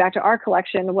know, going back to our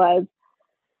collection was,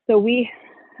 so we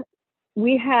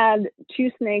had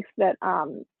 2 snakes that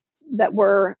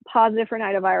were positive for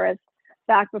nidovirus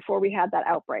back before we had that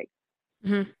outbreak.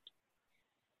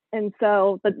 And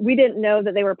so, but we didn't know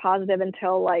that they were positive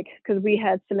until, like, because we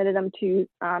had submitted them to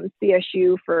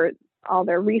CSU for all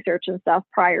their research and stuff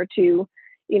prior to,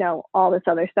 you know, all this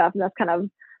other stuff. And that's kind of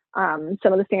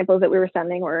some of the samples that we were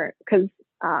sending were, because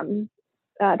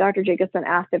Dr. Jacobson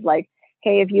asked if, like,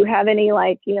 hey, if you have any,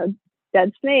 like, you know,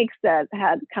 dead snakes that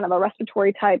had kind of a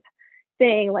respiratory type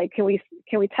thing, like, can we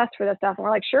test for this stuff? And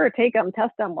we're like, sure, take them,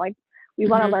 test them. Like, we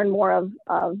want to learn more of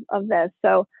this.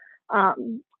 So,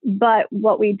 but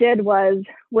what we did was,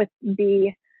 with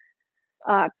the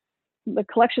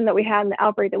collection that we had and the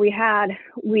outbreak that we had,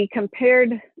 we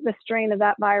compared the strain of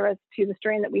that virus to the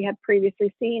strain that we had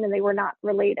previously seen, and they were not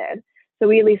related. So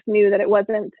we at least knew that it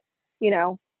wasn't, you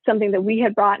know, something that we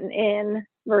had brought in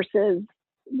versus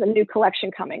the new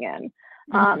collection coming in.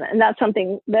 And that's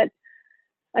something that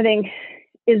I think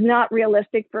is not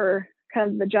realistic for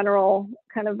kind of the general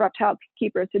kind of reptile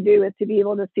keepers to do, is to be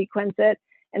able to sequence it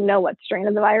and know what strain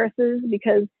of the virus is,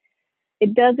 because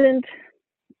it doesn't,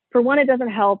 for one, it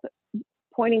doesn't help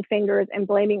pointing fingers and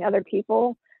blaming other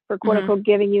people for quote unquote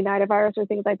giving you nidovirus or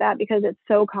things like that, because it's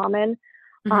so common.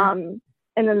 And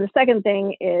then the second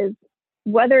thing is,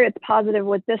 whether it's positive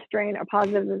with this strain or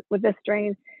positive with this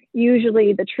strain,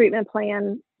 usually the treatment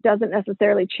plan doesn't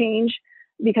necessarily change,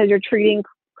 because you're treating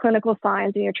clinical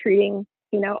signs and you're treating,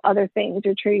 you know, other things.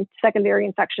 You're treating secondary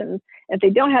infections. If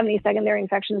they don't have any secondary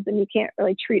infections, then you can't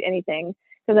really treat anything,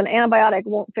 because an antibiotic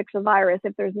won't fix a virus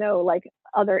if there's no, like,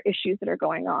 other issues that are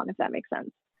going on, if that makes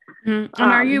sense. And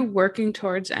are you working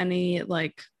towards any,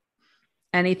 like,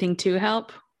 anything to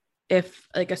help if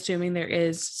like assuming there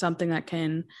is something that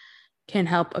can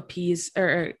help appease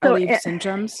or So alleviate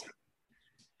symptoms?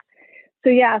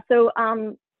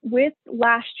 So with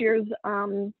last year's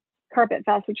Carpet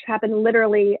Fest, which happened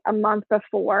literally a month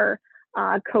before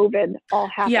COVID all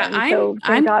happened. Yeah, so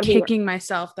I'm God kicking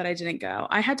myself that I didn't go.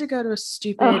 I had to go to a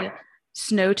stupid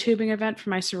snow tubing event for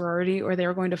my sorority, or they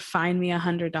were going to fine me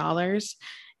 $100,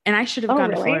 and I should have gone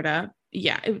to Florida.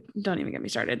 Yeah, don't even get me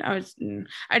started. I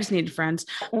just needed friends.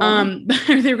 They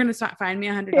were going to fine me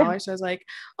 $100, so I was like,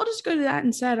 I'll just go to that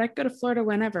instead. I could go to Florida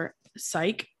whenever.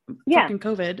 Psych. Freaking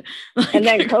COVID. And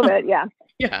then COVID,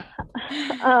 yeah.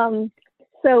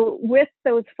 So with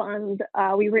those funds,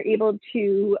 we were able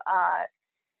to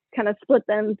kind of split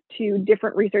them to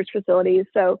different research facilities.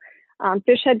 So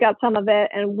Fishhead got some of it,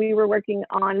 and we were working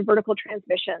on vertical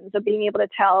transmission, so being able to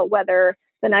tell whether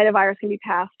the nidovirus can be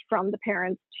passed from the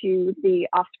parents to the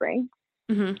offspring.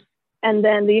 Mm-hmm. And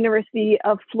then the University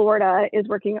of Florida is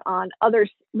working on other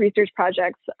research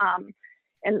projects.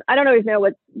 And I don't always know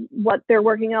what they're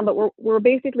working on, but we're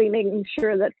basically making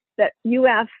sure that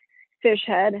UF,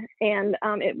 Fishhead, and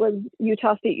it was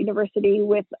Utah State University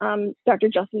with Dr.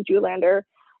 Justin Julander.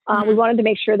 We wanted to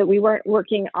make sure that we weren't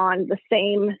working on the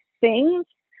same things.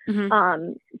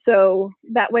 So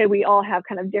that way we all have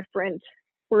kind of different,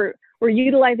 we're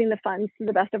utilizing the funds to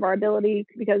the best of our ability,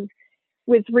 because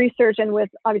with research and with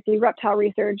obviously reptile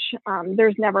research,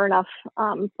 there's never enough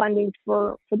funding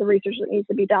for the research that needs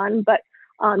to be done. But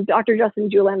Dr. Justin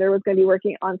Julander was going to be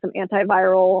working on some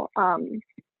antiviral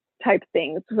type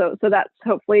things. So that's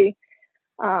hopefully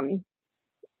in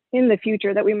the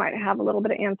future that we might have a little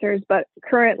bit of answers. But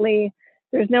currently,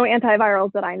 there's no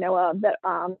antivirals that I know of that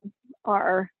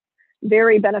are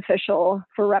very beneficial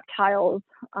for reptiles.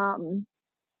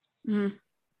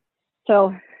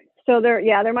 So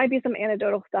there might be some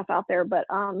anecdotal stuff out there, but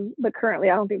currently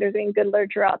I don't think there's any good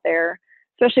literature out there,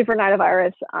 especially for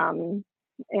nidovirus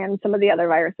and some of the other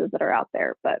viruses that are out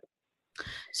there. But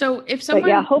so if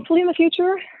someone, hopefully in the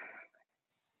future.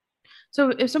 So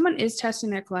if someone is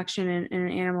testing their collection and an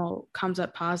animal comes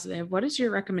up positive, what is your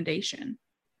recommendation?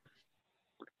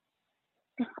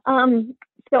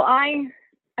 So I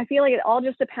feel like it all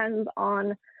just depends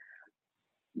on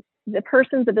the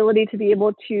person's ability to be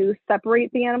able to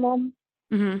separate the animal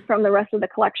from the rest of the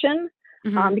collection,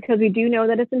 because we do know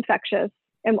that it's infectious,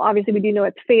 and obviously we do know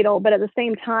it's fatal. But at the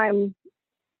same time,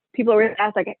 people always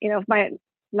ask, like, if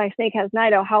my snake has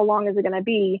nido, how long is it going to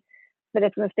be that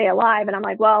it's going to stay alive? And I'm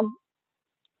like, well,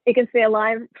 it can stay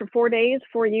alive for 4 days,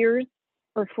 4 years,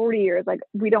 or 40 years. Like,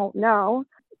 we don't know.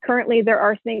 Currently, there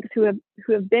are snakes who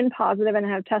have been positive and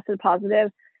have tested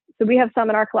positive. So we have some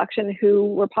in our collection who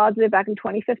were positive back in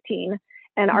 2015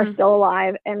 and are still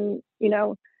alive, and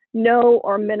no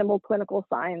or minimal clinical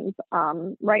signs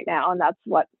right now. And that's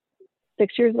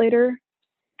 6 years later.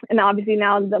 And obviously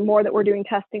now, the more that we're doing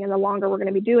testing and the longer we're going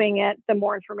to be doing it, the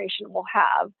more information we'll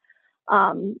have.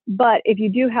 But if you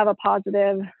do have a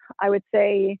positive, I would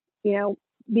say,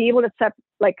 be able to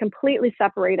completely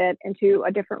separate it into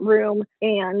a different room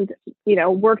and,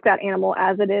 work that animal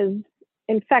as it is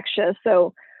infectious.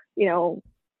 So,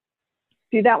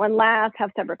 do that one last,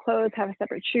 have separate clothes, have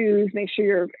separate shoes, make sure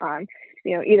you're,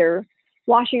 either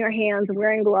washing your hands,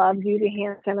 wearing gloves, using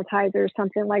hand sanitizer,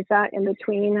 something like that in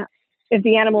between. If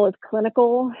the animal is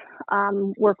clinical,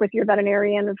 work with your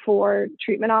veterinarian for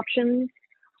treatment options.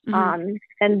 And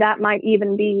that might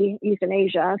even be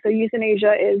euthanasia. So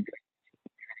euthanasia is,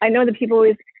 I know that people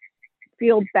always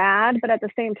feel bad, but at the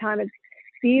same time,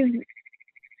 these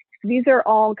are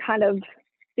all kind of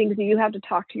things that you have to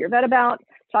talk to your vet about,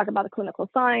 talk about the clinical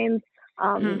signs,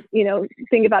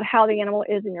 think about how the animal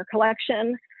is in your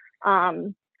collection.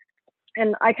 And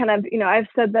I kind of, I've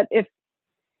said that if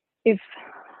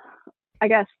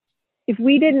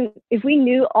we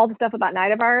knew all the stuff about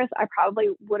nidovirus, I probably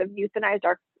would have euthanized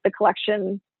the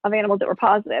collection of animals that were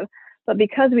positive. But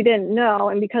because we didn't know,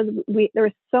 and because there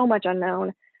was so much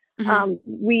unknown,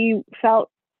 we felt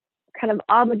kind of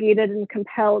obligated and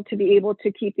compelled to be able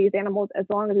to keep these animals as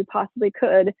long as we possibly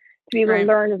could, to be able to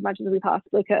learn as much as we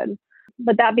possibly could.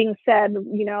 But that being said,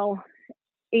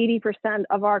 80%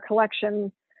 of our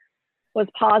collection was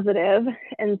positive.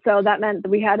 And so that meant that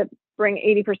we had to bring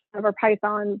 80% of our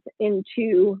pythons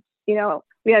into, we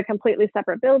had a completely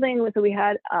separate building. So we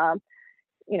had, a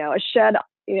shed,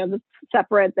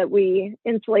 separate, that we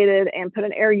insulated and put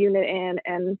an air unit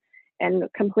in, and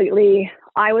completely,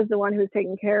 I was the one who was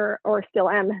taking care, or still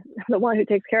am the one who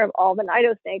takes care of all the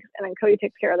nido snakes, and then Cody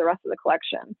takes care of the rest of the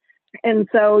collection. And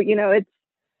so,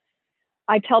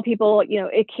 I tell people,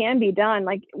 it can be done.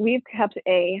 Like, we've kept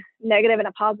a negative and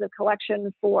a positive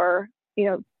collection for,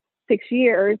 6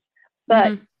 years,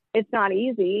 but it's not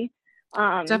easy.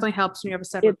 It definitely helps when you have a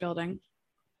separate building.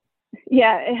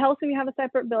 Yeah, it helps when you have a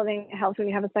separate building. It helps when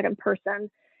you have a second person.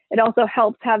 It also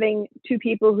helps having two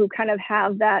people who kind of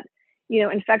have that,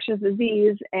 infectious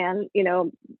disease and,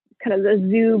 kind of the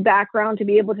zoo background to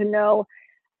be able to know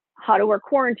how to work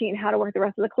quarantine, how to work the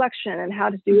rest of the collection, and how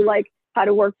to do how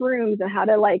to work rooms, and how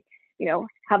to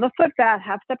have a foot bath,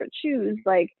 have separate shoes,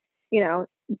 the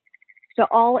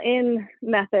all-in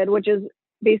method, which is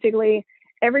basically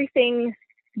everything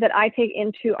that I take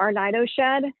into our Nido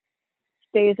shed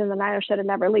stays in the Nido shed and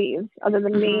never leaves, other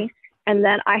than me. And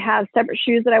then I have separate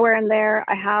shoes that I wear in there.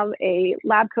 I have a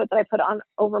lab coat that I put on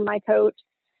over my coat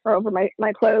or over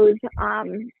my clothes.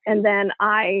 And then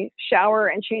I shower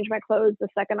and change my clothes the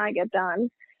second I get done.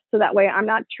 So that way I'm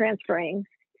not transferring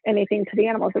anything to the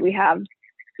animals that we have,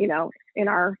 in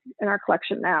our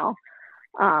collection now.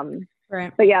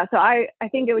 Right. But yeah, so I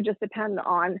think it would just depend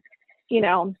on,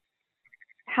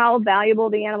 how valuable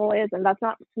the animal is. And that's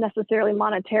not necessarily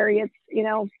monetary. It's,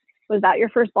 was that your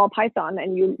first ball python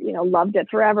and you loved it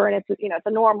forever, and it's, it's a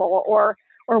normal or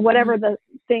whatever the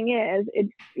thing is, it,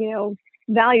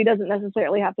 value doesn't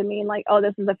necessarily have to mean like, oh,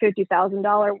 this is a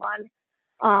 $50,000 one.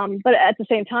 But at the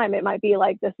same time, it might be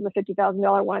like, this is a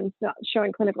 $50,000 one, it's not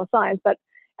showing clinical signs. But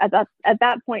at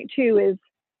that point too is,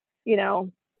 you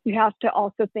have to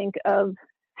also think of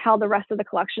how the rest of the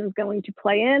collection is going to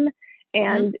play in,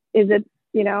 and is it,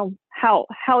 how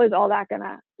is all that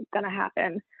gonna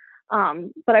happen?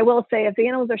 But I will say, if the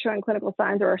animals are showing clinical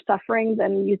signs or are suffering,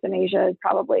 then euthanasia is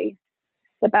probably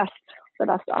the best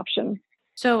option.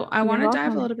 So I want to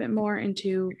dive a little bit more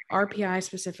into RPI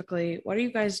specifically. What are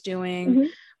you guys doing? Mm-hmm.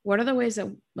 What are the ways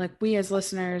that we as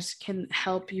listeners can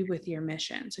help you with your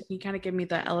mission? So can you kind of give me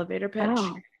the elevator pitch?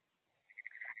 Oh,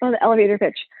 the elevator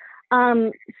pitch.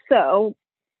 So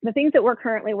the things that we're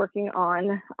currently working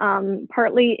on,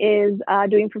 partly is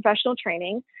doing professional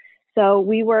training. So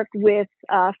we work with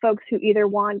folks who either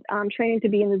want training to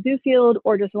be in the zoo field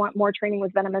or just want more training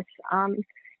with venomous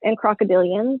and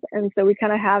crocodilians. And so we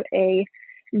kind of have a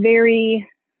very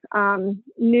new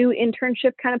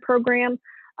internship kind of program.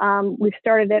 We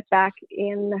started it back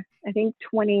in, I think,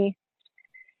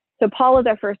 so Paul was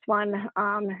our first one,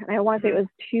 and I want to say it was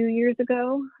 2 years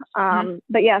ago.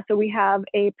 But yeah, so we have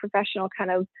a professional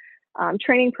kind of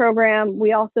training program.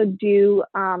 We also do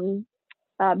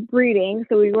breeding.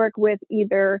 So we work with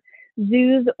either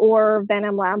zoos or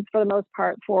venom labs for the most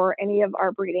part for any of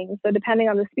our breeding. So depending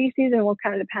on the species, and will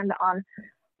kind of depend on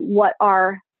what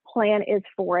our plan is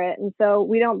for it. And so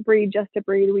we don't breed just to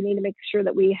breed. We need to make sure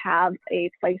that we have a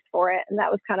place for it. And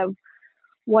that was kind of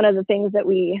one of the things that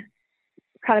we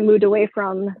kind of moved away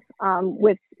from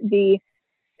with the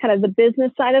kind of the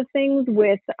business side of things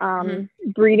with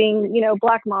breeding,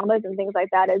 black mambas and things like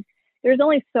that. Is there's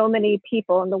only so many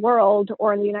people in the world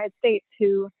or in the United States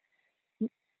who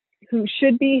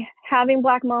should be having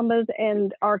black mambas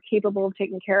and are capable of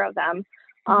taking care of them.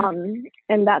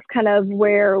 And that's kind of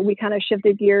where we kind of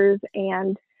shifted gears,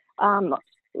 and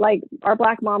like our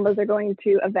black mambas are going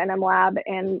to a venom lab,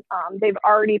 and they've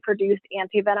already produced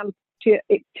anti-venom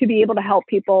to be able to help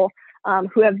people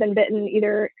who have been bitten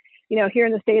either, here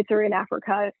in the States or in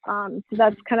Africa. So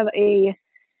that's kind of a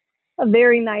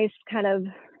very nice kind of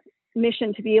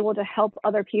mission to be able to help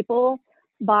other people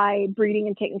by breeding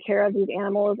and taking care of these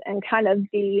animals. And kind of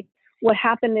what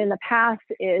happened in the past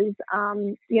is,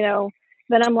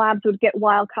 venom labs would get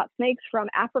wild caught snakes from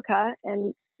Africa.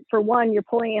 And for one, you're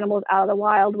pulling animals out of the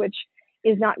wild, which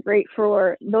is not great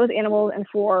for those animals and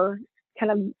for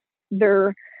kind of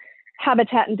their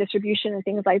habitat and distribution and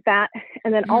things like that.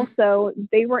 And then also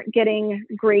they weren't getting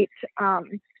great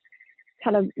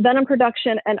kind of venom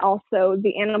production, and also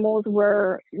the animals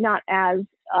were not as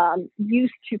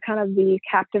used to kind of the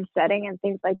captive setting and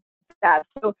things like that.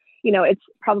 So, it's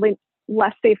probably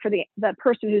less safe for the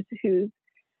person who's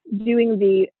doing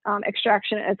the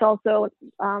extraction. It's also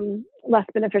less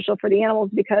beneficial for the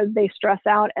animals because they stress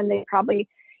out and they probably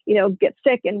get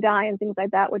sick and die and things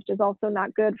like that, which is also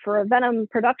not good for a venom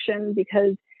production,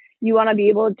 because you want to be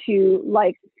able to,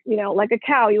 like a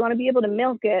cow, you want to be able to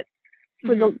milk it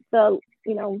for the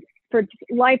for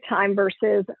lifetime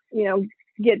versus,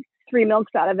 get 3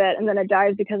 milks out of it and then it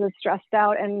dies because it's stressed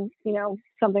out and,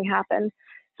 something happened.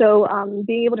 So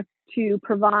being able to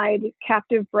provide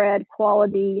captive bred,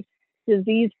 quality,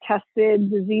 disease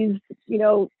tested,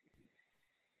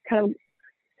 kind of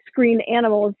screened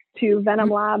animals to venom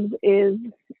labs is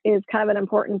kind of an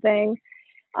important thing.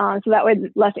 So that way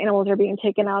less animals are being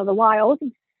taken out of the wild.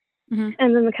 And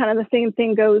then the same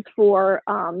thing goes for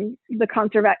the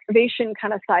conservation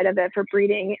kind of side of it for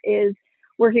breeding, is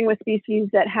working with species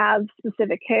that have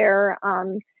specific care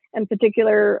In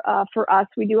particular, for us,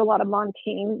 we do a lot of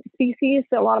montane species,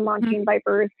 so a lot of montane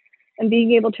vipers, and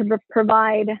being able to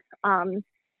provide,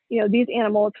 these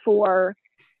animals for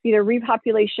either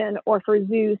repopulation or for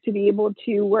zoos to be able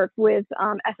to work with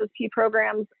SSP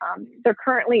programs. There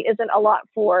currently isn't a lot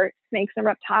for snakes and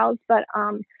reptiles, but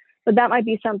that might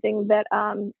be something that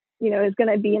is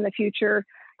going to be in the future.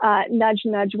 Nudge,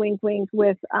 nudge, wink, wink,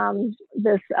 with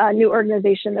this new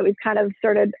organization that we've kind of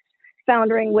started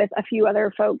foundering with a few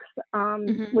other folks,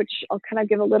 which I'll kind of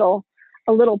give a little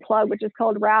plug, which is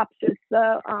called RAPS. It's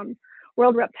the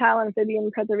World Reptile and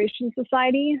Amphibian Preservation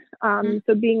Society.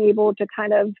 So being able to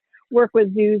kind of work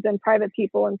with zoos and private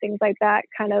people and things like that,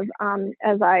 kind of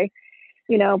as I,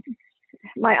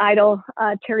 my idol,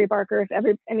 Terry Barker,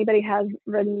 if anybody has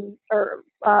read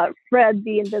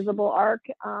The Invisible Ark,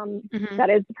 that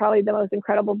is probably the most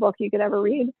incredible book you could ever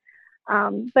read.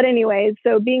 But anyways,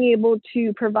 so being able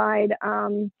to provide,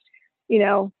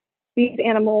 these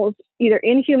animals either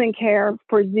in human care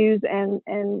for zoos and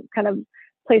kind of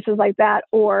places like that,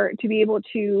 or to be able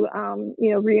to,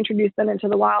 reintroduce them into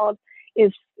the wild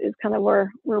is kind of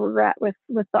where we're at with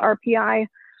the RPI.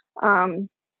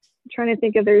 Trying to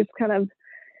think if there's kind of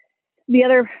the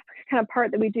other kind of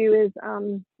part that we do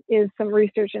is some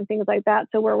research and things like that.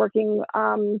 So we're working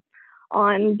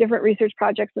on different research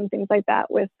projects and things like that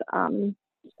with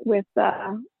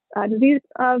disease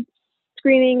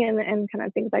screening and kind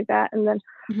of things like that. And then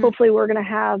hopefully we're going to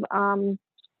have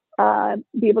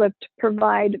be able to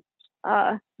provide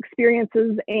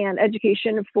experiences and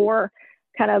education for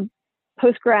kind of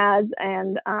postgrads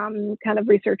and kind of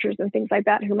researchers and things like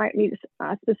that who might need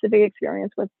a specific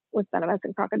experience with venomous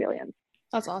and crocodilians.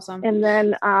 That's awesome. And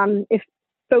then if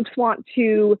folks want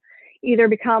to either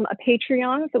become a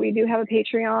Patreon, so we do have a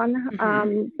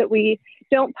Patreon that we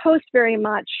don't post very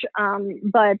much,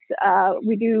 but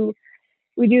we do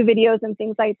videos and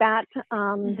things like that.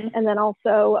 And then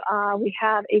also we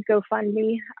have a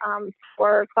GoFundMe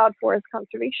for Cloud Forest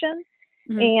Conservation.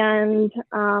 And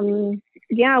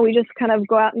we just kind of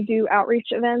go out and do outreach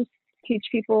events, teach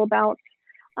people about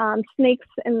snakes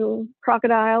and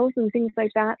crocodiles and things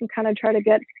like that, and kind of try to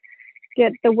get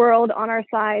the world on our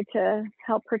side to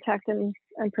help protect and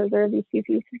preserve these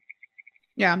species.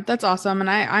 Yeah, that's awesome. And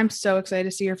I'm so excited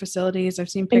to see your facilities. I've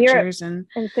seen pictures and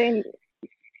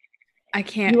I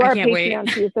can't wait.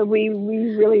 Too, so we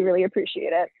really, really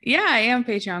appreciate it. Yeah, I am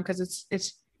Patreon because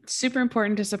it's super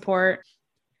important to support.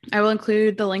 I will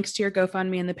include the links to your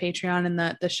GoFundMe and the Patreon and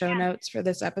the show notes for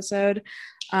this episode.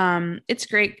 It's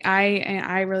great.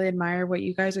 I really admire what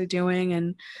you guys are doing,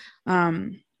 and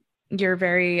you're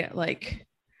very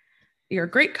you're a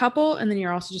great couple, and then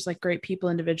you're also just great people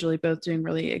individually, both doing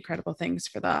really incredible things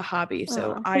for the hobby.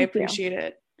 So I appreciate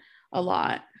it a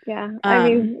lot. Yeah. I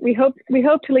mean, we hope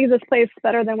to leave this place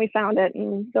better than we found it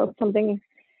and build something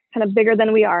kind of bigger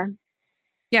than we are.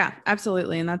 Yeah,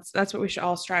 absolutely. And that's what we should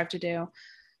all strive to do.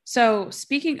 So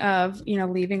speaking of,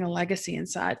 leaving a legacy and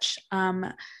such,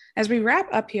 as we wrap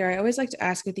up here, I always like to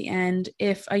ask at the end,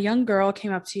 if a young girl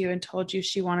came up to you and told you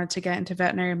she wanted to get into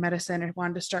veterinary medicine or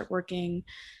wanted to start working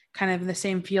kind of in the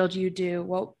same field you do,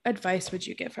 what advice would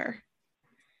you give her?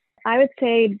 I would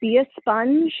say be a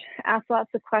sponge, ask lots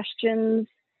of questions,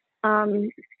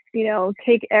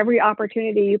 take every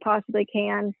opportunity you possibly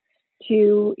can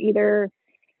to either,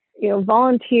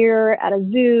 volunteer at a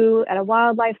zoo, at a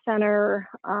wildlife center,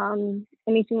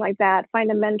 anything like that.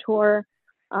 Find a mentor.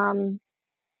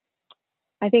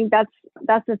 I think that's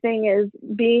the thing, is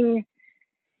being,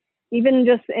 even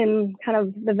just in kind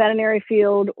of the veterinary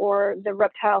field or the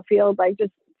reptile field,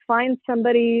 just find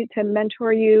somebody to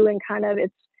mentor you, and kind of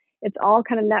it's all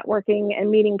kind of networking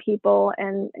and meeting people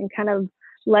and kind of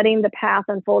letting the path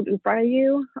unfold in front of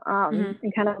you,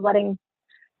 and kind of letting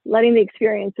the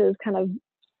experiences kind of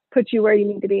put you where you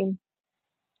need to be.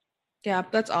 Yeah,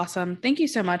 that's awesome. Thank you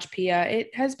so much, Pia.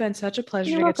 It has been such a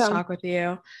pleasure to get to talk with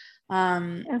you.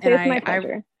 And it's my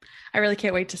pleasure. I really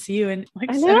can't wait to see you, and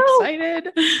so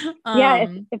excited.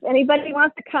 If anybody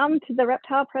wants to come to the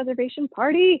reptile preservation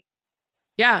party.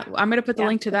 Yeah, I'm going to put the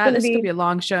link to that. This is going to be a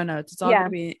long show notes. It's all going to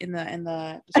be in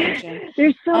the description.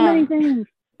 There's so many things.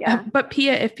 Yeah. But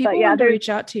Pia, if people want to reach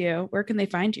out to you, where can they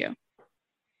find you?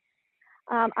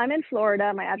 I'm in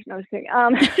Florida. My address, no,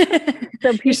 I'm just kidding.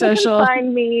 So people can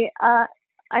find me. I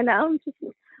know, just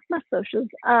my socials.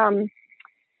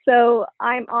 So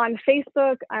I'm on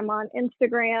Facebook. I'm on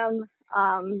Instagram,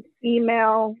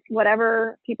 email,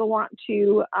 whatever people want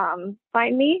to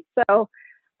find me. So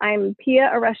I'm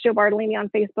Pia Arestio Bartolini on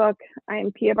Facebook.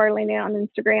 I'm Pia Bartolini on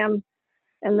Instagram.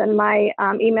 And then my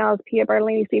email is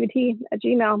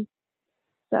piabartolinicvt@gmail.com.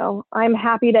 So I'm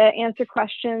happy to answer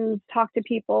questions, talk to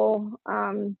people,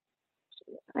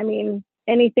 I mean,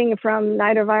 anything from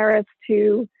nidovirus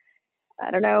to,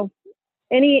 I don't know,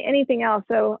 anything else.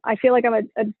 So I feel like I'm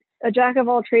a jack of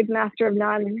all trades, master of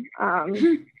none.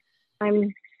 I'm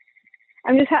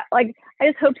just I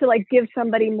just hope to like give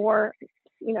somebody more,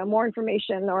 more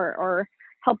information or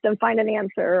help them find an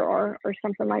answer or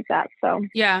something like that. So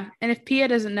yeah. And if Pia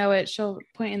doesn't know it, she'll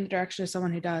point in the direction of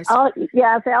someone who does. I'll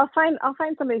find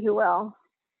somebody who will.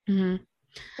 Mm-hmm.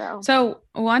 So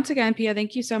once again, Pia,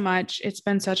 thank you so much. It's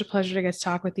been such a pleasure to get to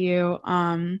talk with you.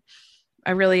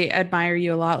 I really admire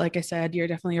you a lot. Like I said, you're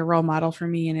definitely a role model for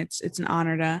me, and it's an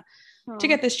honor to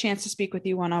get this chance to speak with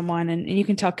you one-on-one. And you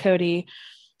can tell Cody,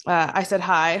 I said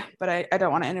hi, but I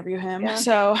don't want to interview him. Yeah.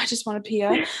 So I just wanted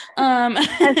Pia.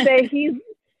 I say he's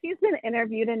been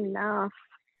interviewed enough.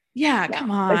 Yeah,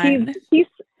 come on. But he's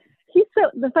so,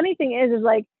 the funny thing is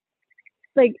like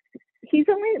he's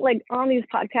only like on these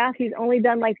podcasts, he's only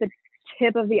done like the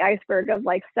tip of the iceberg of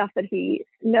like stuff that he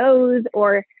knows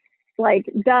or like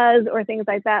does or things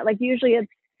like that. Like usually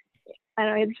it's, I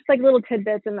don't know, it's just like little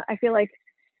tidbits. And I feel like,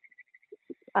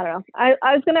 I don't know,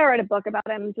 I was going to write a book about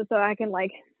him just so I can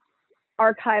like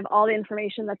archive all the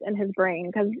information that's in his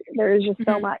brain, because there is just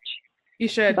so much. You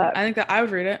should. But I think that I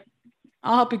would read it.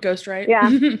 I'll help you ghostwrite. Yeah.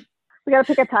 We got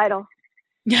to pick a title.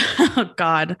 Yeah. Oh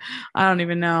God. I don't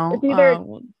even know. It's either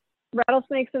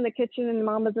rattlesnakes in the kitchen and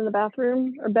Mama's in the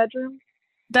bathroom or bedroom.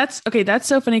 That's okay. That's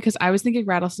so funny, because I was thinking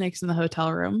rattlesnakes in the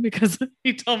hotel room because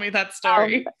he told me that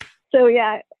story. So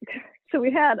yeah. So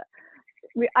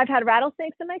I've had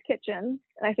rattlesnakes in my kitchen,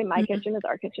 and I say my kitchen is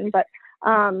our kitchen, but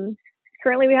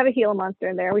currently we have a Gila monster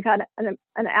in there. We've had an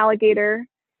alligator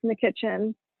in the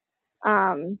kitchen.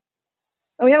 And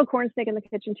we have a corn snake in the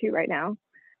kitchen too right now.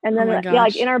 And then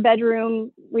like in our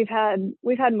bedroom, we've had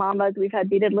mambas, we've had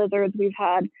beaded lizards, we've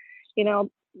had,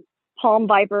 palm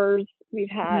vipers, we've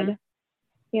had,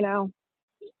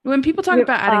 When people talk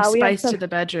about adding spice to the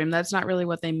bedroom, that's not really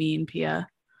what they mean, Pia.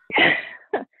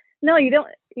 No, you don't.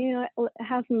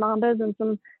 Have some mambas and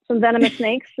some venomous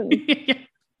snakes and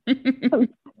some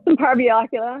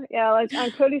parviocula. Yeah, like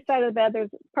on Cody's side of the bed, there's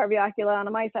parviocula.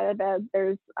 On my side of the bed,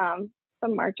 there's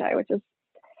some marchi, which is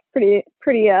pretty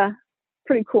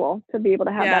cool to be able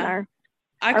to have that in our.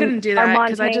 I couldn't do that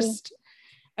because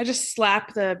I just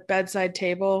slap the bedside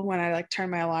table when I like turn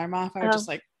my alarm off. I just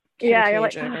like you're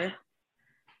like, over.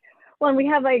 Well, and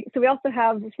we also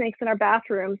have snakes in our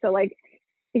bathroom. So like,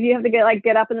 if you have to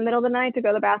get up in the middle of the night to go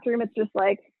to the bathroom, it's just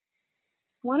like,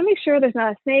 I want to make sure there's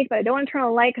not a snake, but I don't want to turn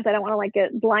on a light because I don't want to like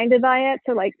get blinded by it.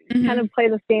 So like kind of play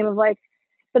this game of like,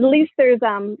 but at least there's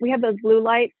we have those blue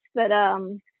lights that I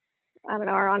don't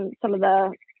know, are on some of the,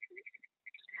 I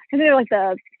think they're like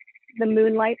the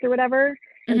moon lights or whatever.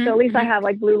 And so at least I have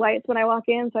like blue lights when I walk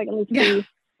in, so I can at least see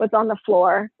what's on the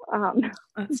floor.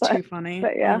 That's too funny.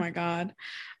 Yeah. Oh my God.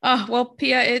 Oh, well,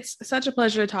 Pia, it's such a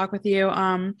pleasure to talk with you.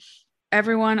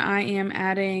 Everyone, I am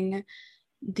adding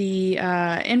the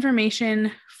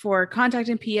information for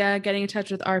contacting Pia, getting in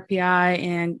touch with RPI,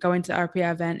 and going to the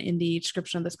RPI event in the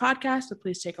description of this podcast. So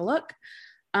please take a look.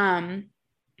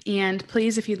 And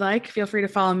please, if you'd like, feel free to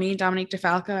follow me, Dominique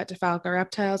DeFalco, at DeFalco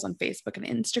Reptiles on Facebook and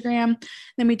Instagram.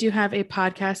 Then we do have a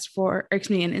podcast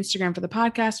an Instagram for the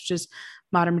podcast, which is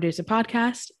Modern Medusa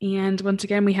Podcast. And once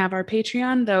again, we have our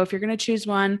Patreon, though. If you're going to choose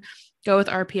one, go with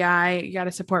RPI. You got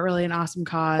to support really an awesome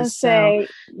cause. So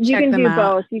you can do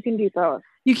both. You can do both.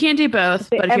 You can do both,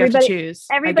 but if you have to choose,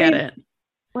 I get it.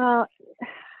 Well,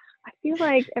 I feel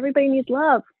like everybody needs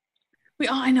love.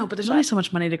 I know, but there's only so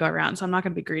much money to go around, so I'm not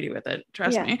going to be greedy with it.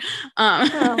 Trust me.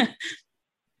 But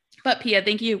Pia,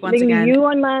 thank you once again. You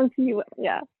 1 month.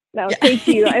 Thank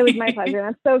you. It was my pleasure.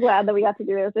 I'm so glad that we got to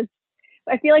do this.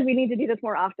 I feel like we need to do this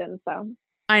more often. So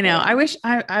I know. I wish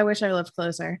I lived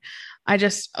closer.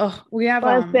 We have.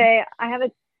 Well, I have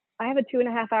a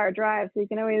 2.5 hour drive, so you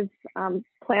can always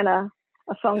plan a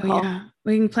phone call. Yeah,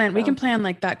 we can plan. So. We can plan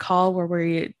like that call where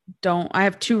we don't. I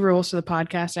have 2 rules for the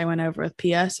podcast I went over with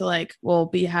Pia. So like we'll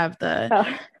have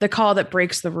the call that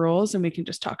breaks the rules, and we can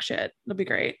just talk shit. It'll be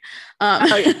great.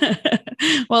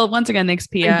 Well, once again, thanks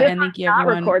Pia, and thank you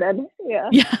everyone. Recorded. Yeah.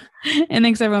 And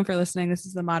thanks everyone for listening. This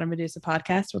is the Modern Medusa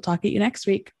podcast. We'll talk to you next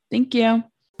week. Thank you.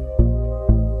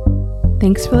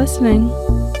 Thanks for listening.